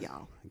ain't enough,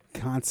 y'all.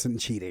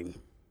 Constant cheating.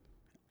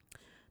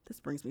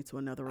 This brings me to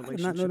another I did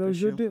relationship not know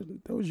issue.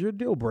 that was your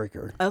deal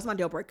breaker. That was my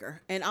deal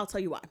breaker. And I'll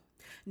tell you why.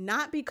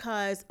 Not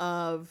because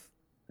of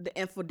the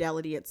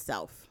infidelity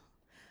itself,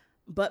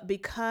 but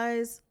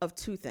because of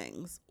two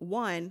things.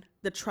 One,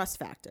 the trust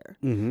factor.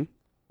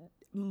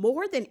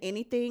 More than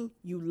anything,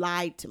 you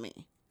lied to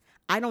me.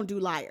 I don't do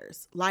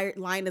liars.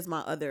 Lying is my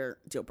other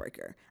deal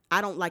breaker.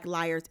 I don't like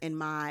liars in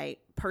my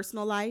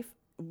personal life,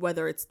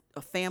 whether it's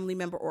a family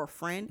member or a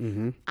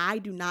friend. I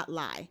do not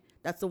lie.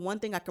 That's the one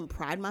thing I can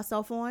pride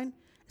myself on.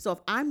 So if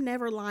I'm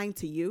never lying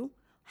to you,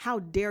 how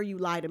dare you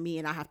lie to me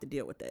and I have to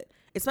deal with it?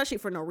 Especially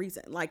for no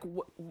reason. Like,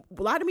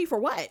 lie to me for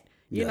what?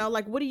 You know,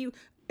 like, what do you...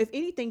 If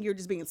anything, you're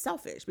just being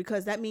selfish,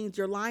 because that means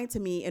you're lying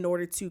to me in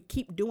order to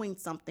keep doing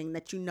something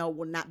that you know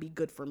will not be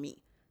good for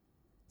me.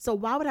 So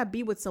why would I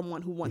be with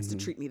someone who wants to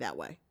treat me that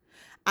way?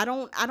 I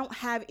don't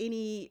have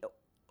any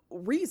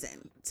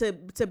reason to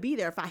be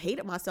there. If I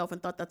hated myself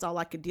and thought that's all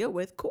I could deal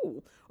with,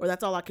 cool. Or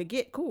that's all I could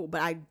get, cool. But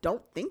I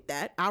don't think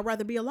that. I'd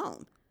rather be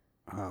alone.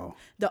 Oh.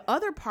 The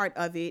other part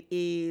of it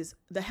is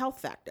the health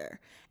factor.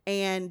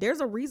 And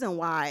there's a reason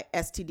why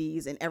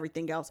STDs and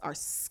everything else are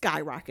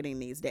skyrocketing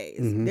these days.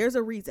 There's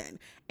a reason.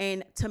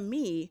 And to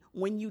me,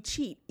 when you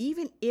cheat,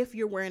 even if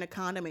you're wearing a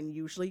condom, and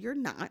usually you're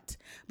not,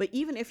 but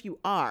even if you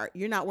are,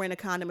 you're not wearing a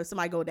condom if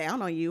somebody go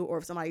down on you or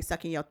if somebody's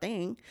sucking your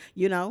thing,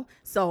 you know?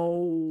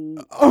 So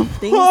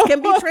things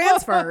can be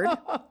transferred.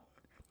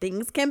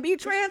 Things can be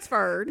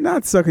transferred.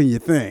 Not sucking your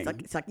thing.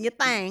 Sucking your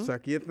thing.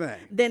 Suck your thing.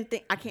 Then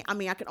I can't. I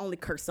mean, I can only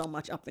curse so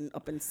much up in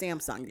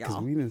Samsung, Because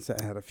y'all. we done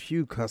had a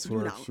few cuss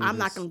words. No, through I'm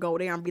not this. gonna go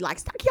there and be like,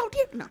 "Suck your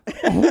dick."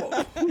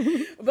 No.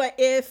 But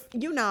if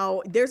you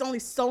know, there's only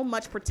so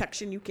much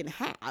protection you can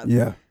have.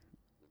 Yeah.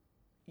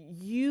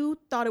 You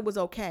thought it was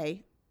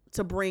okay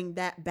to bring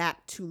that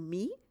back to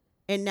me,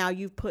 and now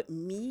you've put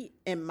me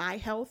and my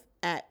health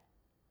at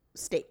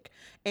stake.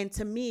 And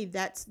to me,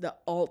 that's the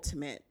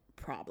ultimate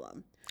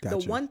problem. Gotcha.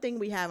 The one thing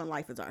we have in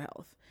life is our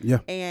health. Yeah.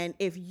 And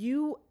if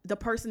you, the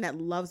person that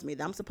loves me,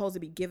 that I'm supposed to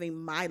be giving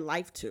my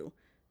life to,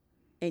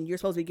 and you're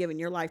supposed to be giving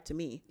your life to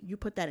me, you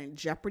put that in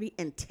jeopardy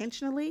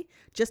intentionally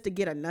just to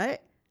get a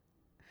nut.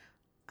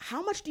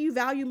 How much do you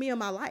value me in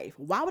my life?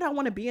 Why would I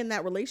want to be in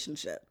that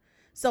relationship?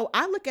 So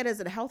I look at it as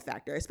a health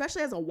factor,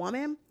 especially as a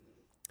woman.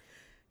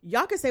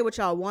 Y'all can say what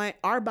y'all want.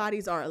 Our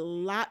bodies are a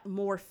lot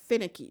more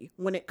finicky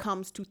when it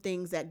comes to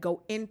things that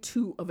go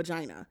into a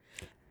vagina.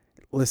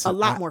 Listen, a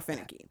lot more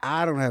finicky.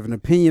 I don't have an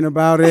opinion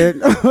about it.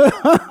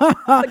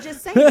 But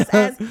just saying this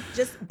as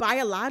just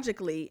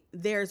biologically,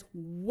 there's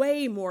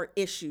way more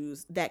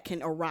issues that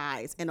can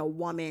arise in a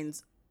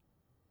woman's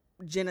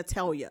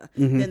genitalia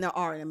than there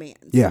are in a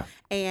man's. Yeah.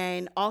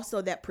 And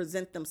also that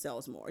present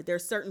themselves more.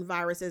 There's certain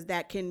viruses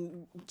that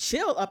can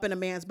chill up in a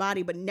man's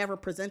body but never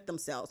present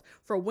themselves.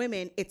 For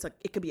women, it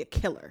could be a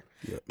killer.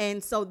 Yep.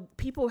 And so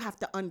people have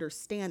to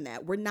understand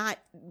that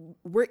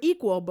we're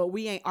equal, but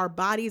our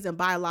bodies and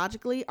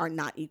biologically are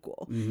not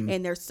equal.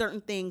 And there's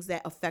certain things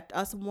that affect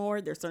us more.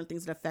 There's certain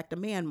things that affect a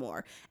man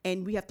more.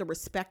 And we have to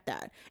respect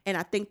that. And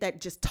I think that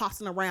just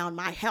tossing around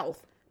my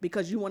health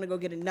because you want to go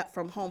get a nut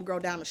from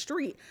homegirl down the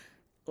street,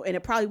 and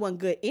it probably wasn't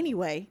good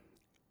anyway.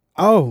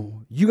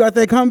 Oh, you got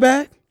that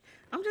comeback?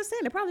 I'm just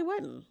saying it probably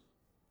wasn't.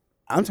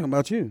 I'm talking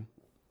about you.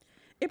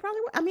 It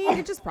probably. I mean,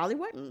 it just probably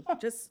wasn't.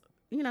 Just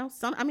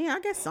I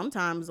guess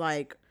sometimes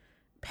like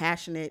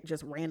passionate,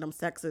 just random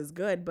sex is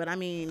good, but I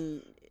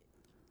mean,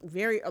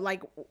 very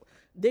like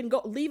then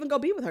leave and go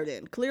be with her.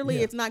 Then clearly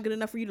it's not good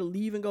enough for you to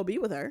leave and go be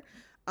with her.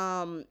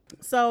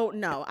 So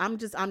no,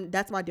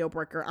 that's my deal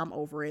breaker. I'm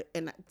over it.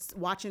 And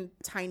watching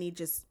Tiny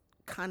just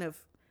kind of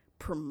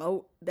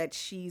promote that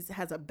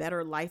has a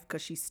better life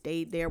because she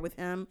stayed there with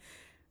him.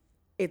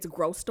 It's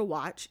gross to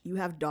watch. You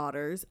have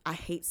daughters. I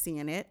hate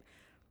seeing it.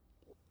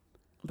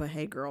 But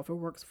hey, girl, if it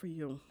works for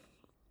you.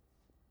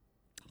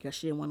 Guess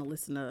she didn't want to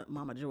listen to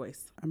Mama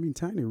Joyce. I mean,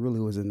 Tiny really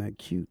wasn't that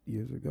cute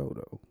years ago,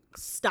 though.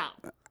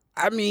 Stop.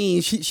 I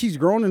mean, she's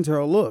grown into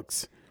her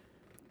looks.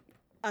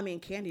 I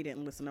mean, Candy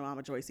didn't listen to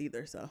Mama Joyce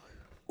either, so.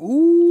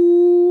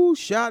 Ooh,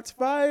 shots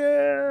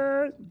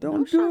fired.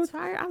 No shots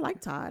fired. I like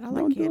Todd. I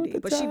like Candy.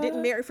 But she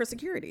didn't marry for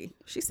security.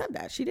 She said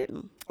that. She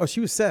didn't. Oh, she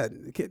was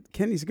sad.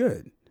 Candy's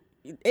good.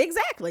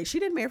 Exactly. She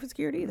didn't marry for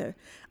security either.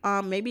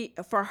 Maybe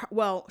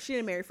she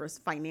didn't marry for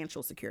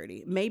financial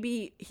security.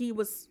 Maybe he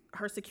was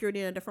her security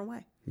in a different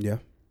way. Yeah.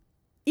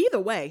 Either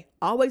way,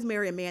 always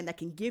marry a man that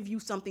can give you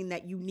something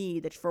that you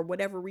need that for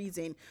whatever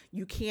reason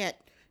you can't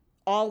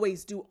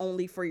always do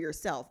only for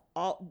yourself.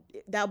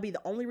 That'll be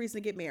the only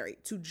reason to get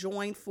married, to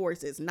join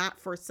forces, not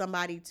for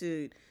somebody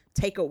to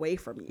take away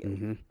from you.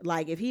 Mm-hmm.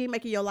 Like if he ain't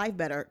making your life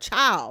better,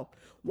 child,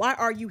 why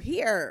are you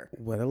here?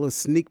 Well, a little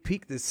sneak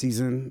peek this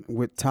season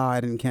with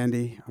Todd and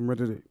Candy. I'm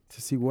ready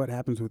to see what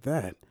happens with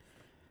that.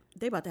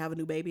 They about to have a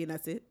new baby and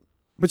that's it.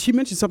 But she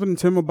mentioned something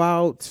to him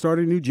about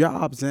starting new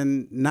jobs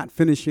and not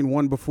finishing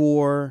one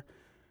before.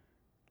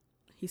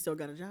 He still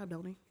got a job,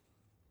 don't he?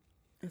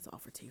 It's all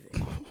for TV.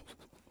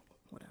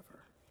 Whatever.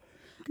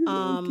 Good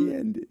old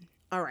Candy.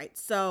 All right.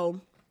 So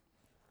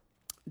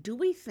do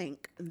we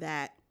think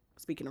that,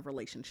 speaking of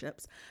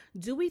relationships,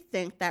 do we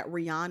think that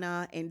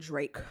Rihanna and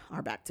Drake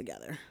are back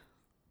together?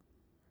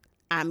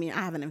 I mean,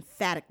 I have an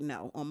emphatic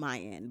no on my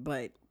end,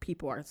 but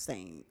people are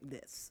saying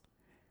this.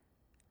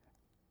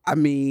 I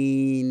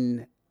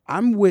mean,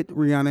 I'm with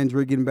Rihanna and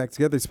Drake getting back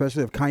together,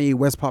 especially if Kanye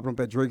West popping up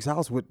at Drake's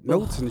house with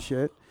notes and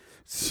shit.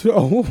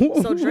 So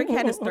Drake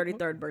had his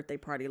 33rd birthday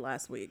party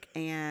last week,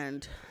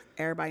 and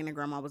everybody and their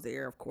grandma was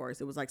there, of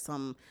course. It was like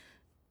some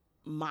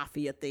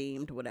mafia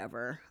themed,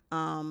 whatever.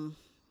 And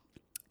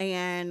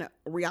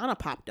Rihanna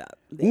popped up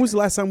there. When was the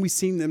last time we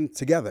seen them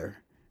together?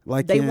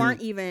 Like they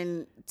weren't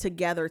even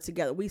together.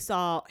 We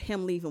saw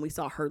him leave and we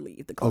saw her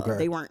leave the club. Okay.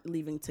 They weren't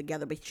leaving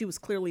together, but she was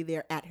clearly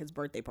there at his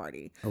birthday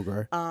party.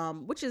 Okay.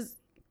 Which is,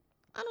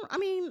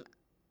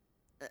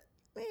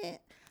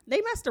 they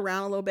messed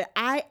around a little bit.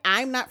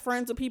 I'm not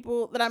friends with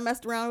people that I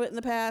messed around with in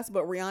the past,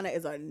 but Rihanna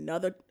is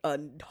a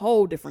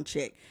whole different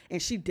chick,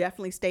 and she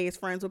definitely stays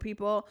friends with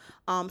people.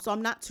 So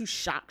I'm not too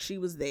shocked she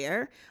was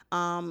there.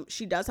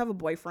 She does have a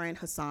boyfriend,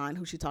 Hassan,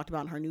 who she talked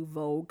about in her new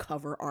Vogue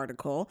cover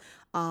article,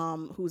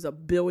 who's a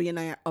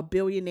billionaire a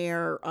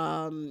billionaire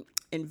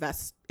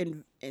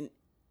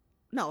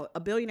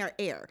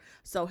heir.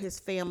 So his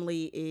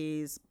family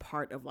is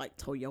part of like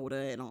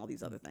Toyota and all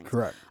these other things.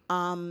 Correct.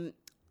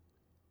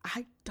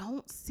 I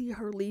don't see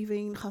her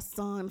leaving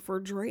Hassan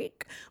for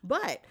Drake,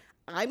 but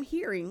I'm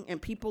hearing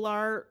and people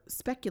are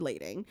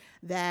speculating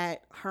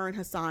that her and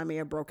Hassan may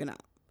have broken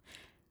up.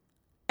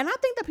 And I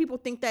think that people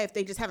think that if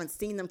they just haven't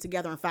seen them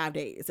together in 5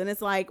 days. And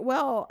it's like,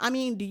 well, I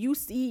mean, do you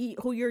see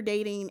who you're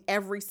dating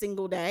every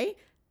single day?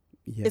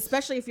 Yes.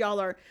 Especially if y'all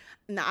are.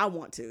 No, I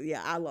want to.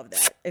 Yeah, I love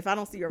that. If I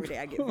don't see you every day,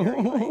 I get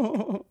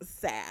very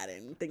sad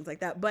and things like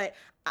that. But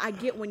I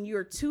get when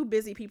you're two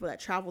busy people that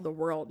travel the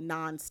world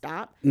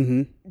nonstop,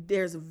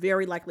 there's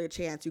very likely a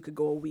chance you could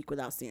go a week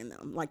without seeing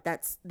them. Like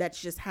that's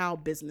just how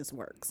business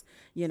works,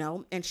 you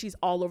know? And she's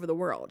all over the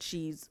world.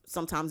 She's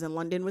sometimes in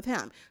London with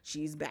him.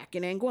 She's back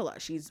in Anguilla.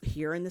 She's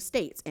here in the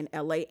States, in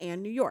LA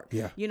and New York.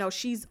 Yeah. You know,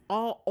 she's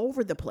all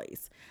over the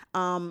place.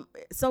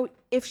 So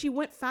if she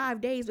went 5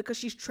 days because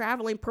she's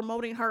traveling,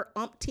 promoting her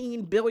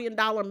umpteen $1 billion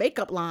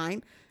makeup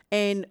line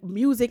and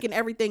music and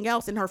everything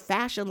else in her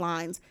fashion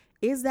lines,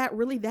 is that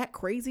really that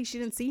crazy she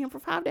didn't see him for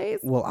 5 days?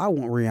 Well, I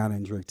want Rihanna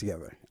and Drake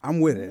together. I'm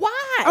with it.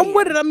 Why? I'm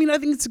with it. I mean, I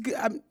think it's a good.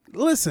 I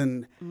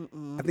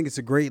think it's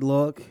a great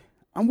look.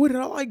 I'm with it.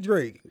 I like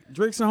Drake.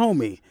 Drake's a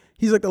homie.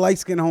 He's like the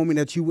light-skinned homie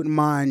that you wouldn't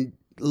mind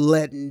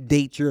letting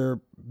date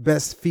your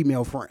best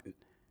female friend.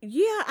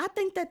 Yeah, I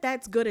think that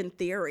that's good in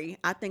theory.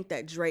 I think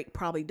that Drake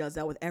probably does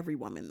that with every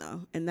woman,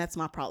 though. And that's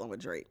my problem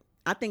with Drake.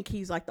 I think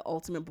he's like the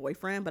ultimate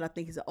boyfriend, but I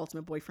think he's the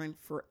ultimate boyfriend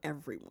for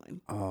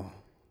everyone. Oh.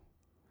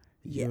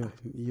 Yeah.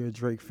 You're a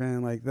Drake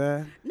fan like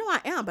that? No,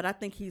 I am, but I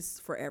think he's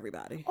for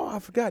everybody. Oh, I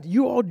forgot.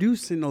 You all do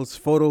send those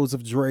photos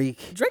of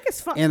Drake. Drake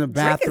is fun. In a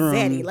bathroom.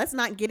 Drake is zaddy. Let's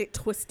not get it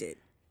twisted.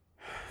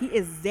 He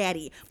is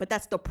zaddy, but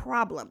that's the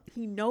problem.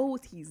 He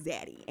knows he's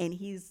zaddy, and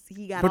he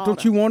got. But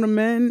don't you want a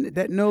man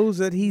that knows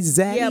that he's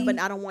zaddy? Yeah, but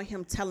I don't want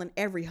him telling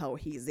every hoe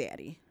he's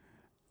zaddy.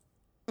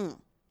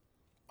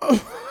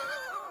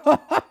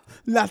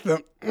 Not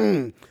the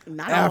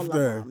Not after. all of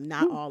them.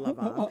 Not all of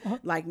them.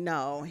 Like,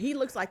 no, he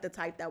looks like the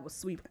type that would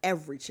sweep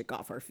every chick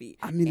off her feet.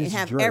 I mean, and it's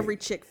have Drake. every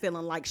chick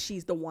feeling like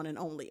she's the one and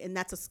only, and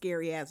that's a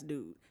scary ass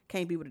dude.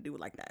 Can't be able to do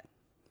it like that.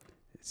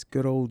 It's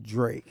good old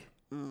Drake.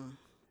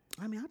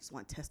 I mean, I just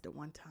want to test it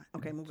one time.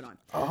 Okay, moving on.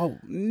 Oh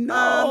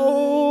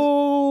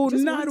no,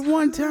 Just not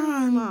one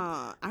time.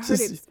 I heard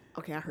Just- it's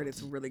okay. I heard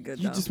it's really good.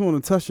 You though. just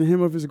want to touch the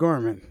hem of his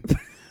garment.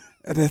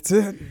 That's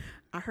it.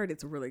 I heard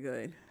it's really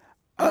good.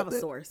 I have a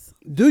source.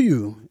 Do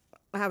you?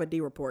 I have a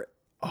D report.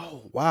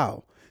 Oh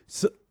wow.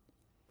 So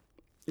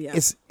Yeah.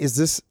 is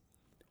this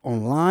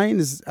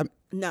online?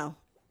 No,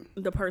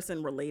 the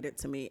person related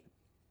to me.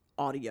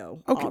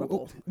 Audio. Okay.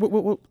 Audible.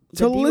 Well, The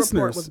tell the D report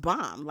listeners. was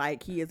bomb.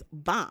 Like, he is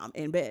bomb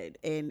in bed,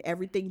 and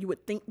everything you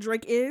would think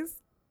Drake is,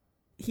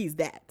 he's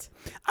that.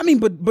 I mean,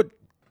 but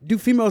do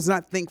females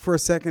not think for a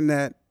second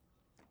that,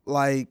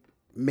 like,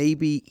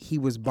 maybe he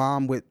was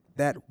bomb with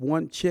that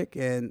one chick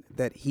and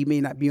that he may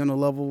not be on the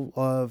level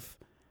of?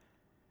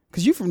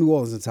 Because you from New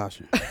Orleans,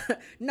 Natasha.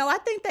 No, I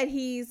think that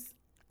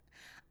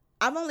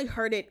I've only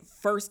heard it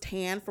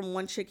firsthand from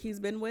one chick he's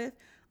been with.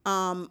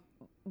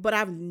 But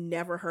I've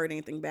never heard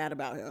anything bad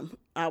about him.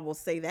 I will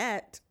say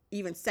that.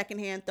 Even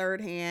secondhand,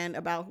 third hand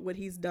about what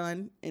he's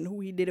done and who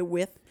he did it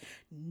with,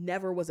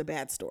 never was a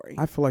bad story.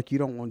 I feel like you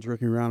don't want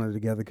Drake and Rihanna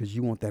together because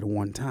you want that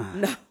one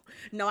time.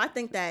 No, I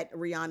think that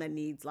Rihanna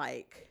needs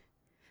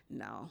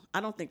no,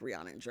 I don't think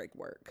Rihanna and Drake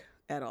work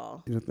at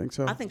all. You don't think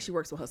so? I think she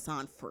works with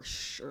Hassan for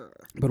sure.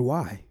 But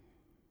why?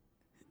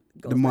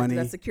 Goes The back to money.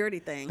 that security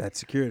thing. That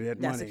security, that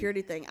money.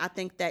 Security thing. I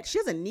think that she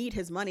doesn't need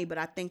his money, but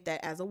I think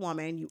that as a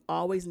woman, you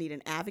always need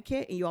an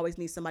advocate, and you always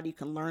need somebody you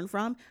can learn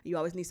from. You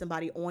always need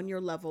somebody on your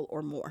level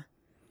or more.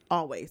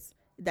 Always.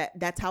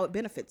 That's how it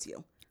benefits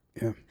you.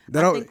 Yeah.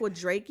 I think with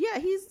Drake, yeah,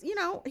 he's,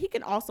 he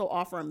can also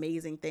offer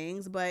amazing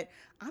things, but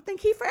I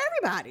think he for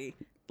everybody.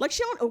 Like,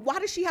 why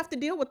does she have to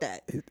deal with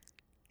that?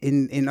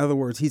 In other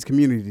words, he's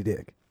community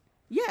dick.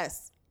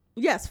 Yes,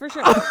 for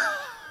sure.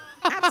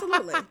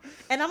 Absolutely.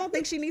 And I don't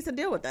think she needs to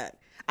deal with that.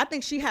 I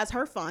think she has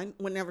her fun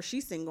whenever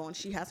she's single, and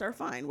she has her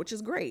fun, which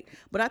is great.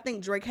 But I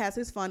think Drake has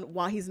his fun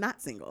while he's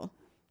not single.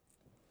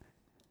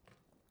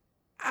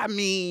 I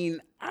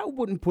mean, I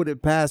wouldn't put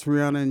it past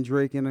Rihanna and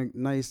Drake in a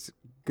nice,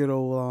 good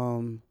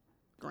old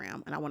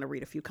Graham, and I want to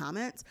read a few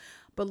comments.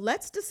 But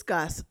let's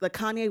discuss the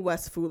Kanye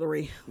West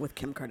foolery with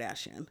Kim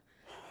Kardashian.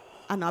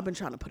 I know I've been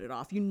trying to put it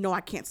off.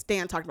 I can't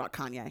stand talking about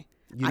Kanye.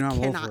 I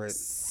cannot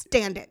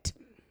stand it.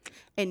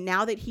 And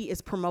now that he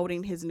is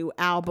promoting his new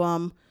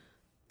album,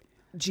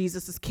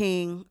 Jesus is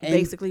King,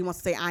 basically he wants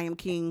to say I am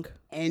King.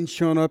 And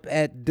showing up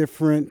at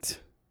different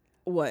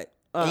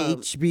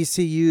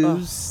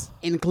HBCUs,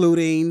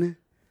 including.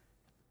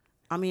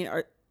 I mean,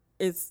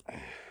 is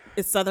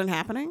Southern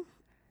happening?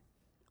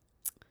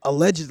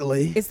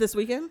 Allegedly. It's this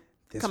weekend?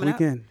 This coming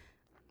weekend. Up?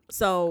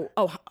 So,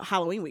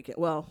 Halloween weekend.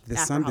 Well, this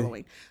after Sunday.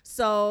 Halloween.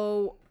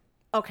 So,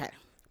 okay.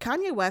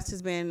 Kanye West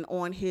has been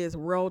on his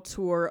world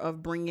tour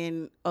of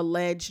bringing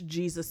alleged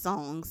Jesus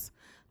songs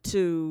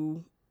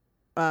to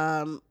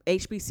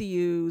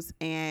HBCUs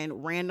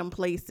and random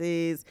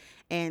places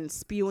and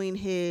spewing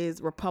his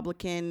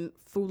Republican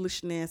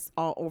foolishness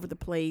all over the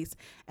place,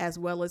 as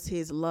well as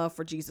his love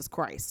for Jesus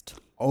Christ.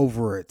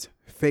 Over it.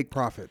 Fake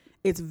prophet.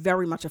 It's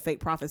very much a fake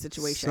prophet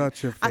situation.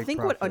 Such a fake I think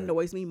prophet. what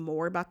annoys me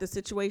more about this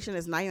situation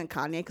is not even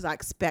Kanye, because I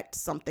expect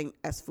something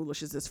as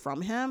foolish as this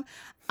from him.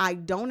 I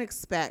don't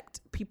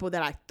expect people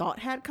that I thought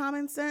had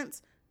common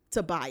sense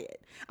to buy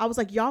it. I was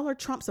like, y'all are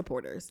Trump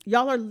supporters.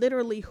 Y'all are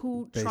literally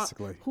who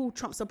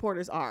Trump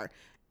supporters are.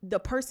 The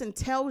person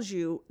tells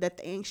you that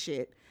they ain't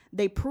shit.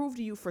 They prove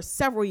to you for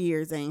several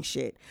years they ain't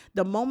shit.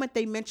 The moment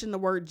they mention the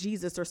word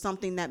Jesus or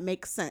something that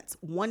makes sense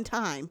one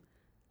time,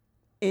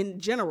 in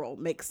general,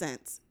 makes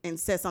sense, and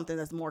says something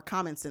that's more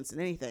common sense than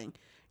anything,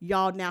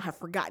 y'all now have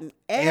forgotten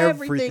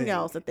everything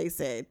else that they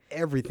said.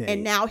 Everything.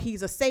 And now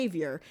he's a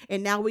savior,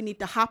 and now we need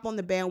to hop on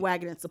the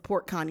bandwagon and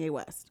support Kanye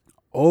West.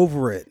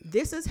 Over it.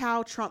 This is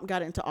how Trump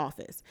got into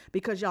office,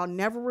 because y'all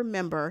never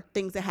remember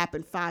things that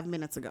happened 5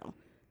 minutes ago,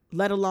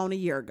 let alone a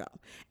year ago.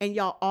 And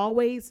y'all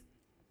always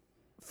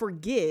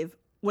forgive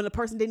when the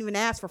person didn't even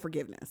ask for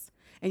forgiveness.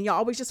 And y'all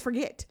always just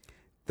forget.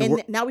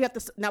 Now we have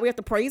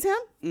to praise him.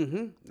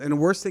 Mm-hmm. And the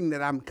worst thing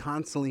that I'm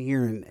constantly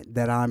hearing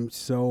that I'm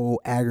so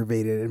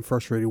aggravated and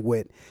frustrated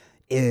with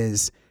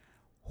is,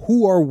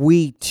 who are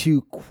we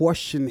to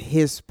question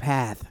his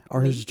path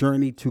or his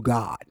journey to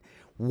God?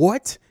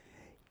 What?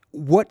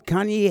 what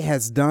Kanye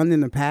has done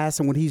in the past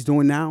and what he's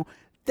doing now,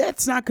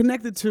 that's not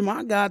connected to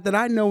my God that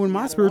I know in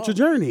my spiritual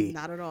journey.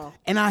 Not at all.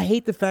 And I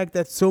hate the fact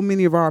that so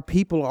many of our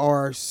people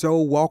are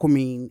so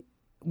welcoming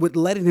with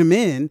letting him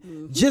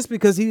in just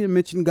because he didn't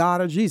mention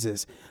God or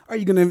Jesus. Are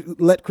you going to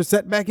let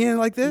Chrisette back in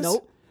like this?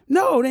 Nope.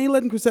 No, they ain't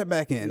letting Chrisette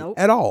back in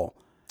at all.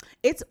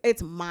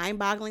 It's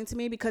mind-boggling to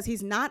me because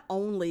he's not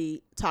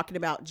only talking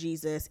about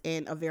Jesus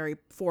in a very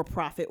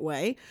for-profit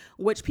way,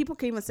 which people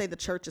can even say the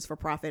church is for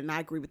profit, and I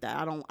agree with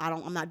that.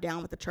 I'm not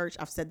down with the church.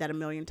 I've said that a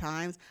million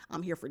times.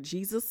 I'm here for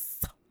Jesus.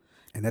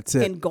 And that's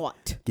it. And God.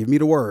 Give me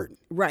the word.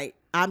 Right.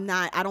 I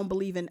don't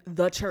believe in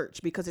the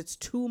church because it's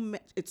too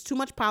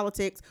much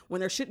politics when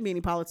there shouldn't be any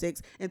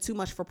politics and too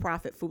much for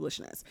profit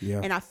foolishness.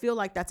 Yeah. And I feel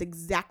like that's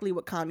exactly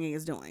what Kanye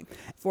is doing,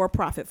 for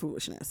profit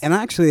foolishness. And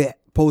I actually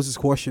posed this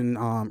question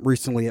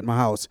recently at my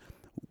house.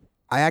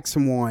 I asked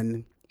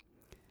someone,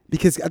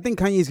 because I think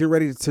Kanye's getting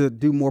ready to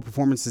do more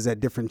performances at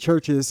different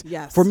churches.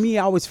 Yes. For me,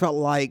 I always felt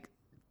like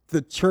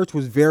the church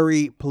was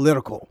very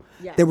political.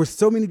 Yes. There were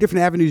so many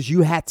different avenues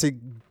you had to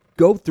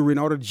go through in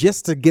order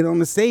just to get on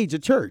the stage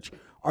at church.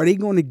 Are they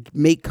going to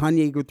make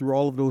Kanye go through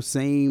all of those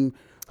same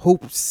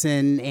hoops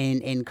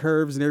and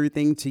curves and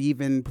everything to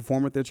even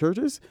perform at their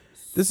churches?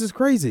 This is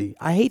crazy.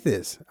 I hate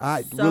this.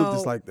 I really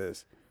dislike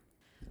this.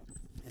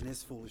 And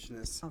this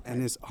foolishness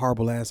and this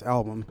horrible ass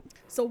album.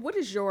 So what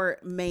is your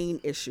main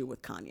issue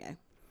with Kanye?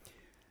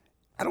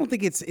 I don't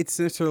think it's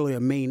necessarily a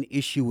main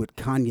issue with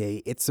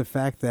Kanye. It's the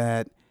fact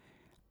that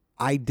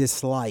I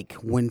dislike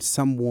when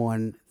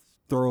someone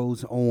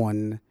throws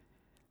on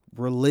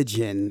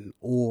religion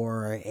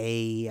or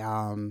a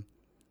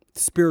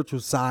spiritual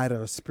side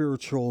or a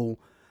spiritual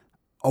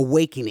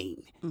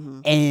awakening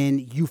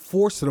and you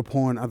force it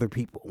upon other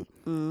people.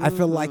 I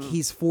feel like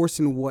he's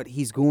forcing what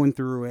he's going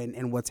through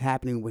and what's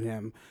happening with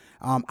him.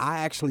 I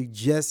actually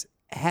just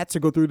had to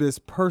go through this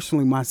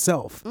personally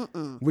myself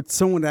with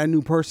someone that I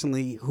knew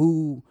personally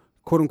who,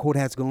 quote unquote,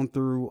 has gone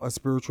through a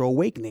spiritual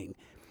awakening.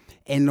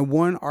 And the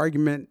one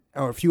argument,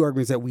 or a few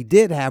arguments that we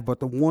did have,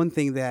 but the one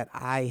thing that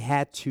I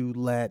had to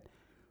let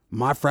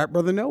my frat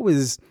brother know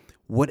is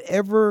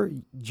whatever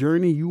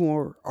journey you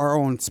are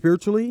on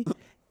spiritually,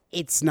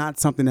 it's not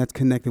something that's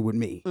connected with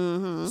me.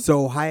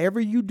 So however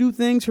you do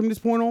things from this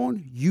point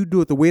on, you do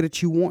it the way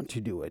that you want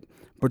to do it.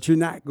 But you're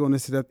not going to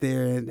sit up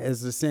there and,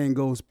 as the saying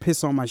goes,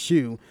 piss on my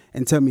shoe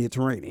and tell me it's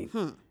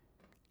raining.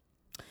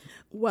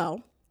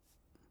 Well,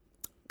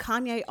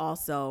 Kanye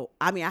also,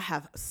 I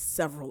have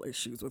several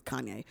issues with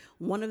Kanye.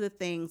 One of the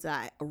things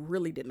that I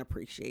really didn't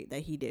appreciate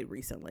that he did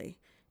recently,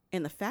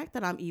 and the fact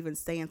that I'm even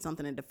saying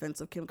something in defense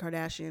of Kim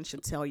Kardashian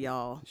should tell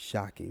y'all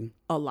Shocking.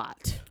 a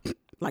lot,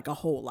 like a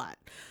whole lot.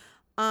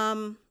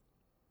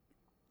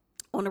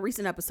 On a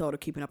recent episode of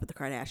Keeping Up with the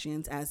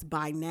Kardashians, as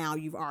by now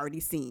you've already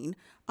seen,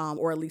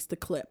 or at least the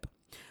clip,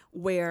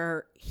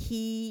 where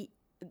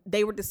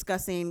they were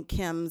discussing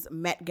Kim's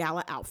Met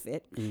Gala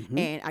outfit,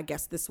 and I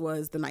guess this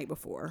was the night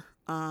before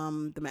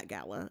the Met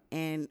Gala,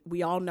 and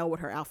we all know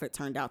what her outfit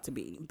turned out to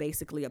be.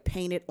 Basically, a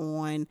painted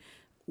on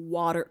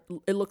water.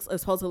 It's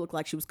supposed to look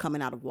like she was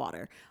coming out of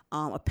water.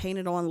 A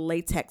painted on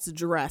latex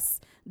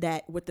dress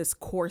that with this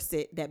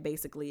corset that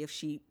basically, if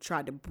she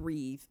tried to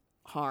breathe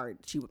hard,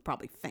 she would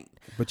probably faint.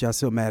 But y'all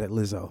still mad at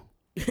Lizzo.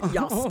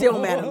 Y'all still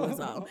mad at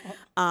Lizzo.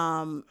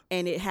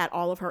 And it had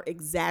all of her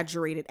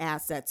exaggerated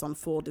assets on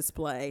full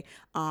display.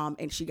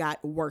 And she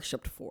got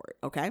worshipped for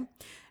it. Okay.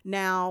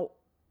 Now,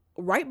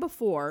 right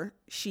before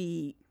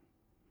she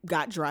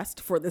got dressed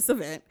for this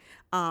event,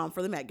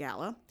 for the Met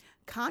Gala,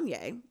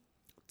 Kanye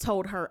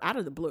told her out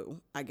of the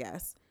blue, I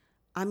guess,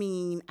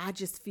 I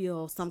just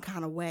feel some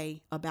kind of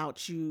way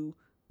about you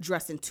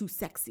dressing too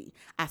sexy.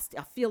 I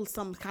feel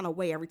some kind of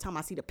way every time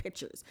I see the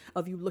pictures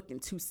of you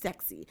looking too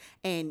sexy.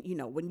 And,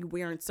 when you're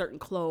wearing certain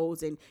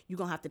clothes and you're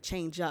going to have to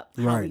change up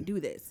how we do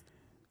this.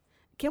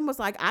 Kim was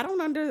like, I don't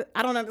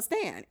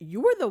understand.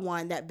 You were the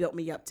one that built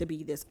me up to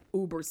be this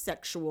uber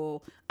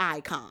sexual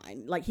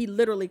icon. Like, he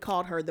literally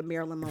called her the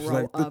Marilyn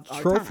Monroe of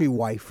our time. Trophy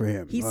wife for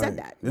him. He said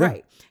that,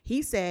 right?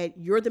 He said,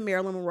 you're the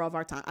Marilyn Monroe of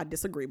our time. I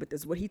disagree, but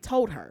this is what he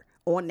told her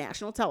on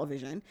national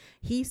television.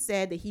 He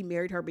said that he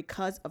married her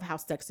because of how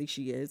sexy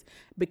she is,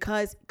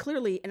 because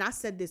clearly, and I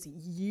said this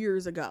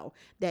years ago,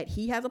 that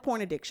he has a porn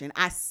addiction.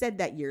 I said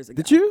that years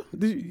ago. Did you?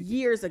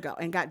 Years ago,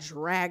 and got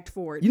dragged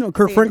for it.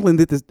 Kirk Franklin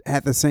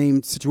had the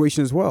same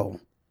situation as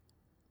well.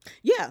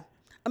 Yeah.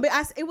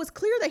 It was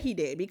clear that he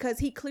did, because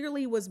he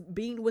clearly was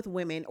being with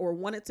women, or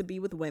wanted to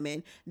be with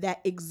women that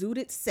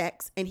exuded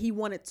sex, and he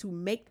wanted to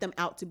make them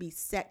out to be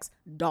sex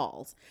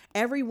dolls.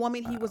 Every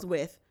woman he was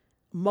with,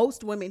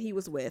 most women he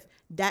was with,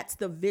 that's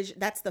the vision,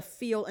 that's the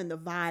feel and the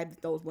vibe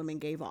that those women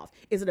gave off.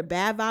 Is it a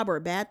bad vibe or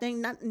a bad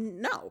thing?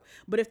 No.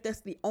 But if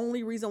that's the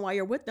only reason why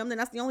you're with them, then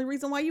that's the only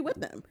reason why you're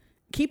with them.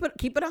 Keep it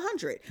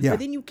 100. Yeah. But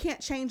then you can't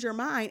change your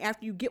mind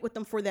after you get with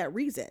them for that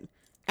reason.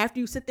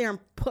 After you sit there and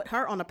put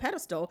her on a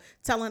pedestal,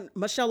 telling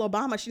Michelle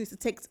Obama she needs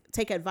to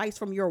take advice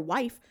from your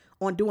wife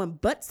on doing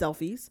butt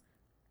selfies,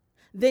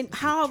 then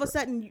how all of a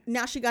sudden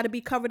now she got to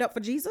be covered up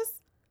for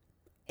Jesus?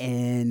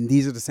 And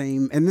these are the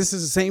same, and this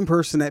is the same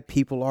person that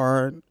people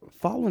are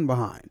following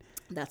behind.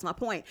 That's my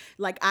point.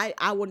 Like,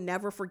 I will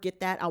never forget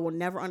that. I will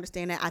never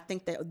understand that. I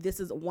think that this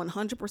is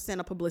 100%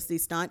 a publicity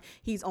stunt.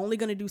 He's only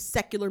going to do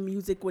secular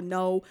music with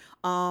no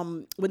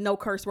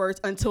curse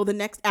words until the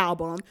next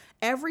album.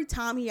 Every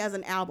time he has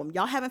an album,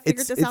 y'all haven't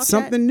figured this out yet? It's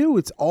something new.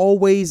 It's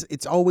always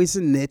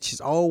a niche. It's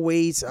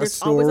always a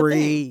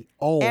story.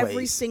 Always.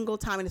 Every single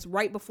time. And it's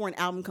right before an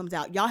album comes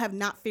out. Y'all have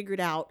not figured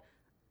out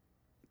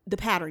the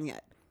pattern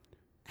yet.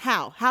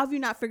 How have you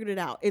not figured it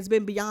out? It's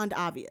been beyond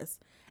obvious.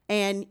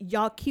 And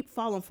y'all keep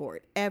falling for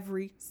it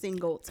every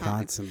single time.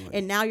 Constantly.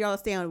 And now y'all are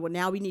saying, well,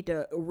 now we need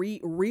to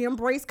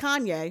re-embrace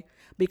Kanye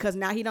because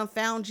now he done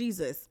found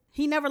Jesus.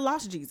 He never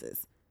lost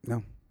Jesus.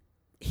 No.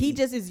 He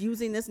just is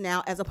using this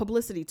now as a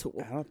publicity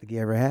tool. I don't think he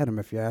ever had him,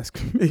 if you ask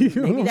me.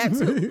 Maybe that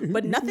too.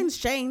 But nothing's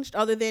changed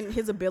other than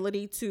his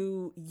ability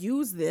to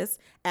use this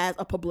as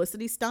a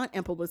publicity stunt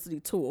and publicity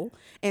tool,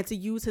 and to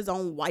use his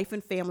own wife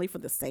and family for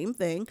the same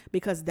thing,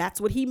 because that's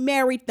what he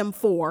married them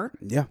for.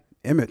 Yeah.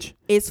 Image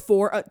is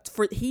for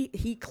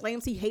he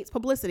claims he hates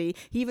publicity.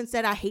 He even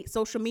said, I hate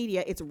social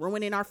media. It's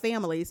ruining our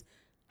families.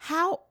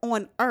 How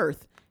on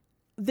earth?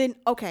 Then,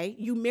 okay,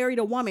 you married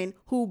a woman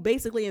who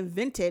basically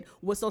invented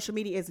what social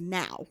media is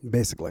now.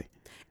 Basically.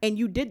 And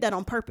you did that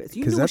on purpose.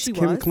 You knew what she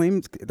was.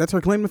 That's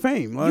her claim to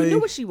fame. You knew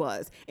what she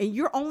was. And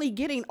you're only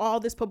getting all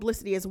this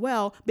publicity as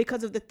well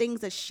because of the things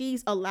that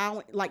she's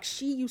allowing. Like,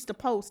 she used to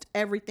post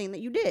everything that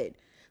you did.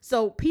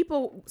 So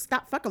people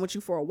stopped fucking with you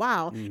for a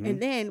while,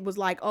 and then was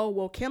like, oh,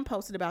 well, Kim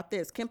posted about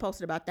this. Kim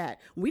posted about that.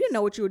 We didn't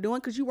know what you were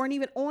doing because you weren't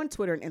even on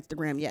Twitter and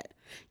Instagram yet.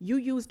 You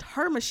used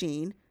her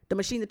machine, the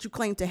machine that you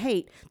claim to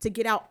hate, to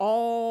get out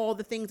all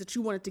the things that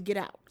you wanted to get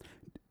out.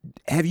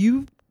 Have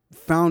you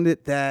found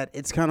it that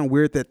it's kind of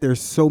weird that there's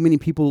so many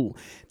people,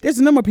 there's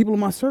a number of people in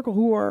my circle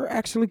who are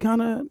actually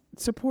kind of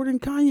supporting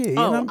Kanye.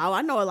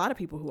 I know a lot of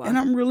people who are. And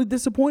I'm really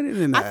disappointed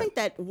in that. I think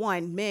that,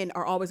 one, men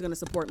are always going to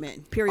support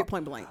men, period,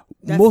 point blank.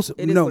 Most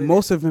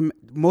of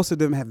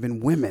them have been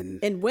women.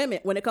 And women,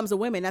 when it comes to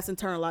women, that's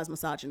internalized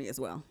misogyny as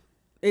well.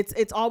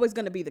 It's always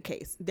going to be the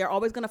case. They're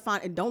always going to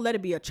find, and don't let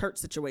it be a church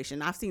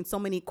situation. I've seen so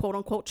many quote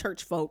unquote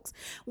church folks.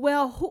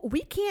 Well,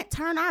 we can't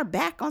turn our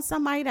back on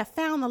somebody that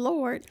found the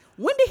Lord.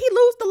 When did he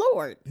lose the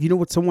Lord? You know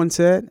what someone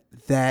said?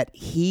 That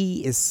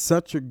he is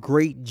such a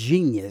great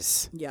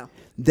genius. Yeah.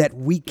 That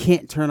we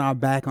can't turn our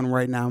back on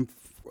right now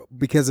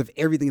because of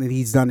everything that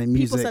he's done in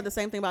music. People said the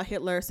same thing about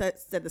Hitler, said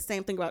the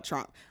same thing about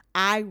Trump.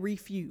 I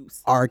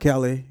refuse. R.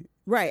 Kelly.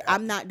 Right.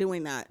 I'm not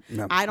doing that.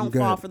 No, I don't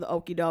fall for the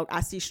okie doke.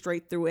 I see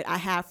straight through it. I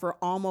have for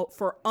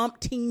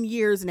umpteen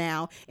years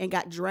now, and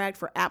got dragged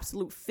for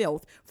absolute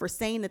filth for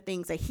saying the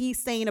things that he's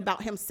saying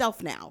about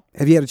himself now.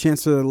 Have you had a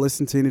chance to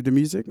listen to any of the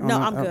music? No,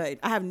 I'm good.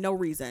 I have no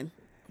reason.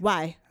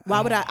 Why?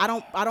 Why would I? I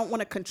don't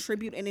want to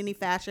contribute in any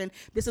fashion.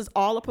 This is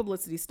all a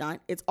publicity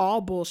stunt. It's all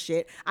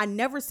bullshit. I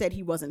never said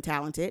he wasn't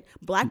talented.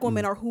 Black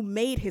women are who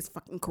made his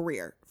fucking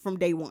career from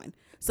day one.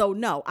 So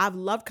no, I've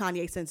loved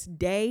Kanye since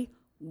day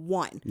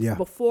one. Yeah.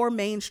 Before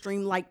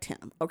mainstream liked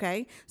him.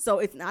 Okay. So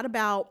it's not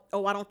about,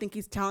 oh, I don't think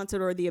he's talented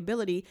or the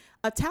ability.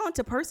 A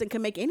talented person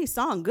can make any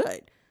song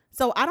good.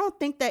 So I don't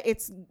think that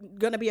it's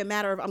going to be a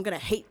matter of I'm going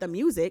to hate the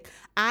music.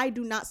 I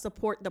do not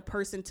support the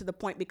person to the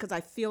point because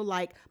I feel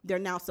like they're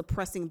now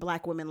suppressing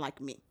black women like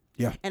me.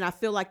 Yeah. And I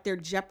feel like they're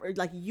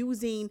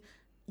using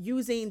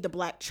the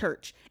black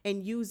church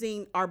and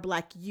using our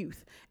black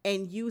youth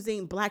and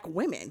using black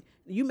women.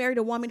 You married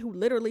a woman who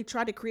literally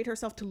tried to create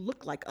herself to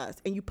look like us,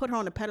 and you put her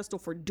on a pedestal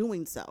for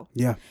doing so.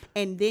 Yeah.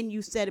 And then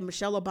you said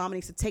Michelle Obama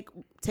needs to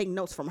take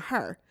notes from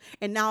her.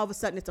 And now all of a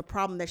sudden it's a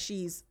problem that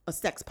she's a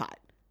sex pot.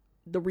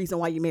 The reason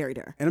why you married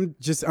her. And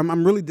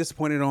I'm really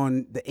disappointed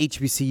on the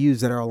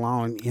HBCUs that are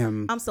allowing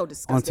him. I'm so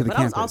disgusted. But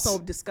campus. I was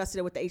also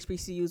disgusted with the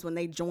HBCUs when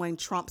they joined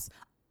Trump's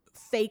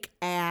fake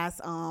ass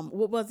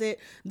what was it,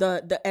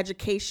 the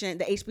education,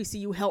 the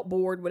HBCU help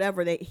board,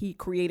 whatever that he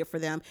created for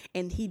them,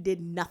 and he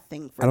did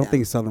nothing for them. I don't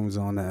think Southern was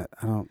on that.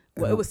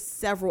 It was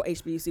several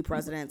HBCU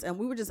presidents,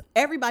 and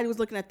everybody was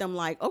looking at them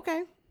like,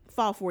 okay,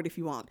 fall for it if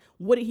you want.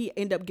 What did he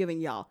end up giving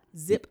y'all?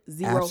 Zero.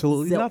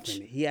 Absolutely zilch.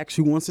 Nothing. He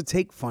actually wants to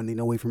take funding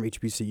away from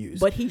HBCUs.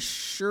 But he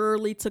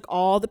surely took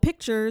all the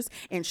pictures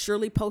and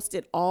surely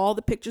posted all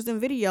the pictures and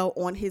video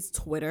on his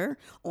Twitter,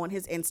 on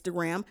his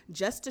Instagram,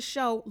 just to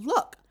show,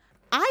 look,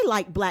 I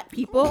like black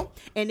people.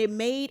 And it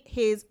made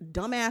his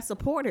dumbass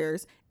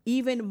supporters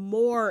even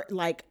more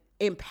like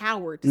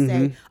empowered to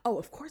say, oh,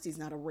 of course he's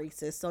not a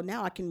racist. So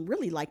now I can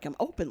really like him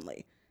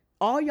openly.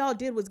 All y'all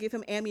did was give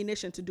him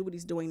ammunition to do what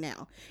he's doing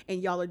now.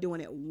 And y'all are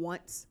doing it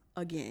once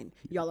again.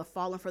 Y'all are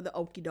falling for the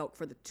okie doke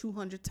for the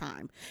 200th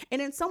time.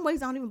 And in some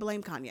ways, I don't even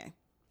blame Kanye.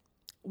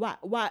 Why?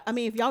 I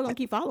mean, if y'all gonna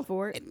keep falling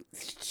for it.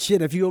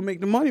 Shit, if you don't make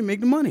the money,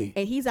 make the money.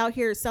 And he's out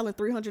here selling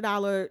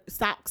 $300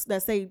 socks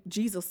that say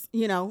Jesus,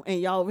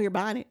 and y'all over here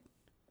buying it.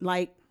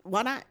 Like,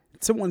 why not?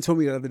 Someone told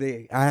me the other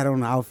day, I had on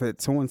an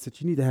outfit. Someone said,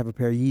 you need to have a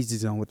pair of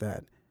Yeezys on with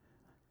that.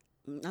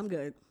 I'm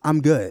good.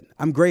 I'm good.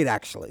 I'm great,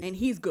 actually. And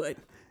he's good.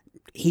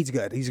 He's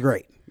good. He's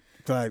great.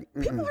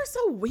 People are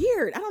so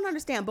weird. I don't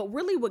understand. But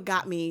really what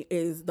got me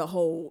is the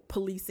whole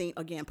policing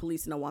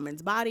a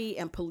woman's body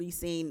and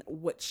policing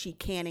what she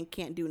can and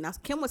can't do. Now,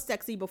 Kim was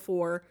sexy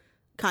before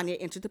Kanye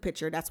entered the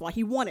picture. That's why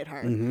he wanted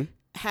her. Mm-hmm.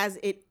 Has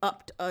it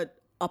upped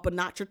up a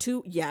notch or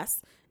two?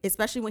 Yes.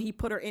 Especially when he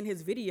put her in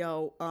his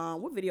video.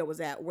 What video was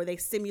that? Where they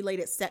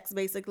simulated sex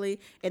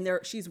basically, and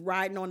she's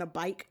riding on a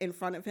bike in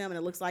front of him, and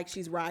it looks like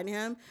she's riding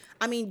him.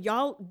 I mean,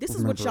 y'all, this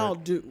is what y'all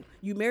do.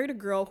 You married a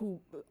girl who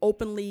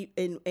openly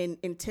and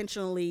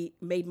intentionally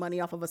made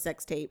money off of a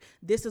sex tape.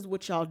 This is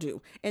what y'all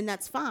do, and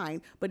that's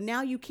fine. But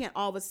now you can't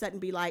all of a sudden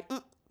be like,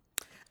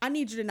 I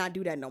need you to not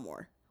do that no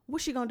more.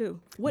 What's she gonna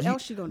do? What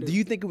else she gonna do? Do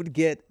you think it would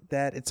get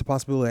that it's a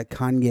possibility that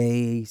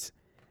Kanye's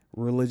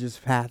religious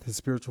path, his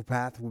spiritual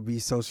path would be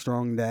so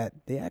strong that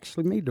they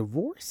actually may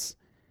divorce?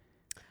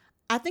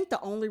 I think the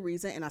only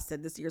reason, and I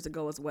said this years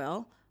ago as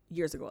well,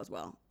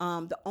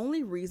 the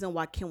only reason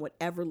why Kim would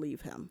ever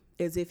leave him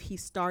is if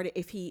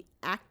he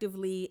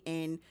actively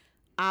and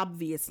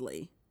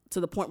obviously, to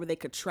the point where they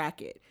could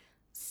track it,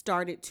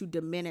 started to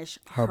diminish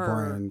her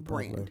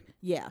brand.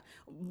 Yeah.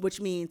 Which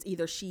means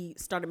either she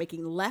started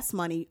making less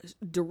money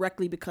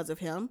directly because of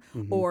him,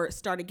 mm-hmm. or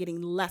started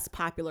getting less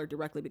popular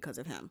directly because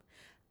of him.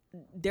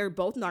 They're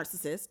both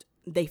narcissists.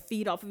 They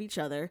feed off of each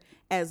other.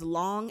 As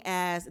long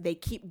as they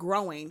keep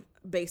growing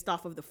based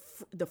off of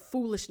the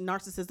foolish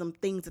narcissism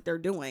things that they're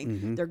doing,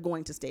 mm-hmm. they're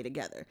going to stay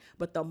together.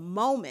 But the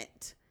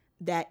moment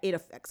that it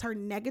affects her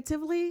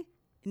negatively,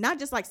 not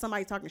just like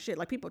somebody talking shit,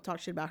 like people talk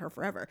shit about her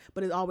forever,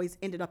 but it always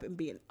ended up in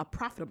being a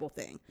profitable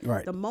thing.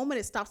 Right. The moment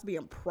it stops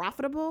being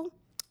profitable,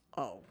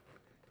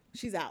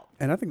 she's out.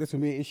 And I think that's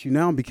going to be an issue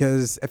now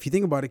because if you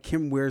think about it,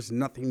 Kim wears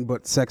nothing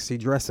but sexy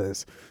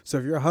dresses. So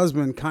if your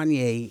husband,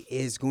 Kanye,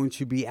 is going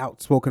to be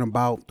outspoken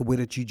about the way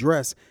that you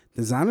dress,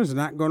 designers are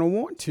not going to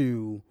want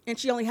to. And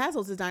she only has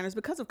those designers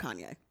because of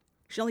Kanye.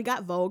 She only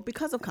got Vogue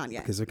because of Kanye.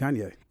 Because of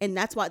Kanye. And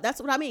that's what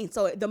I mean.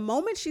 So the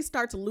moment she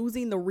starts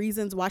losing the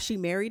reasons why she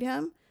married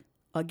him,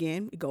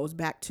 again, it goes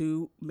back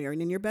to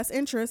marrying in your best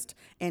interest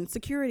and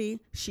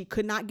security. She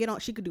could not get on.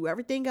 She could do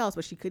everything else,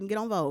 but she couldn't get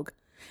on Vogue.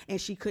 And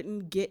she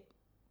couldn't get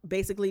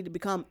basically to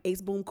become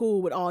ace boom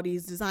cool with all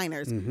these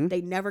designers. Mm-hmm.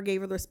 They never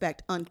gave her the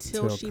respect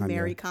until she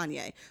married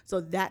Kanye.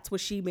 So that's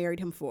what she married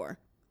him for.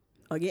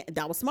 Again,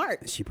 that was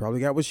smart. She probably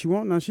got what she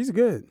wanted. Now she's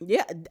good.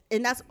 Yeah,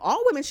 and that's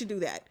all women should do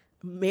that.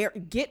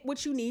 Get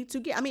what you need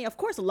to get. I mean, of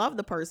course, love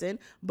the person,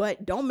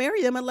 but don't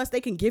marry them unless they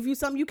can give you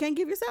something you can't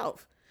give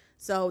yourself.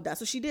 So that's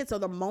what she did. So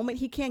the moment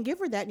he can't give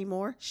her that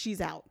anymore,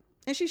 she's out.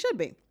 And she should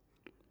be.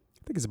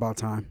 I think it's about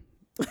time.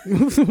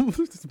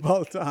 It's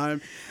about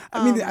time.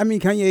 I mean,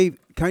 Kanye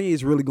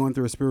is really going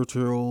through a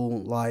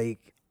spiritual,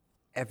 like,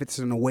 if it's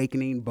an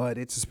awakening, but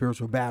it's a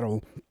spiritual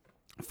battle.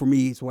 For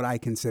me, it's what I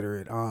consider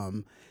it.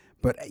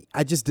 But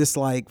I just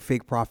dislike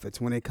fake prophets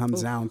when it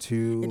comes down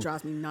to. It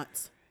drives me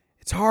nuts.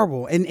 It's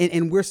horrible,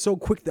 and we're so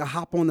quick to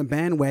hop on the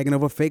bandwagon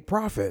of a fake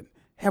prophet.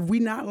 Have we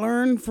not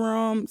learned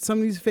from some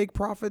of these fake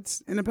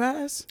prophets in the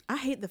past? I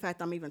hate the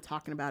fact I'm even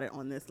talking about it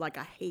on this. Like,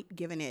 I hate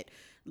giving it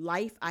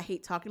life. I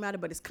hate talking about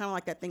it, but it's kind of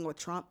like that thing with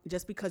Trump.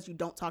 Just because you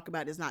don't talk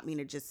about it does not mean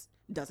it just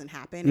doesn't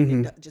happen, mm-hmm.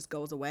 and it just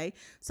goes away.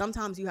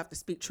 Sometimes you have to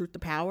speak truth to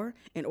power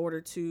in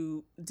order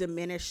to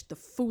diminish the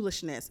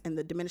foolishness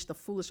and diminish the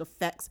foolish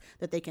effects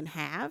that they can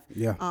have.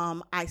 Yeah.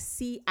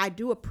 I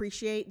do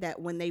appreciate that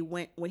when he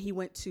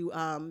went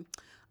to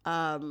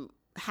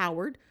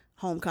Howard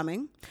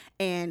Homecoming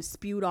and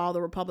spewed all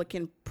the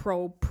Republican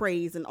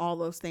praise and all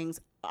those things.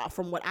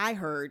 From what I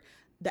heard,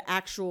 the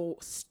actual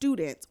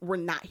students were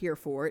not here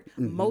for it.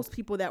 Mm-hmm. Most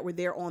people that were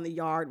there on the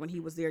yard when he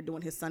was there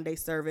doing his Sunday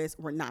service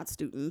were not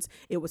students.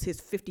 It was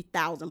his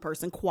 50,000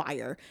 person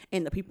choir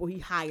and the people he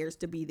hires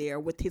to be there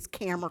with his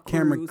camera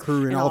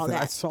crew and all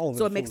that.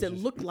 So it makes it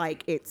look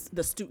like it's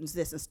the students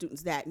this and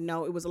students that.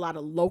 No, it was a lot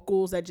of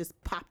locals that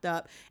just popped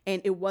up,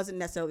 and it wasn't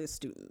necessarily the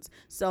students.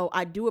 So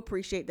I do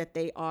appreciate that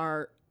they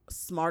are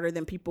smarter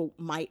than people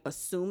might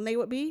assume they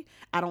would be.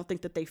 I don't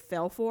think that they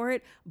fell for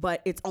it,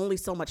 but it's only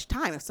so much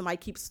time. If somebody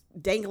keeps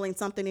dangling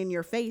something in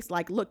your face,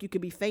 like, look, you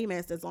could be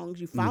famous as long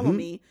as you follow mm-hmm.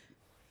 me.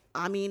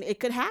 I mean, it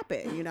could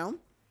happen, you know?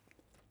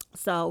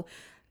 So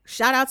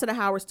shout out to the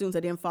Howard students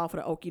that didn't fall for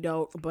the okie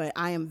doke, but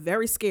I am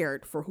very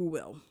scared for who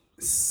will.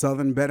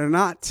 Southern better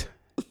not.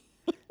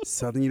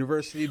 Southern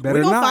University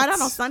better not. We're going to find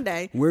out on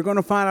Sunday. We're going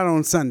to find out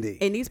on Sunday.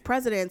 And these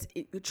presidents,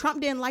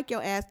 Trump didn't like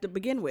your ass to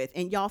begin with,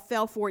 and y'all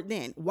fell for it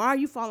then. Why are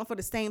you falling for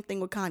the same thing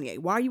with Kanye?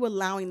 Why are you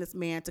allowing this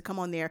man to come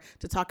on there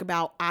to talk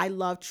about, I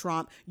love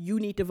Trump, you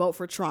need to vote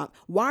for Trump?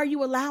 Why are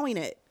you allowing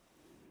it?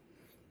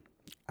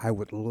 I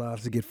would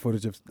love to get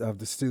footage of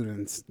the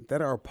students that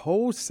are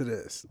opposed to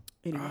this.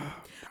 Anyway.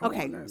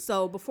 Okay,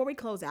 so before we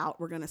close out,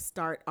 we're going to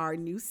start our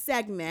new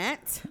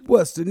segment.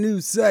 What's the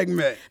new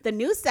segment? The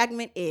new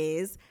segment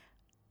is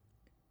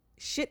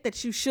shit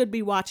that you should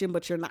be watching,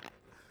 but you're not.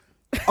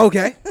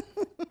 Okay.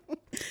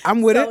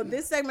 I'm with it. So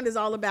this segment is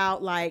all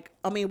about, like,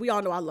 I mean, we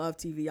all know I love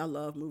TV. I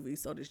love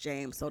movies. So does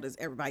James. So does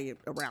everybody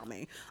around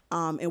me.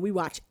 And we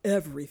watch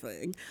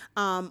everything.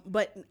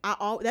 But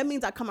that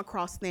means I come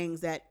across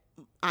things that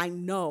I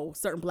know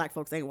certain black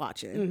folks ain't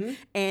watching.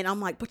 And I'm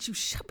like, but you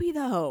should be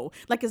though.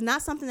 Like, it's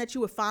not something that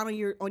you would find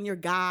on your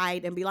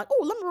guide and be like,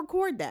 oh, let me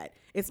record that.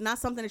 It's not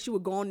something that you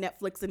would go on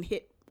Netflix and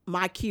hit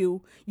my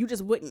queue. You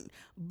just wouldn't.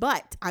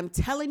 But I'm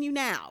telling you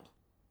now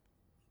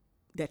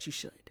that you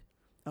should.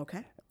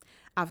 Okay?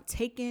 I've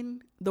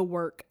taken the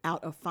work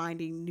out of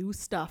finding new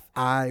stuff.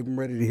 I'm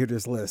ready to hear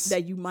this list.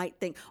 That you might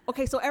think,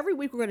 okay, so every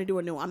week we're going to do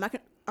a new one.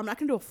 I'm not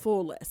gonna do a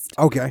full list.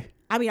 Okay.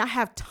 I mean, I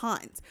have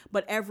tons,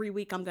 but every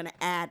week I'm gonna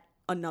add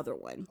another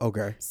one.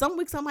 Okay. Some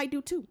weeks I might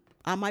do 2.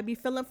 I might be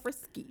feeling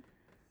frisky,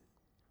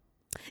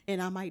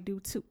 and I might do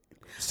 2.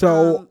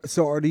 So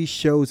are these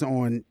shows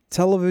on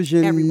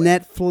television, Everywhere.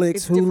 Netflix,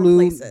 It's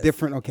Hulu,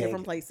 different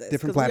places, Because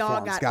different we all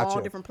platforms? got Gotcha.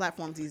 all different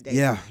platforms these days.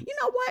 Yeah. You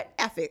know what?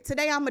 F it.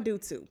 Today I'm gonna do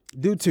 2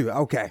 Do 2.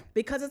 Okay.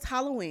 because it's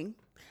Halloween.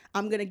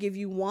 I'm gonna give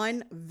you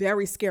one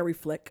very scary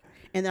flick,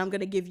 and then I'm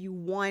gonna give you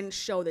one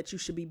show that you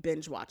should be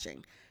binge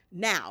watching.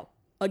 Now,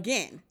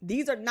 again,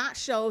 these are not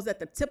shows that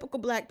the typical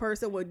black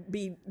person would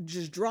be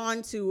just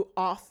drawn to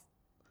off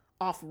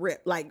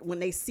rip. Like when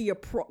they see a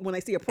promo.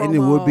 And it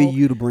would be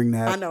you to bring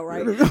that. I know,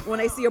 right? When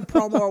they see a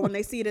promo or when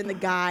they see it in the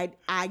guide,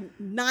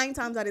 9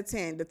 times out of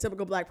 10, the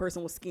typical black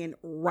person will skin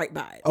right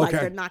by it. Okay. Like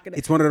they're not gonna.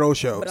 It's one of those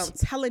shows. But I'm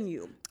telling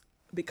you,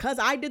 because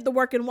I did the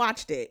work and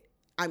watched it,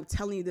 I'm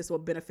telling you this will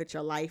benefit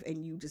your life,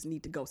 and you just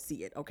need to go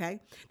see it. Okay?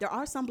 There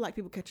are some black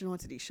people catching on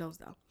to these shows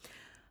though.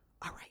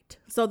 All right.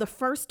 So the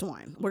first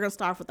one, we're gonna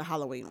start with the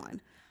Halloween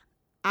one.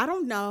 I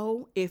don't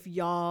know if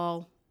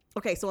y'all.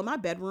 Okay, so in my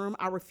bedroom,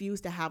 I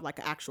refuse to have like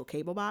an actual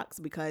cable box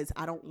because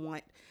I don't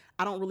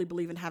really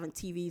believe in having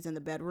TVs in the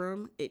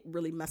bedroom. It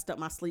really messed up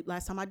my sleep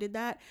last time I did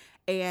that.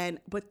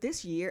 But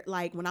this year,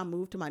 like when I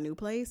moved to my new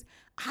place,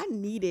 I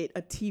needed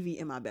a TV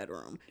in my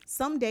bedroom.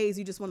 Some days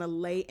you just want to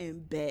lay in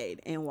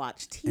bed and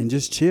watch TV. And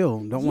just chill.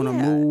 Don't want to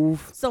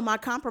move. So my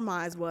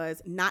compromise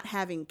was not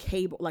having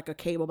cable, like a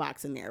cable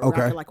box in there where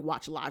I could like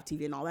watch live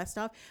TV and all that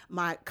stuff.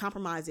 My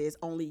compromise is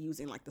only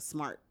using like the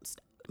smart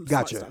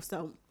stuff.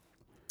 So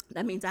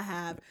that means I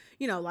have,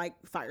 like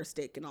Fire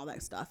Stick and all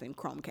that stuff and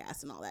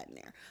Chromecast and all that in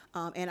there.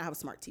 And I have a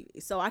smart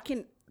TV. So I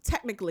can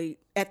technically,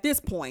 at this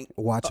point,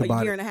 watch a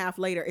year and a half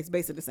later, it's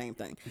basically the same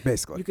thing.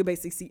 Basically. You can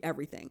basically see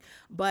everything.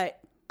 But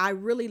I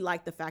really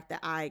like the fact that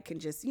I can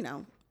just,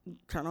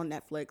 turn on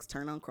Netflix,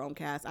 turn on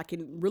Chromecast. I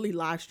can really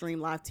live stream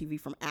live TV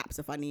from apps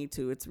if I need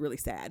to. It's really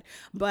sad.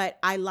 But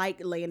I like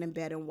laying in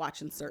bed and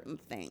watching certain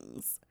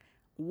things.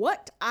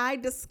 What I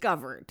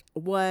discovered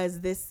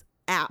was this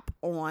app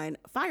on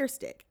Fire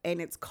Stick,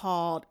 and it's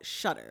called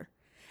Shudder.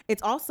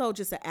 It's also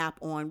just an app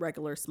on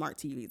regular smart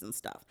TVs and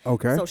stuff.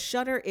 Okay. So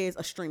Shudder is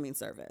a streaming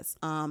service,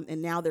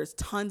 and now there's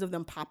tons of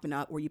them popping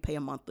up where you pay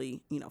a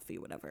monthly, fee,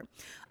 whatever.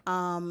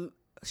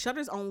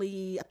 Shudder's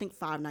only, I think,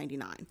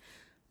 $5.99.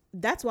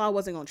 That's why I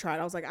wasn't gonna try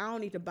it. I was like, I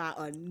don't need to buy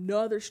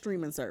another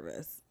streaming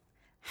service.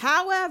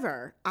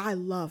 However, I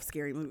love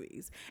scary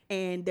movies,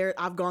 and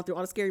I've gone through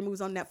all the scary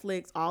movies on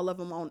Netflix, all of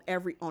them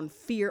on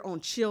Fear,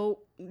 on Chill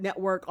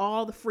Network,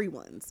 all the free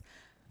ones,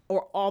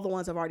 or all the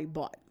ones I've already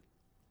bought.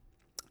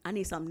 I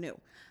need something new,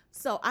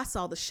 so I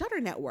saw the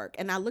Shudder Network,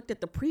 and I looked at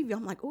the preview.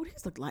 I'm like, oh,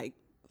 these look like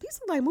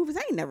movies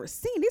I ain't never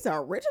seen. These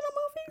are original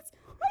movies.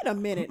 Wait a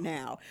minute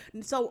now.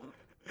 And so,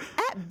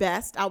 at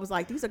best, I was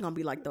like, these are gonna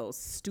be like those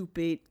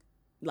stupid,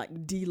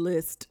 like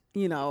D-list,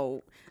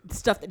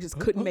 stuff that just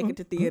couldn't make it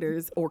to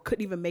theaters or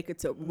couldn't even make it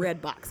to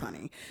Redbox,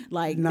 honey.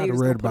 Like not they a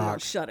just gonna put it on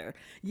Redbox. Shudder.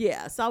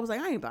 Yeah, so I was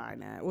like, I ain't buying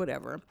that.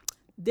 Whatever.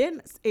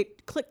 Then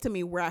it clicked to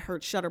me where I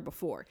heard Shudder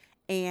before,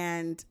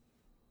 and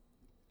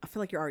I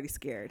feel like you're already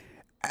scared.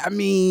 I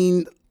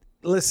mean,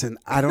 listen,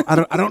 I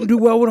don't do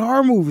well with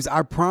horror movies.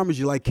 I promise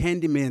you. Like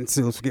Candyman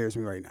still scares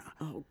me right now.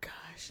 Oh gosh.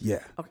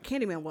 Yeah. Okay,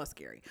 Candyman was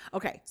scary.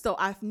 Okay, so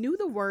I knew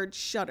the word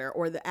Shudder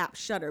or the app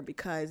Shudder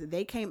because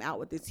they came out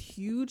with this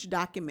huge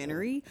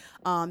documentary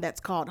that's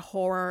called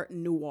Horror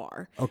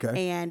Noir.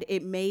 Okay. And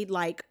it made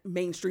like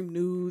mainstream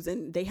news,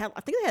 and I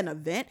think they had an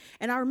event,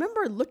 and I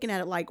remember looking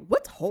at it like,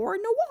 what's Horror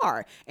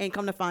Noir? And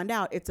come to find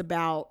out, it's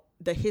about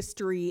the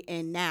history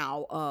and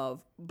now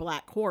of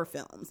black horror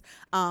films.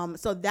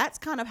 So that's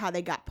kind of how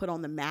they got put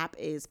on the map,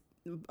 is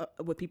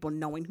with people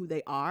knowing who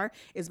they are,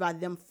 is by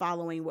them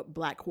following what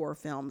black horror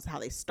films, how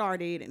they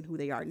started and who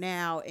they are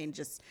now, and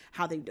just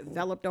how they've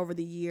developed over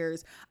the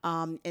years.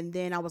 And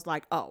then I was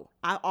like, oh,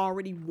 I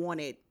already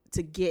wanted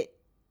to get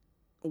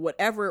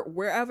wherever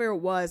it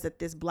was that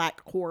this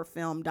black horror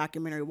film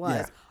documentary was.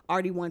 Yeah.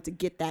 Already wanted to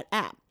get that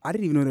app. I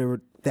didn't even know there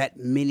were that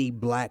many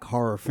black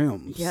horror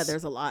films. Yeah,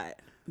 there's a lot.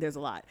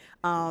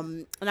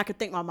 And I could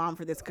thank my mom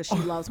for this because she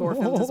loves horror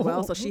films as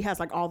well. So she has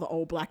like all the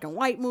old black and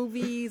white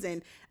movies.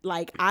 And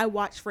like I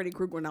watched Freddy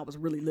Krueger when I was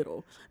really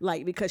little,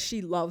 like because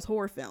she loves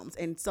horror films.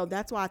 And so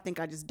that's why I think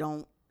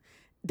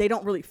they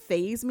don't really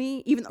faze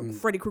me, even though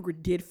Freddy Krueger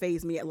did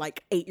faze me at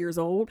like 8 years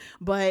old.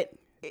 But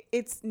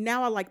it's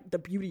now I like the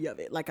beauty of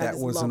it. Like I just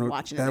love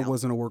watching it. That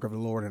wasn't a work of the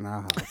Lord in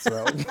our house.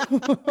 So.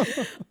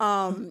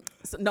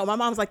 So no, my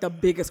mom's like the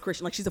biggest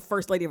Christian. Like she's the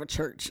first lady of a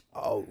church.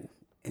 Oh.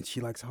 And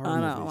she likes horror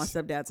movies. movies. I know. My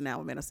stepdad's now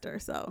a minister.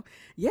 So,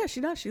 yeah, she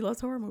does. She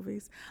loves horror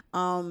movies.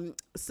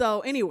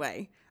 So,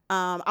 anyway,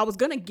 I was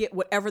gonna get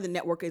whatever the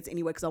network is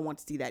anyway because I want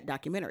to see that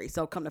documentary.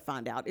 So come to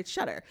find out, it's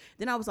Shudder.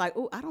 Then I was like,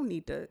 oh, I don't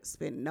need to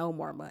spend no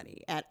more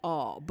money at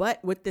all.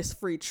 But with this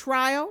free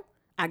trial,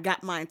 I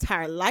got my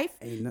entire life.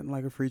 Ain't nothing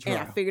like a free trial.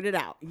 And I figured it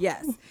out.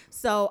 Yes.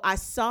 So I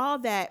saw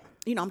that,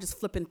 I'm just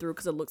flipping through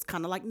because it looks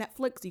kind of like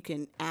Netflix. You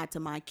can add to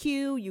my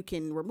queue. You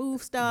can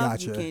remove stuff.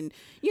 Gotcha. You can,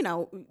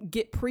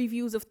 get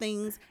previews of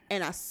things.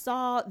 And I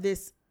saw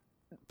this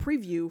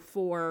preview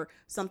for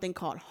something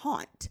called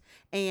Haunt.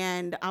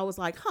 And I was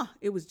like,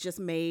 it was just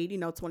made,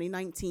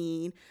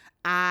 2019.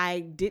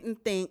 I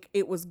didn't think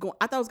it was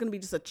I thought it was going to be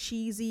just a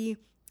cheesy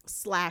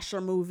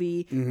slasher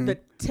movie, the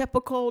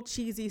typical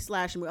cheesy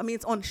slasher movie. I mean,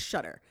 it's on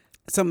Shudder.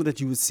 Something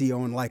that you would see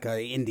on like a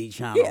indie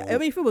channel. Yeah, I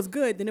mean, if it was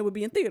good, then it would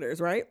be in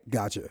theaters, right?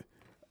 Gotcha.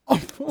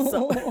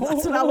 So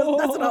that's what I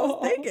was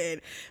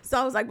thinking.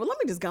 So I was like, well, let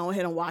me just go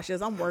ahead and watch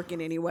this. I'm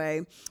working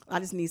anyway. I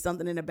just need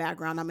something in the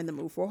background. I'm in the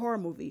mood for a horror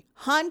movie.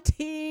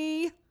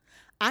 Hunty.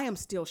 I am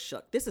still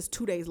shook. This is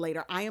 2 days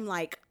later. I am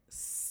like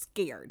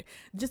scared.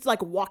 Just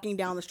like walking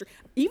down the street.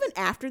 Even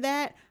after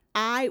that,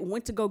 I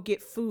went to go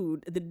get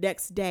food the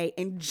next day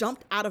and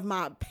jumped out of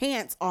my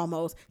pants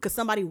almost because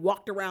somebody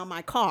walked around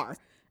my car.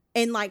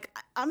 And like,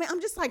 I mean, I'm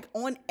just like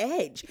on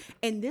edge.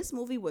 And this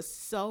movie was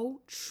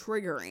so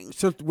triggering.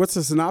 So what's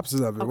the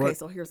synopsis of it? Okay,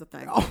 so here's the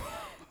thing.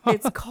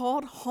 It's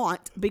called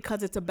Haunt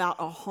because it's about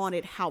a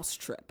haunted house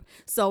trip.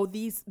 So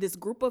this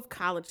group of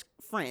college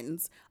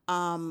friends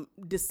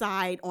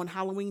decide on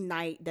Halloween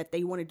night that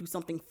they want to do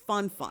something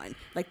fun.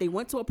 Like they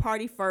went to a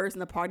party first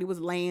and the party was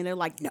lame. They're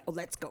like, no,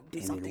 let's go do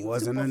something. It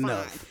wasn't super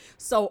enough. fun.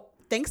 So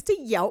thanks to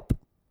Yelp,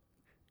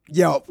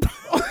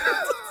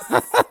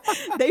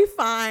 they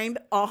find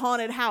a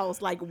haunted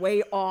house like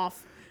way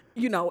off,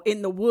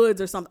 in the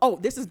woods or something. Oh,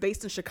 this is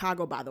based in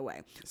Chicago, by the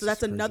way. So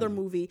that's another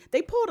movie.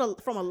 They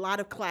pulled from a lot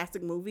of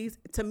classic movies.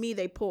 To me,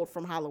 they pulled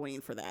from Halloween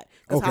for that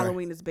because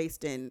Halloween is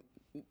based in,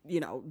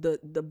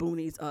 the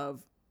boonies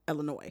of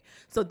Illinois.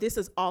 So this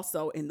is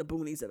also in the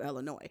boonies of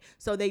Illinois.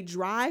 So they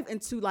drive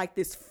into like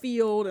this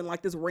field and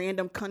like this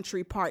random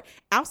country part.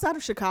 Outside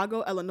of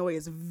Chicago, Illinois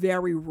is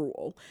very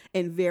rural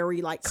and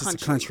very like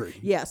country.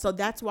 Yeah. So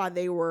that's why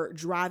they were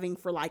driving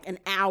for like an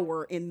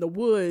hour in the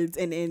woods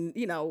and in,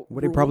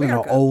 were they probably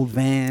America. In an old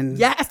van?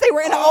 Yes, they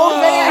were in an old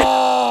van.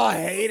 Oh, I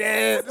hate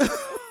it.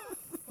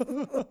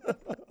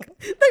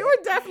 They were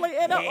definitely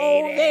in an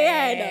old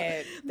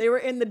van. They were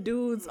in the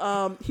dude's,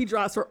 he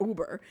drives for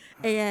Uber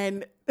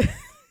and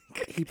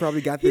he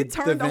probably got the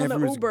turned van on the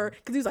from Uber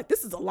because he was like,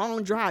 this is a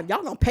long drive.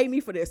 Y'all gonna pay me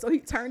for this. So he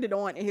turned it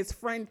on and his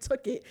friend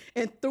took it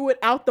and threw it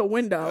out the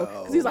window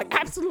because he was like,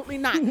 absolutely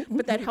not.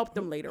 But that helped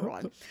him later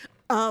on.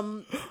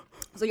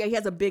 So yeah, he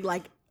has a big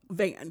like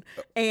van.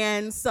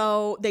 And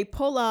so they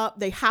pull up,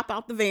 they hop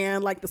out the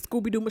van like the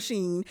Scooby-Doo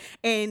machine,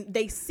 and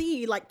they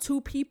see like two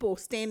people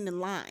standing in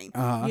line,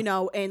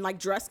 and like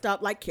dressed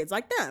up like kids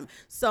like them.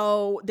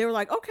 So they were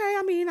like, okay,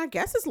 I mean, I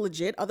guess it's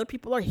legit. Other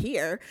people are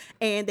here.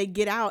 And they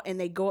get out and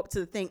they go up to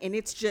the thing, and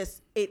it's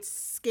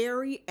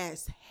scary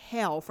as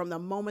hell from the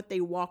moment they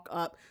walk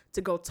up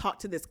to go talk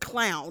to this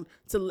clown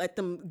to let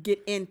them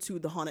get into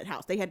the haunted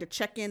house. They had to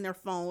check in their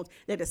phones.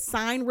 They had to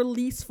sign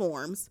release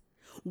forms,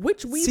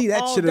 which we've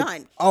all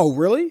done. Oh,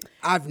 really?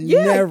 I've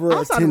never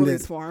attended.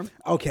 Release form.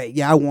 Okay,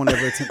 yeah, I won't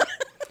ever attend.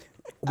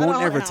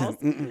 Won't ever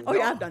attend. Oh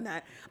yeah, I've done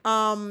that.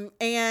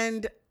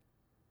 And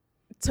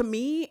to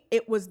me,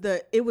 it was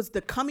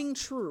the coming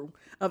true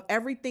of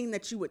everything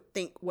that you would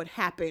think would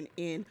happen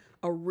in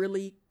a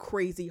really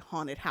crazy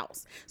haunted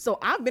house. So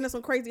I've been in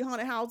some crazy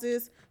haunted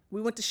houses.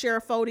 We went to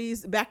Sheriff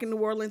Fody's back in New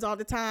Orleans all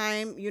the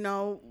time,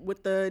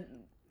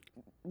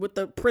 with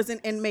the prison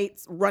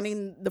inmates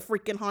running the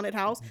freaking haunted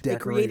house. They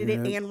created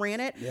it and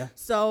ran it. Yeah.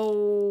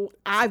 So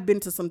I've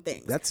been to some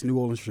things. That's New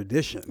Orleans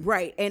tradition.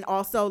 Right. And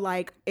also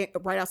like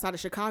right outside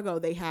of Chicago,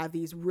 they have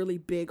these really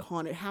big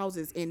haunted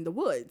houses in the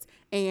woods.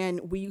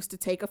 And we used to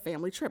take a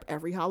family trip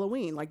every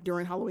Halloween, like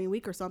during Halloween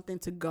week or something,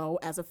 to go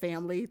as a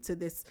family to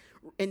this.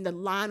 And the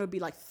line would be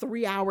like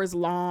 3 hours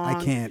long.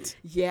 I can't.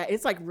 Yeah,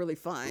 it's like really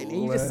fun.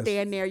 And you just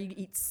stand there, you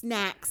eat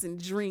snacks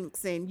and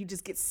drinks, and you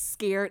just get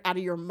scared out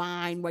of your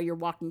mind while you're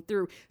walking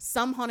through.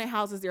 Some haunted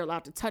houses, they're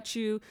allowed to touch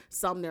you.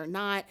 Some they're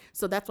not.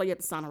 So that's why you have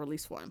to sign a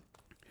release form.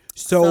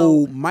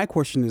 So my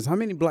question is, how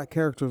many black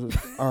characters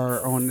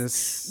are on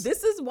this?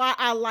 This is why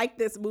I like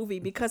this movie,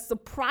 because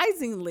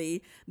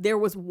surprisingly, there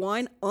was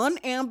one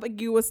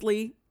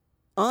unambiguously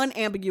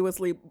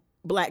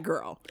black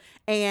girl,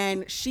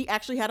 and she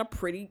actually had a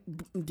pretty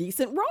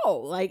decent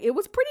role. Like, it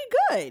was pretty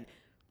good.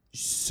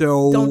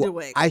 So don't do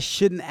it. I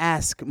shouldn't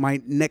ask my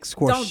next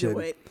question. Don't do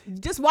it.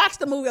 Just watch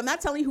the movie. I'm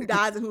not telling you who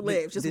dies and who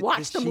lives. Just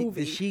watch the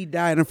movie. Did she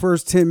die in the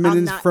first 10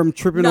 minutes from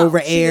tripping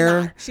over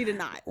air? She did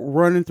not.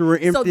 Running through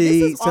an empty. So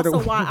this is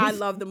also why I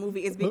love the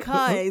movie, is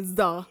because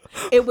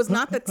it was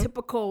not the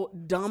typical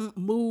dumb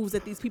moves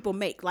that these people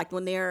make. Like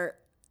when they're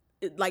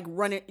like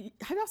running.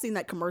 Have y'all seen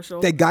that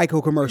commercial? That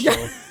Geico commercial.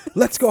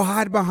 Let's go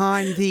hide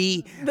behind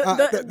the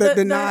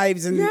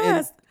knives and.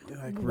 Yes.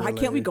 Like, why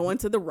can't we really? go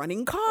into the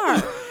running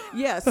car?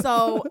 Yeah,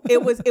 so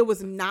it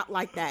was not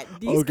like that.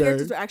 These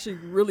characters are actually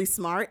really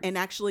smart and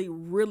actually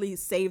really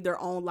saved their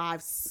own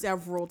lives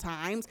several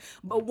times.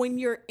 But when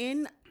you're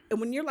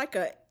like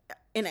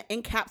in an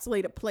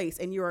encapsulated place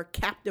and you're a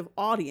captive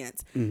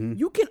audience,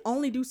 you can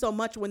only do so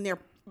much when they're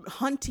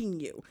hunting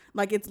you.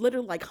 Like, it's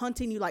literally like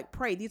hunting you like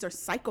prey. These are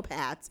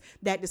psychopaths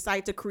that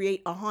decide to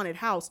create a haunted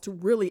house to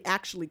really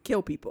actually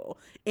kill people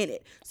in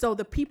it. So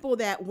the people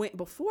that went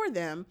before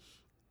them,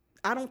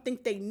 I don't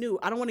think they knew.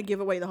 I don't want to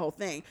give away the whole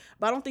thing,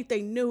 but I don't think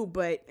they knew.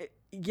 But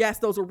yes,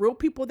 those are real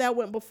people that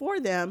went before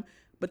them,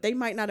 but they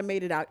might not have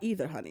made it out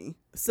either, honey.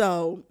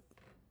 So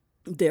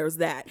there's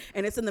that.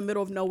 And it's in the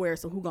middle of nowhere,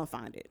 so who gonna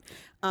find it?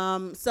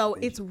 So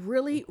it's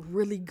really,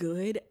 really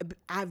good.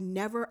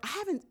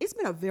 It's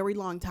been a very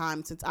long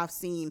time since I've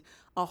seen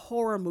a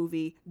horror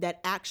movie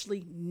that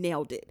actually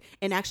nailed it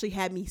and actually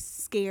had me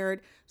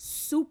scared,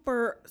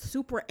 super,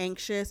 super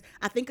anxious.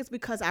 I think it's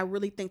because I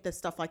really think that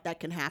stuff like that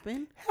can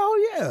happen. Hell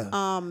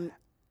yeah.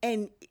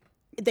 And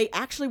they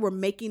actually were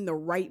making the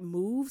right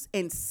moves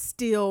and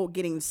still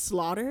getting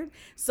slaughtered.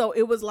 So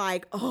it was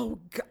like, oh,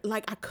 God,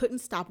 like I couldn't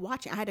stop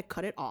watching. I had to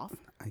cut it off.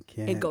 I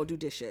can't. And go do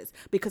dishes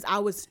because I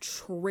was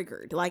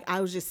triggered. Like, I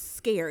was just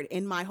scared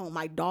in my home.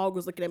 My dog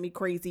was looking at me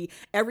crazy.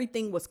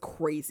 Everything was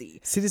crazy.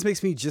 See, this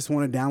makes me just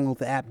want to download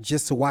the app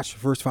just to watch the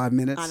first 5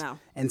 minutes. I know.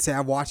 And say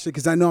I watched it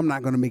because I know I'm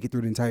not going to make it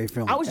through the entire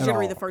film. I was at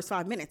jittery all. the first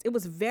 5 minutes. It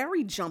was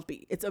very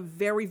jumpy. It's a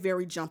very,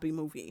 very jumpy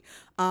movie.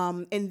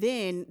 And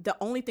then the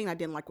only thing I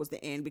didn't like was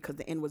the end, because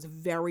the end was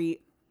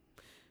very...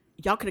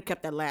 Y'all could have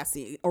kept that last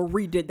scene or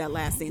redid that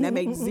last scene. That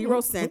made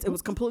zero sense. It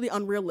was completely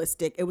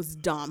unrealistic. It was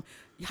dumb.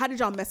 How did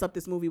y'all mess up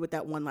this movie with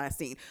that one last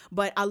scene?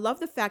 But I love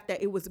the fact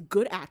that it was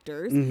good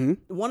actors.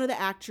 One of the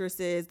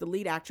actresses, the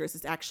lead actress,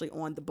 is actually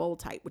on The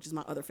Bold Type, which is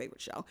my other favorite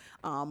show,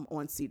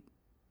 on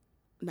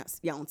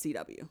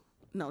CW.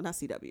 No, not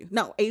CW.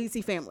 No,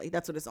 ABC Family.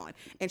 That's what it's on.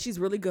 And she's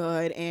really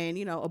good, and,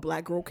 you know, a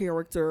black girl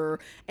character.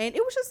 And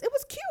it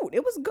was cute.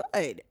 It was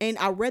good. And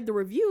I read the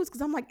reviews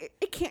because I'm like,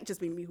 it can't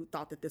just be me who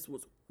thought that this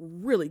was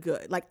really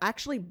good. Like,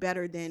 actually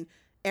better than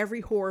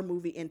every horror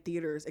movie in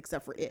theaters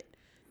except for It.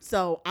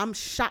 So I'm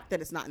shocked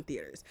that it's not in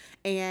theaters.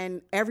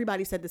 And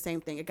everybody said the same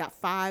thing. It got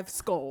 5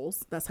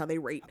 skulls. That's how they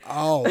rate.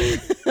 Oh.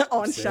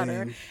 On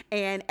Shudder.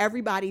 And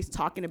everybody's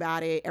talking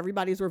about it.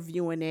 Everybody's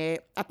reviewing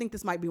it. I think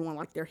this might be one of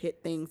like their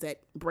hit things that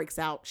breaks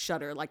out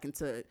Shudder like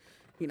into,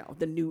 you know,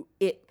 the new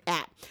It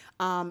app.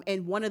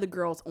 And one of the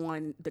girls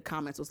on the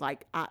comments was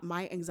like,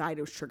 my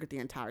anxiety was triggered the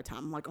entire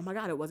time. I'm like, oh my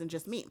God, it wasn't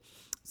just me.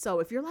 So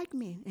if you're like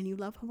me and you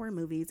love horror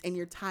movies and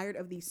you're tired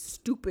of these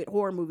stupid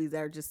horror movies that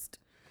are just...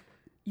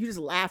 You just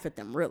laugh at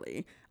them,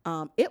 really.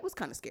 It was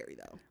kind of scary,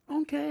 though.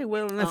 Okay,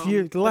 well, if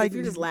you're like... If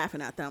you're just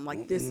laughing at them,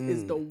 like, this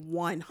is the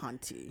one,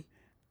 hunty.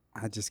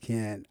 I just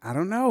can't. I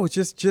don't know.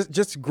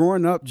 Just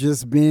growing up,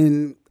 just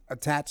being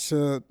attached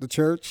to the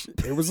church,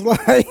 it was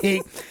like,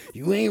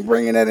 you ain't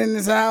bringing that in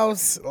this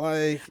house.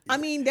 Like, I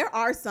mean, there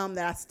are some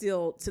that I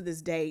still, to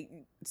this day,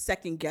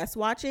 second guess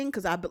watching,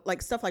 because I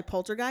like stuff like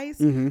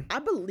Poltergeist. I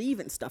believe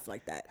in stuff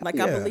like that. Like,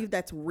 I believe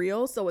that's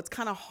real, so it's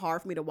kind of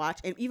hard for me to watch.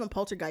 And even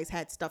Poltergeist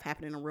had stuff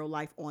happening in real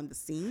life on the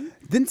scene.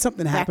 Didn't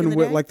something happen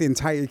with like the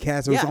entire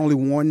cast? There was only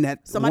one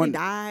that somebody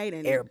died,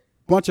 and a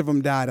bunch of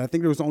them died. I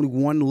think there was only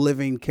one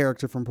living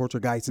character from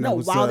Poltergeist, and that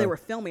was while they were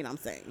filming. I'm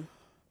saying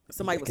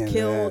somebody was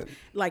killed,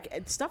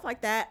 like stuff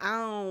like that.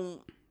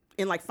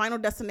 In like Final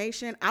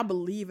Destination, I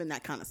believe in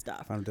that kind of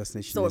stuff. Final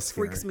Destination, so it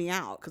freaks me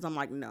out because I'm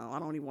like, no, I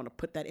don't even want to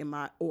put that in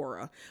my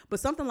aura.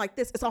 But something like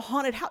this, it's a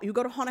haunted house. You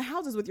go to haunted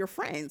houses with your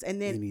friends,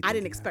 and then I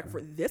didn't expect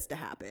for this to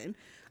happen.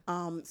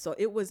 So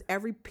it was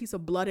every piece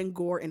of blood and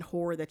gore and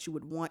horror that you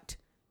would want.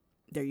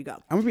 There you go.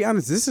 I'm gonna be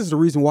honest. This is the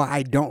reason why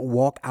I don't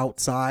walk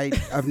outside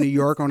of New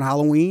York on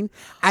Halloween.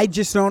 I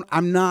just don't.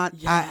 I'm not.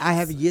 Yes. I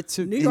have yet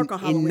to. New York on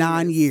Halloween in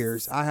 9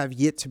 years, I have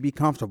yet to be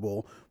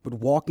comfortable with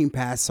walking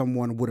past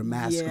someone with a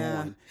mask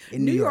on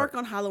in New York.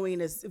 On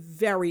Halloween is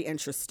very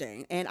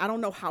interesting, and I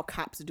don't know how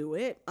cops do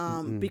it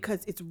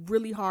because it's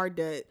really hard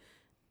to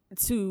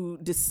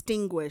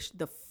distinguish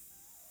the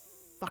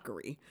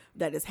fuckery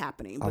that is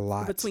happening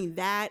between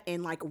that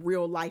and like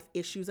real life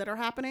issues that are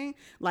happening.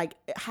 Like,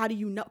 how do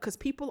you know? Because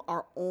people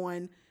are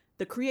on,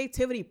 the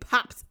creativity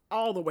pops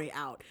all the way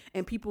out,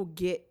 and people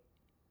get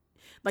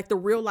like the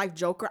real life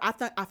Joker. I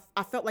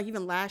felt like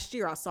even last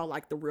year I saw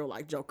like the real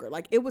life Joker.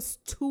 Like, it was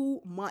too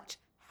much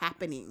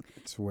happening.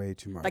 It's way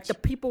too much. Like, the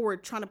people were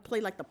trying to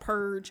play like the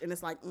Purge, and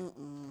it's like,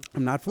 I'm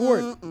not for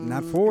it.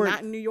 Not for it.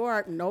 Not in New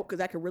York. Nope, because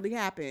that could really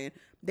happen.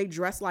 They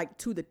dress like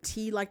to the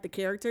T like the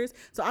characters.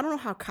 So I don't know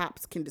how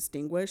cops can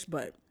distinguish,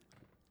 but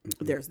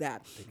there's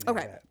that.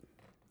 Okay.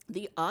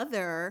 The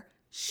other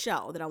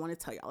show that I want to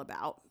tell y'all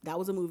about, that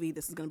was a movie.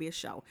 This is going to be a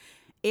show.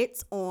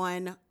 It's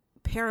on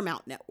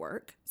Paramount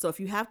Network. So if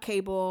you have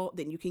cable,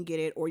 then you can get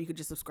it, or you could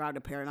just subscribe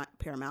to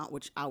Paramount,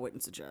 which I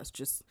wouldn't suggest.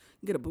 Just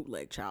get a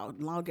bootleg,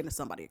 child. Log into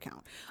somebody's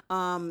account.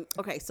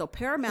 Okay, so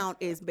Paramount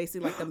is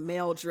basically like the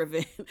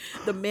male-driven,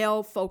 the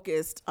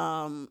male-focused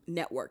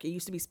network. It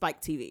used to be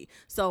Spike TV.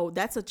 So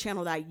that's a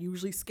channel that I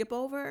usually skip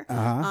over.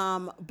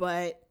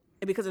 But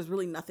and because there's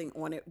really nothing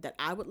on it that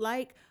I would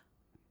like.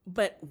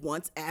 But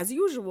once, as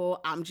usual,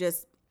 I'm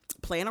just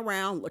playing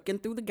around, looking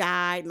through the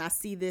guide, and I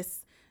see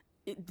this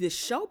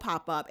show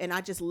pop up, and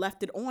I just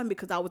left it on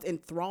because I was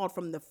enthralled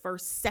from the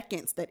first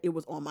seconds that it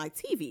was on my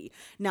TV.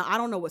 Now, I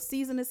don't know what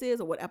season this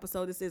is or what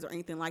episode this is or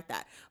anything like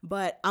that,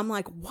 but I'm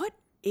like, what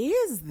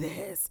is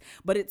this?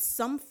 But it's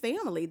some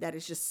family that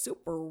is just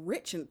super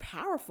rich and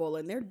powerful,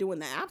 and they're doing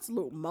the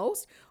absolute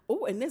most.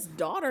 Oh, and this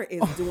daughter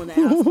is doing the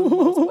absolute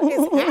most. What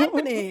is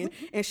happening?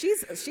 And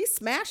she's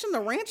smashing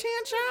the ranch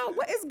hand child.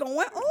 What is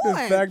going on?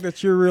 The fact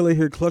that you're really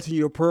here clutching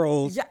your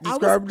pearls. Yeah,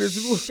 I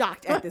was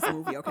shocked at this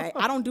movie. Okay,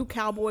 I don't do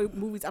cowboy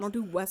movies. I don't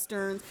do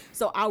westerns,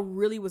 so I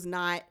really was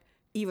not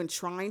even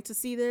trying to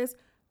see this.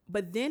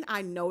 But then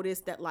I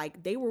noticed that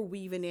like they were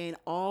weaving in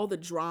all the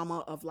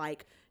drama of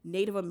like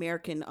Native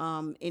American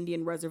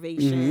Indian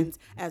reservations,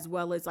 as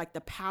well as like the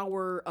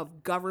power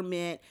of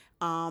government.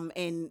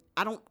 And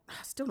I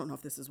still don't know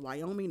if this is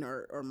Wyoming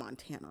or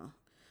Montana.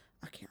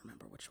 I can't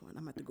remember which one.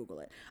 I'm going to have to Google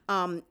it.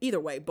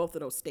 Either way, both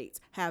of those states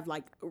have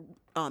like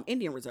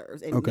Indian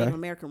reserves and Native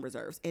American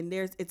reserves. And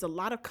it's a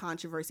lot of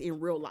controversy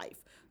in real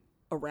life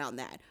around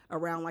that,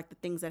 around like the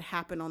things that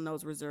happen on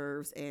those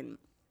reserves, and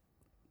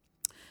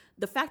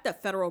the fact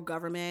that federal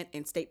government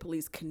and state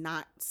police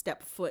cannot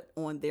step foot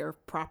on their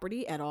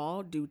property at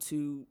all due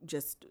to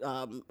just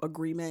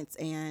agreements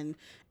and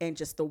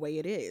just the way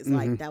it is.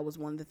 Like that was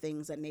one of the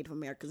things that Native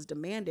Americans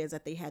demanded, is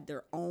that they had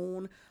their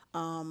own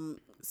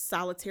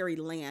solitary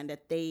land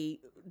that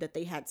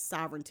they had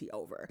sovereignty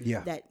over.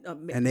 Yeah.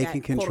 And they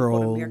can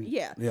control.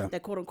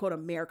 That quote unquote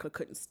America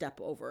couldn't step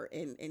over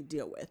and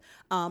deal with.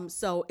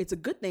 So it's a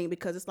good thing,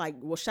 because it's like,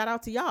 well, shout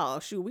out to y'all.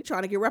 Shoot, we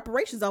trying to get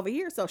reparations over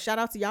here. So shout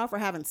out to y'all for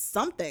having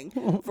something,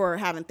 for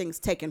having things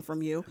taken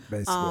from you.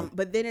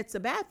 But then it's a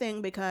bad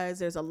thing, because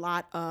there's a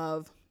lot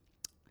of,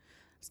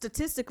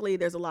 statistically,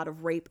 there's a lot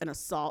of rape and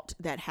assault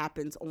that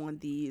happens on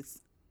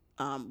these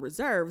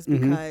reserves,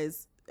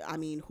 because I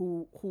mean,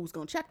 who's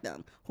going to check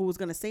them? Who's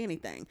going to say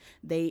anything?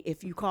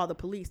 If you call the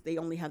police, they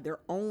only have their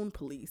own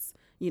police,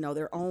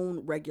 their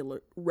own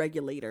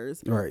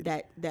regulators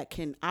that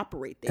can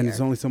operate there. And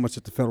there's only so much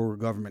that the federal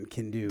government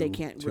can do. They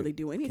can't really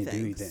do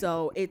anything.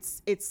 So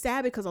it's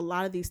sad, because a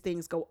lot of these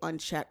things go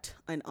unchecked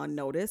and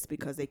unnoticed,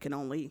 because the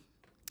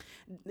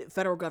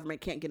federal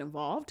government can't get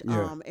involved.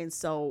 And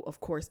so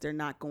of course they're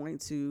not going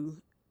to.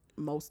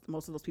 Most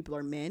of those people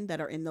are men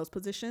that are in those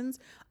positions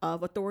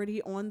of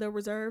authority on the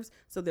reserves.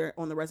 So they're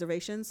on the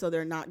reservation. So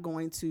they're not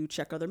going to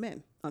check other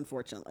men,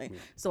 unfortunately.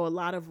 So a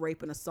lot of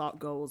rape and assault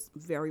goes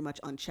very much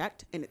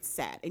unchecked, and it's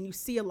sad. And you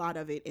see a lot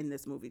of it in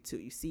this movie too.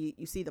 You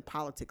see the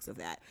politics of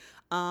that.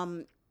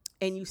 And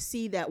you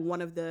see that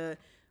one of the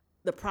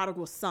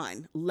prodigal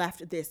son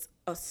left this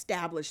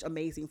established,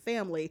 amazing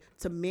family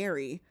to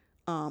marry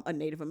a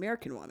Native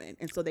American woman,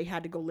 and so they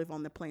had to go live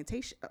on the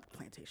plantation.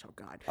 Oh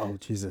God! Oh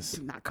Jesus!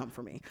 Do not come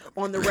for me.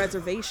 On the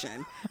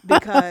reservation,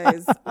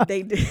 because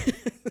they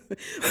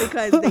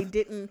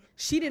didn't.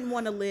 She didn't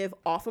want to live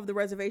off of the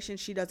reservation.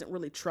 She doesn't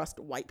really trust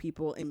white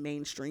people in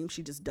mainstream.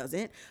 She just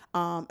doesn't.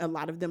 A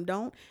lot of them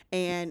don't.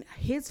 And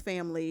his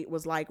family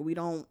was like, we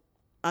don't.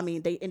 I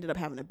mean, they ended up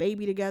having a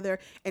baby together,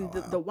 and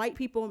the white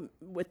people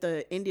with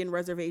the Indian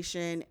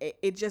reservation,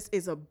 it just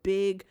is a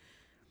big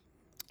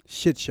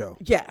shit show.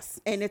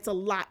 Yes, and it's a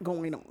lot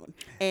going on,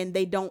 and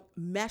they don't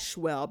mesh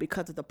well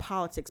because of the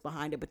politics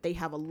behind it, but they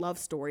have a love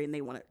story and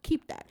they want to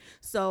keep that.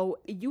 So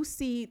you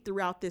see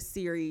throughout this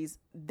series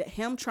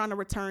him trying to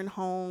return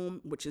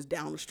home, which is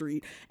down the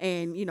street,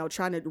 and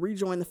trying to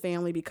rejoin the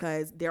family,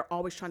 because they're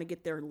always trying to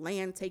get their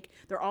land taken.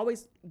 They're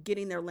always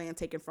getting their land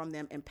taken from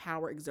them and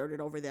power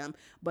exerted over them.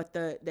 But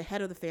the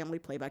head of the family,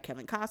 played by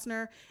Kevin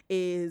Costner,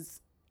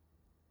 is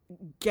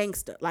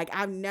gangster. Like,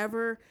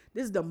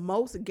 this is the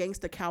most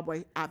gangster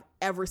cowboy I've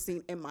ever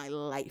seen in my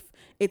life.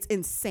 It's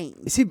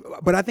insane. See,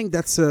 but I think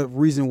that's a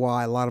reason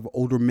why a lot of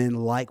older men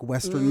like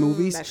Western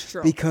movies. That's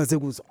true. Because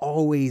it was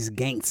always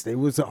gangster. It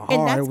was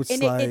hard.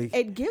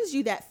 It gives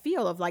you that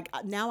feel of like,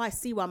 now I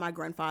see why my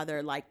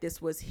grandfather, like,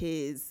 this was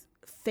his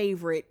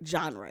favorite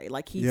genre.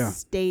 Like, he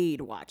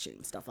stayed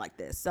watching stuff like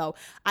this. So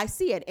I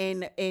see it.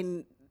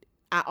 And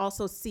I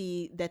also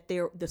see that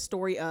the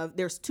story of,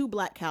 there's two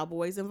black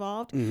cowboys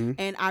involved,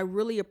 and I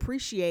really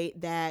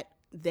appreciate that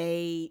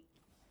they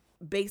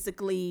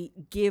basically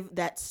give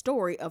that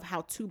story of how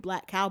two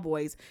black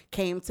cowboys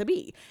came to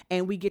be,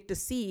 and we get to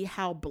see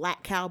how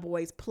black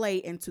cowboys play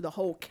into the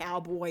whole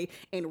cowboy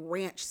and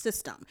ranch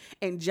system.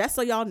 And just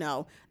so y'all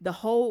know, the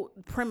whole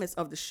premise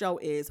of the show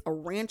is a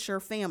rancher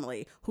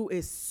family who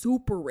is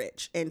super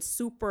rich and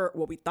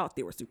we thought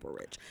they were super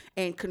rich,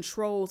 and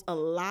controls a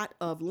lot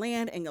of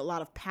land and a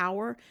lot of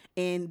power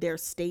in their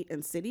state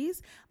and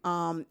cities.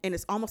 And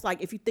it's almost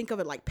like, if you think of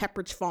it like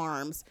Pepperidge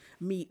Farms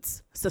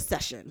meets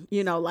Succession,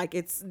 like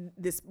it's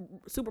this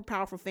super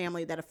powerful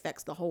family that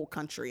affects the whole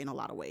country in a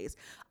lot of ways.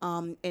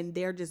 And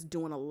they're just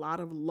doing a lot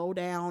of low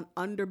down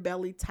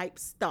underbelly type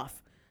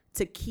stuff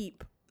to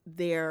keep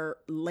their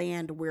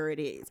land where it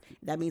is.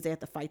 That means they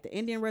have to fight the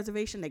Indian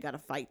reservation. They got to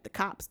fight the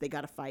cops. They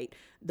got to fight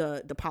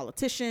the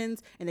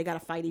politicians, and they got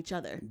to fight each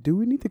other. Do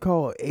we need to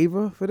call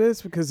Ava for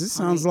this? Because this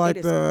sounds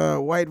like the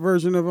white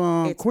version of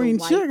it's Queen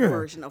the white Sugar.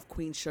 Version of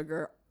Queen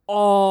Sugar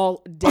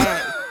all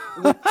day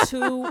with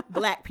 2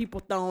 black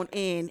people thrown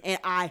in, and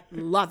I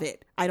love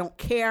it. I don't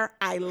care.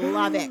 I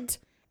love it.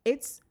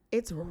 It's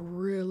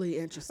really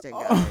interesting,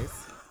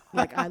 guys.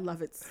 Like, I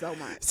love it so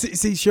much.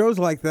 See, shows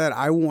like that,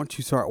 I want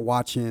to start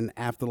watching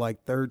after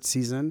like 3rd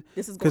season.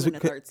 This is going in the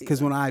 3rd season.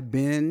 Because when I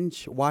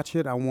binge watch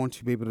it, I want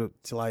to be able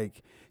to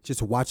like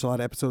just watch a lot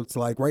of episodes.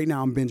 Like right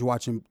now, I'm binge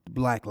watching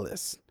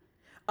Blacklist.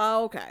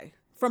 Oh, okay.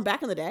 From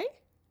back in the day?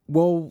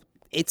 Well,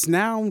 it's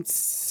now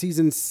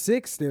season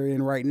 6 they're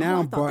in right now,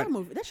 I thought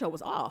but that show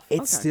was off.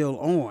 it's still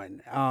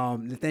on.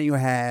 Nathaniel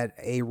had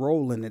a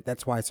role in it.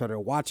 That's why I started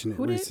watching it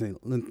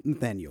recently.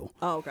 Nathaniel.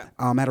 Oh, okay.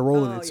 Had a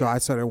role in it, so I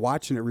started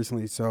watching it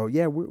recently. So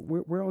yeah,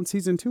 we're on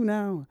season 2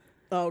 now.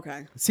 Oh,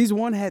 okay. Season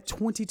 1 had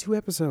 22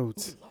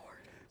 episodes. Oh, Lord.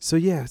 So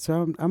yeah,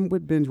 so I'm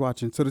with binge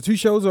watching. So the 2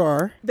 shows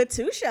are the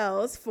 2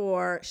 shows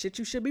for shit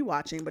you should be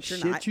watching, but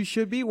you're not. Shit you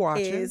should be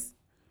watching is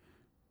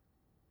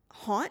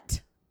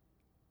Haunt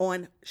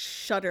on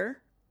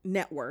Shudder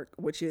Network,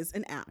 which is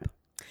an app,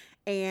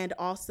 and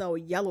also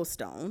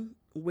Yellowstone,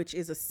 which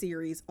is a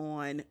series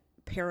on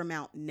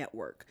Paramount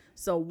Network.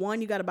 So one,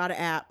 you got to buy the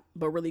app,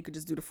 but really you could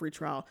just do the free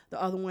trial. The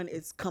other one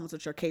comes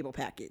with your cable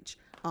package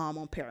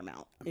on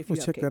Paramount. If you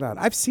check that out.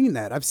 I've seen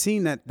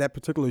that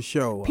particular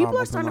show. People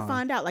are starting to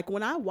find out. Like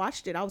when I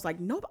watched it, I was like,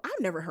 nope, I've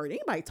never heard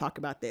anybody talk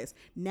about this.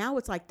 Now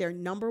it's like their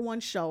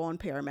 #1 show on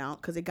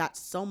Paramount because it got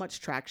so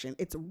much traction.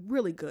 It's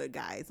really good,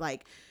 guys.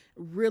 Like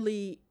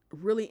really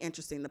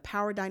interesting. The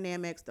power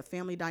dynamics, the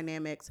family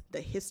dynamics,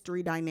 the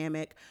history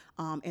dynamic,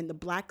 and the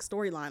black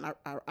storyline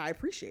I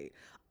appreciate.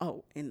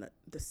 Oh, and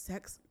the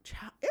sex,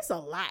 it's a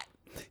lot.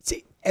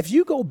 See, if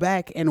you go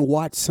back and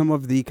watch some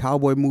of the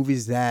cowboy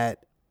movies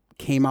that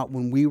came out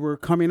when we were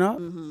coming up,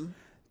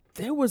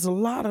 there was a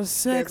lot of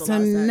sex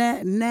and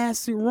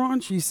nasty,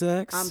 raunchy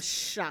sex. I'm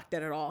shocked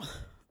at it all.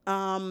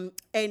 And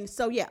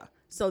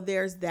so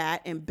there's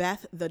that. And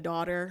Beth, the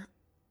daughter,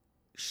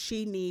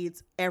 she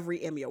needs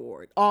every Emmy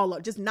award.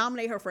 Just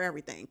nominate her for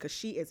everything because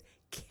she is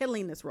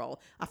killing this role.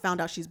 I found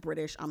out she's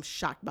British. I'm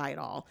shocked by it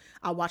all.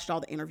 I watched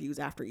all the interviews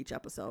after each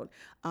episode.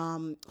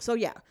 So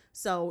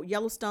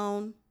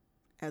Yellowstone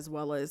as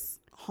well as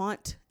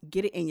Haunt,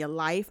 get it in your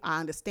life. I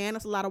understand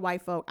it's a lot of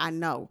white folk. I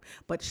know.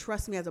 But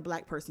trust me, as a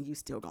black person, you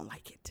still gonna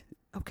like it.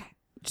 Okay.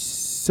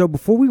 So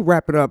before we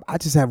wrap it up, I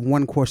just have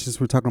one question since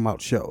we're talking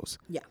about shows.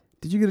 Yeah.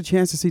 Did you get a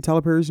chance to see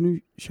Tyler Perry's new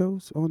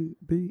shows on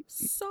BET?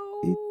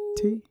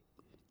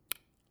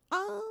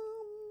 No.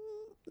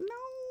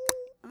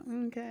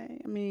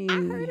 Okay. I mean,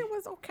 I heard it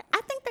was okay.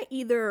 I think that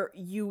either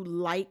you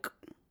like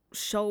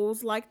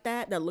shows like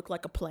that look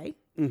like a play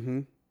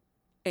and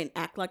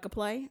act like a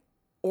play,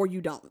 or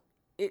you don't.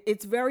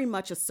 It's very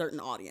much a certain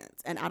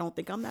audience, and I don't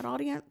think I'm that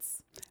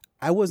audience.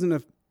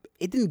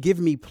 It didn't give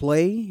me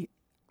play.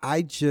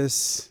 I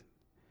just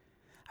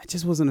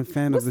wasn't a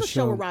fan of the show. What's the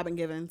show with Robin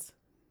Givens?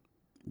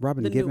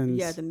 Robin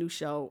Givens? The new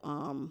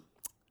show.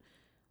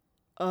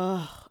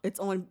 It's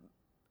on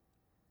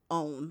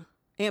OWN.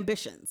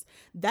 Ambitions.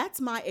 That's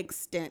my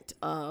extent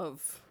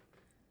of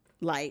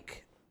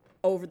like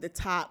over the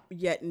top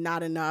yet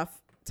not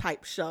enough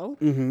type show.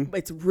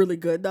 It's really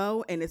good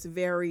though, and it's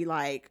very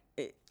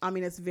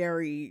it's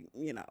very,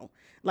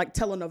 like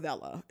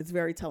telenovela. It's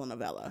very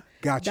telenovela.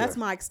 Gotcha. That's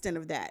my extent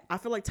of that. I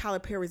feel like Tyler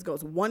Perry's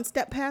goes one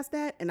step past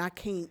that, and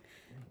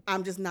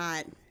I'm just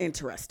not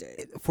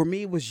interested. For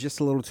me, it was just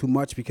a little too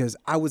much because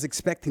I was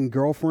expecting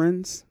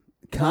Girlfriends,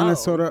 kind of,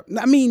 sort of.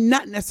 I mean,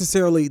 not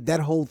necessarily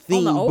that whole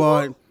theme,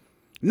 but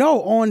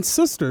no, on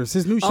Sisters,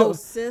 his new show. Oh,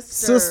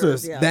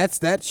 Sisters. Yeah. That's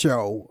that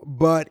show.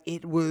 But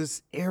it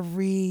was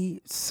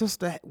every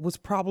sister was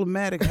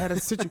problematic. Had a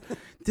situation.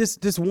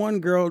 This one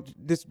girl,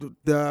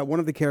 one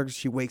of the characters,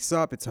 she wakes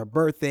up. It's her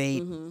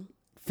birthday.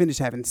 Finished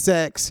having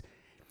sex.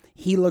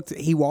 He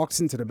walks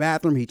into the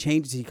bathroom. He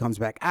changes. He comes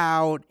back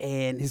out,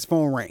 and his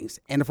phone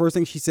rings. And the first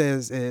thing she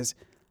says is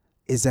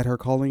that her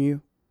calling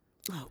you?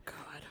 Oh God.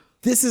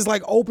 This is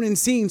like opening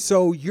scene,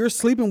 so you're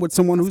sleeping with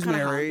someone who's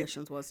married. How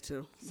Ambitions was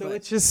too. So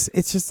it's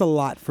just a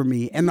lot for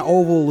me. And the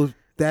Oval,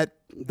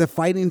 the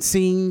fighting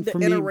scene for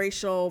me, the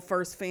interracial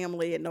first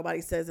family, and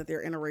nobody says that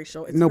they're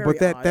interracial. It's but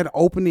that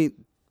opening,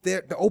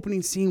 the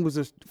opening scene was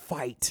a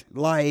fight.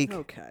 Like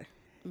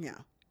yeah.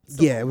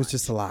 It was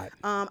just a lot.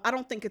 I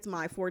don't think it's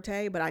my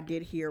forte, but I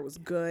did hear it was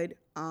good.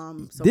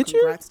 So did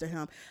congrats to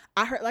him.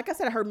 I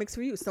heard mixed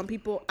reviews. Some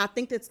people, I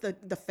think it's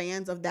the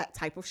fans of that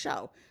type of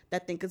show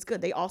that think it's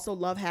good. They also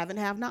love have and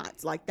have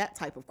nots, like that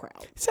type of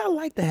crowd. See, I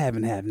like the have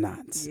and have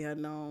nots. Yeah,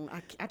 no,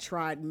 I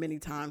tried many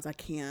times. I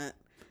can't.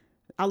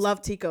 I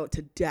love Tico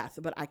to death,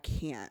 but I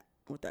can't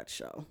with that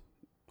show.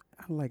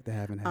 I like the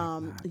have and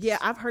have nots. Yeah,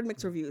 I've heard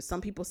mixed reviews. Some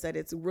people said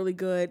it's really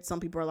good. Some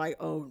people are like,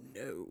 oh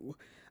no.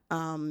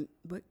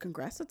 But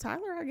congrats to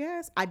Tyler, I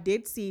guess. I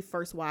did see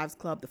First Wives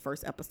Club, the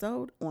first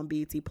episode on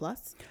BET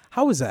Plus.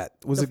 How was that?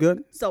 Was it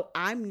good? So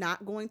I'm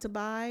not going to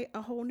buy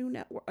a whole new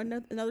network,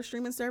 another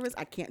streaming service.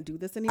 I can't do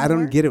this anymore. I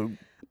don't get it.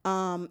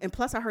 And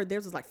plus I heard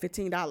theirs was like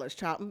 $15,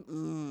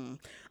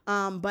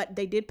 child. But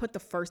they did put the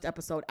first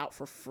episode out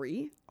for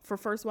free for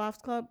First Wives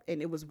Club,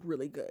 and it was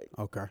really good.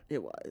 Okay.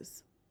 It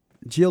was.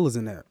 Jill is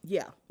in there.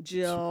 Yeah.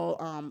 Jill,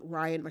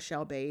 Ryan,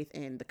 Michelle Bath,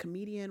 and the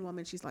comedian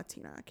woman, she's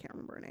Latina. I can't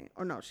remember her name.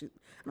 Or no, I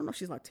don't know if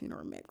she's Latina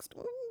or mixed.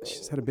 She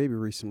just had a baby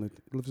recently.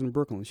 Lives in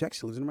Brooklyn. She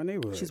actually lives in my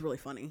neighborhood. She's really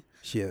funny.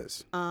 She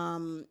is.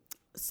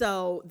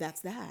 So that's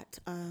that.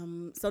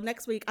 So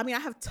next week, I mean, I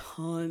have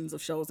tons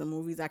of shows and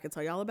movies I can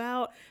tell y'all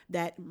about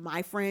that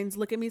my friends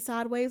look at me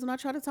sideways when I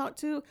try to talk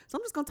to. So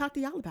I'm just going to talk to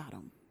y'all about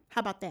them. How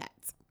about that?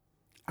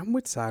 I'm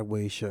with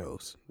sideways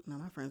shows. No,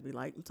 my friends be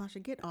like, Natasha,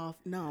 get off.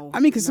 No. I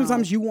mean, because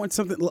sometimes you want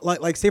something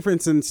like, say, for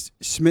instance,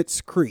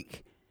 Schmitt's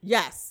Creek.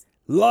 Yes.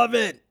 Love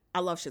it. I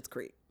love Schitt's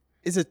Creek.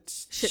 Is it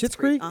Schitt's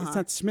Creek? Uh-huh. It's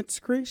not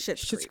Schmitt's Creek?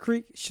 Schitt's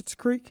Creek. Schitt's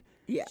Creek?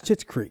 Yeah.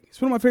 Schitt's Creek.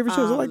 It's one of my favorite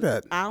shows. I like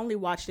that. I only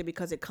watched it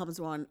because it comes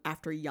on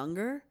after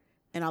Younger,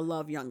 and I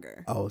love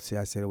Younger. Oh, see,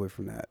 I stayed away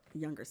from that.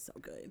 Younger's so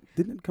good.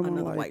 Didn't it come on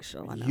Another like white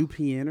show, I know.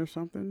 UPN or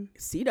something?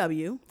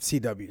 CW.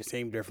 CW,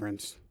 same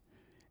difference.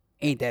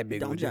 Ain't that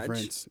big of a Don't judge.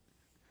 difference.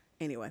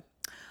 Anyway.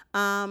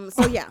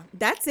 So yeah,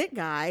 that's it,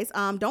 guys.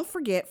 Don't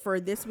forget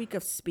for this week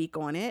of Speak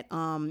On It.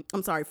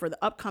 For the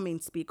upcoming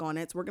Speak On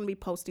It, we're going to be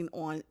posting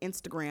on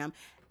Instagram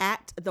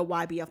at the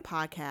YBF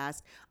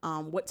Podcast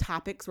what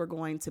topics we're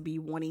going to be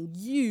wanting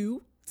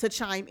you to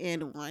chime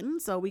in on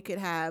so we could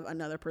have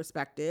another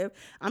perspective.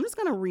 I'm just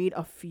going to read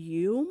a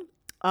few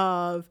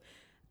of.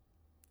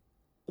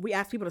 We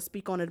asked people to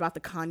speak on it about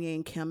the Kanye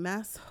and Kim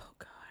mess. Oh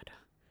God,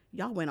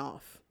 y'all went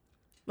off.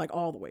 Like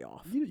all the way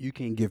off. You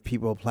can give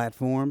people a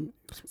platform.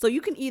 So you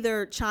can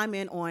either chime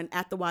in on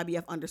at the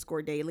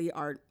YBF_daily,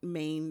 our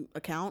main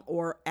account,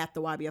 or at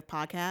the YBF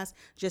podcast.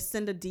 Just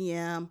send a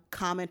DM,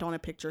 comment on a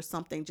picture,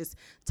 something. Just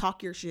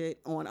talk your shit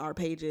on our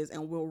pages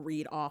and we'll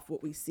read off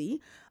what we see.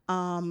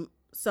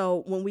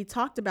 So when we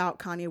talked about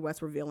Kanye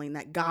West revealing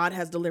that God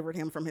has delivered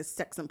him from his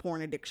sex and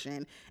porn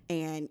addiction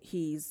and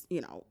he's,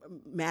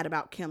 mad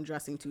about Kim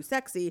dressing too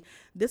sexy,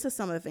 this is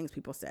some of the things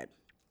people said.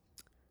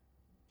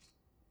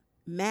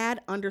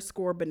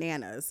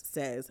 Mad_bananas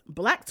says,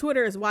 Black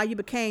Twitter is why you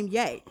became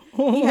Ye.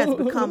 He has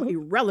become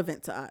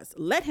irrelevant to us.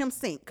 Let him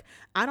sink.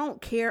 I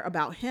don't care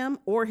about him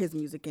or his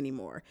music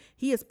anymore.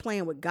 He is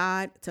playing with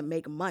God to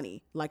make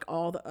money like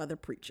all the other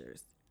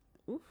preachers.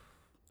 Oof.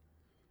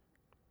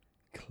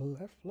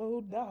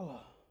 Cleflo Dollar.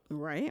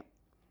 Right.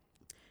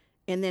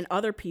 And then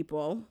other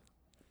people,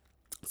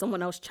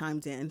 someone else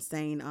chimes in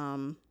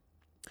saying,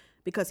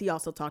 because he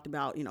also talked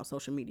about,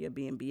 social media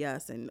being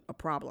BS and a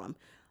problem.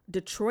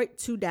 Detroit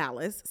to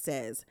Dallas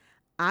says,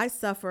 I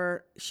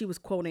suffer. She was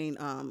quoting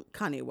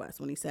Kanye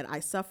West when he said, I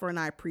suffer and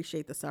I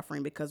appreciate the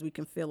suffering because we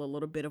can feel a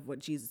little bit of what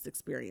Jesus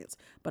experienced,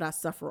 but I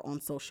suffer on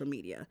social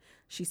media.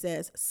 She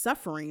says,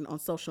 suffering on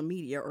social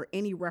media or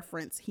any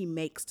reference he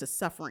makes to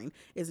suffering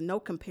is no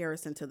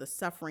comparison to the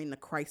suffering the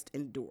Christ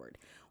endured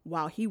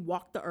while he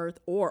walked the earth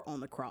or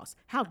on the cross.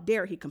 How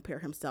dare he compare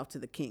himself to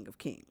the King of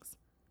Kings?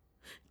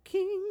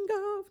 King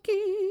of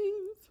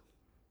Kings.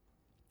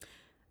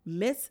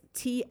 Miss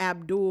T.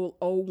 Abdul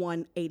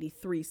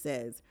 0183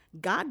 says,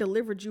 God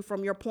delivered you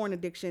from your porn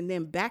addiction,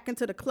 then back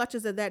into the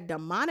clutches of that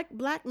demonic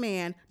black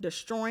man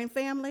destroying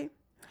family.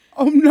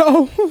 Oh,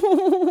 no.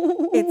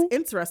 It's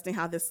interesting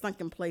how this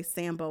sunken place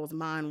Sambo's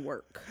mind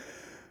works.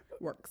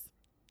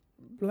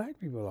 Black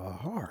people are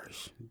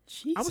harsh.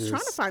 Jesus. I was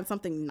trying to find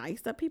something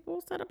nice that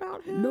people said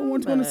about him. No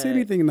one's going to say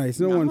anything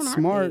nice. No one's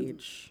smart.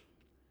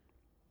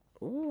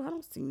 Oh, I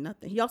don't see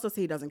nothing. He also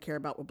said he doesn't care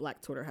about what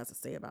Black Twitter has to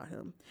say about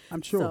him.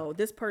 I'm sure. So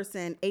this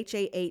person,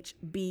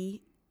 HAHB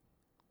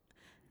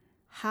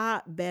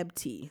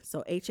Habebtee,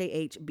 so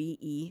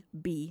HAHBEBTEE,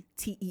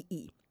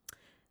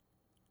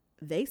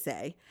 they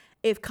say,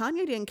 if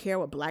Kanye didn't care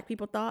what Black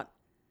people thought,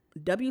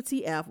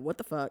 WTF, what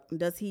the fuck,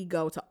 does he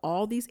go to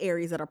all these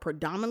areas that are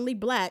predominantly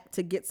Black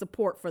to get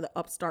support for the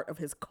upstart of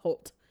his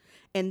cult?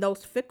 And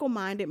those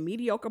fickle-minded,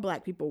 mediocre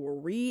Black people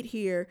will read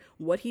here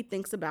what he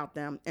thinks about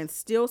them and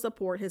still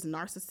support his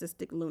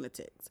narcissistic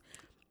lunatics.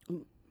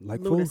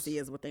 Like Lunacy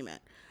fools. is what they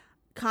meant.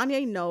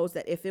 Kanye knows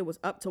that if it was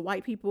up to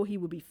white people, he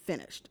would be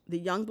finished. The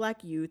young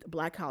Black youth,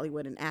 Black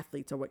Hollywood, and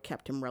athletes are what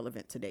kept him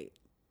relevant to date.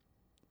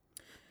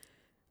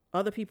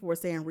 Other people were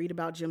saying, read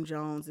about Jim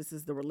Jones. This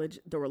is the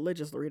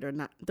religious leader,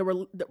 not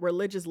the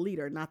religious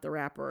leader, not the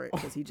rapper,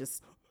 because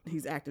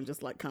he's acting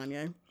just like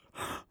Kanye.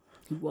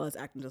 He was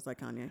acting just like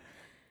Kanye.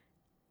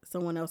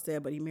 Someone else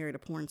said, but he married a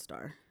porn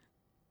star.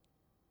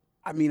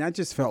 I mean, I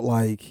just felt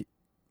like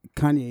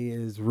Kanye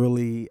is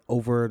really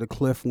over the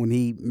cliff when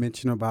he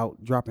mentioned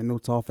about dropping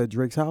notes off at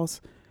Drake's house.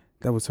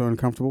 That was so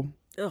uncomfortable.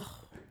 Ugh.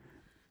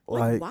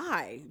 Like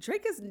why?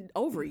 Drake is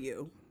over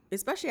you,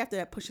 especially after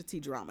that Pusha T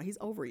drama. He's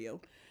over you.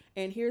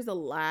 And here's one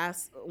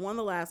of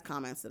the last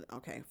comments that,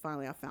 okay,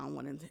 finally I found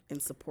one in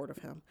support of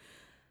him.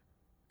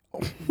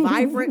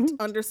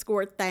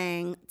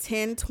 Vibrant_thang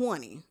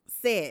 1020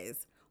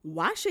 says,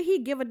 why should he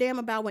give a damn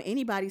about what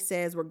anybody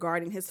says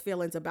regarding his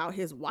feelings about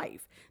his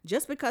wife?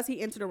 Just because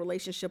he entered a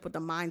relationship with a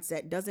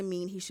mindset doesn't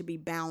mean he should be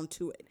bound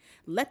to it.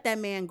 Let that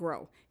man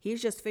grow. He's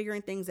just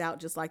figuring things out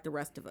just like the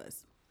rest of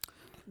us.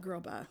 Girl,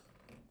 bye.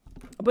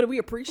 But we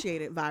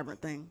appreciate it,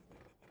 Vibrant Thing.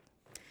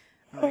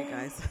 All right,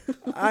 guys.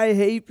 I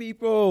hate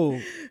people.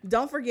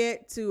 Don't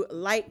forget to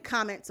like,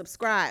 comment,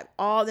 subscribe,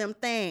 all them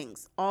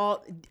things,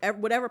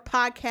 whatever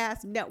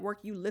podcast network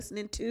you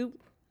listening to.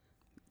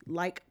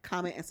 Like,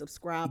 comment, and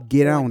subscribe.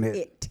 Get on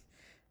it.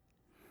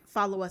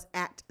 Follow us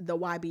at the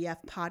YBF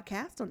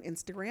Podcast on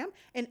Instagram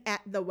and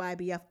at the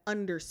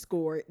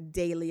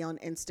YBF_daily on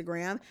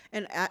Instagram.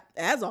 And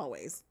as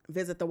always,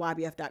 visit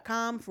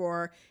theYBF.com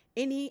for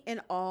any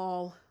and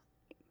all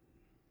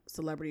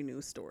celebrity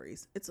news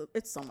stories. It's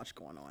so much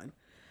going on.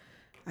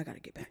 I got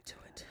to get back to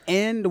it.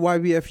 And the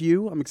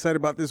YBFU. I'm excited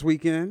about this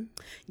weekend.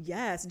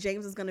 Yes,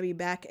 James is going to be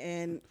back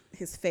in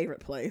his favorite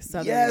place,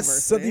 Southern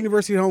University. Southern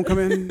University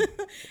homecoming.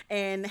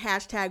 And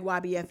hashtag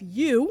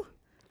YBFU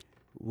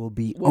will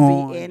be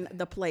in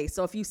the place.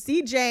 So if you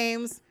see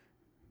James,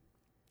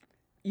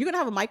 you're going to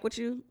have a mic with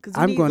you? Because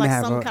you I'm need going to like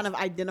have some kind of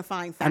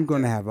identifying factor. I'm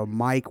going to have a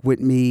mic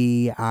with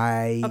me.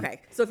 Okay,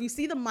 so if you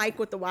see the mic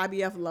with the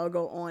YBF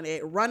logo on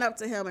it, run up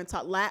to him and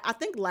talk. I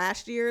think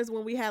last year is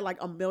when we had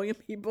like 1 million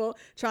people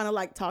trying to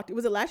like talk to.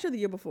 Was it last year or the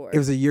year before? It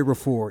was a year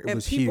before. It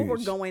was huge. And people were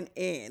going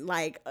in.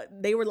 Like,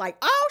 they were like,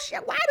 oh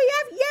shit,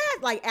 YBF, yes.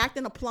 Like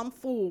acting a plumb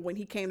fool when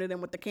he came to them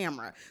with the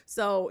camera.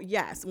 So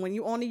yes, when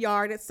you on the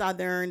yard at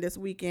Southern this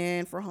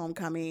weekend for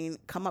homecoming,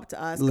 come up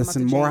to us.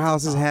 Listen,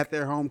 Morehouse's had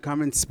their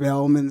homecoming.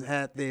 Spelman's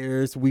had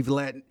theirs. We've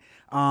let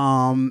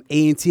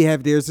A&T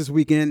have theirs this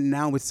weekend.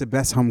 Now it's the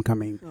best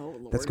homecoming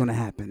that's going to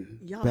happen.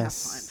 Y'all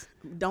best.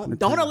 have fun.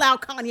 Don't allow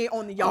Kanye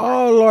on the yard.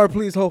 Oh Lord,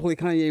 please. Hopefully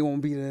Kanye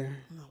won't be there.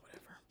 Oh,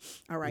 whatever.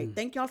 All right.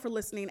 Thank y'all for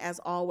listening. As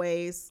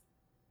always,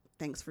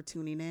 thanks for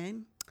tuning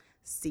in.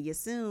 See you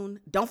soon.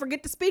 Don't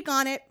forget to speak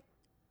on it.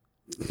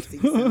 See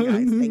you soon,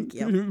 guys. Thank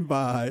you.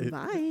 Bye.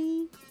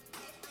 Bye.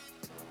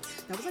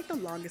 That was like the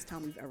longest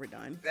time we've ever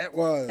done. That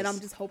was. And I'm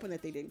just hoping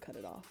that they didn't cut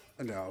it off.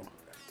 No.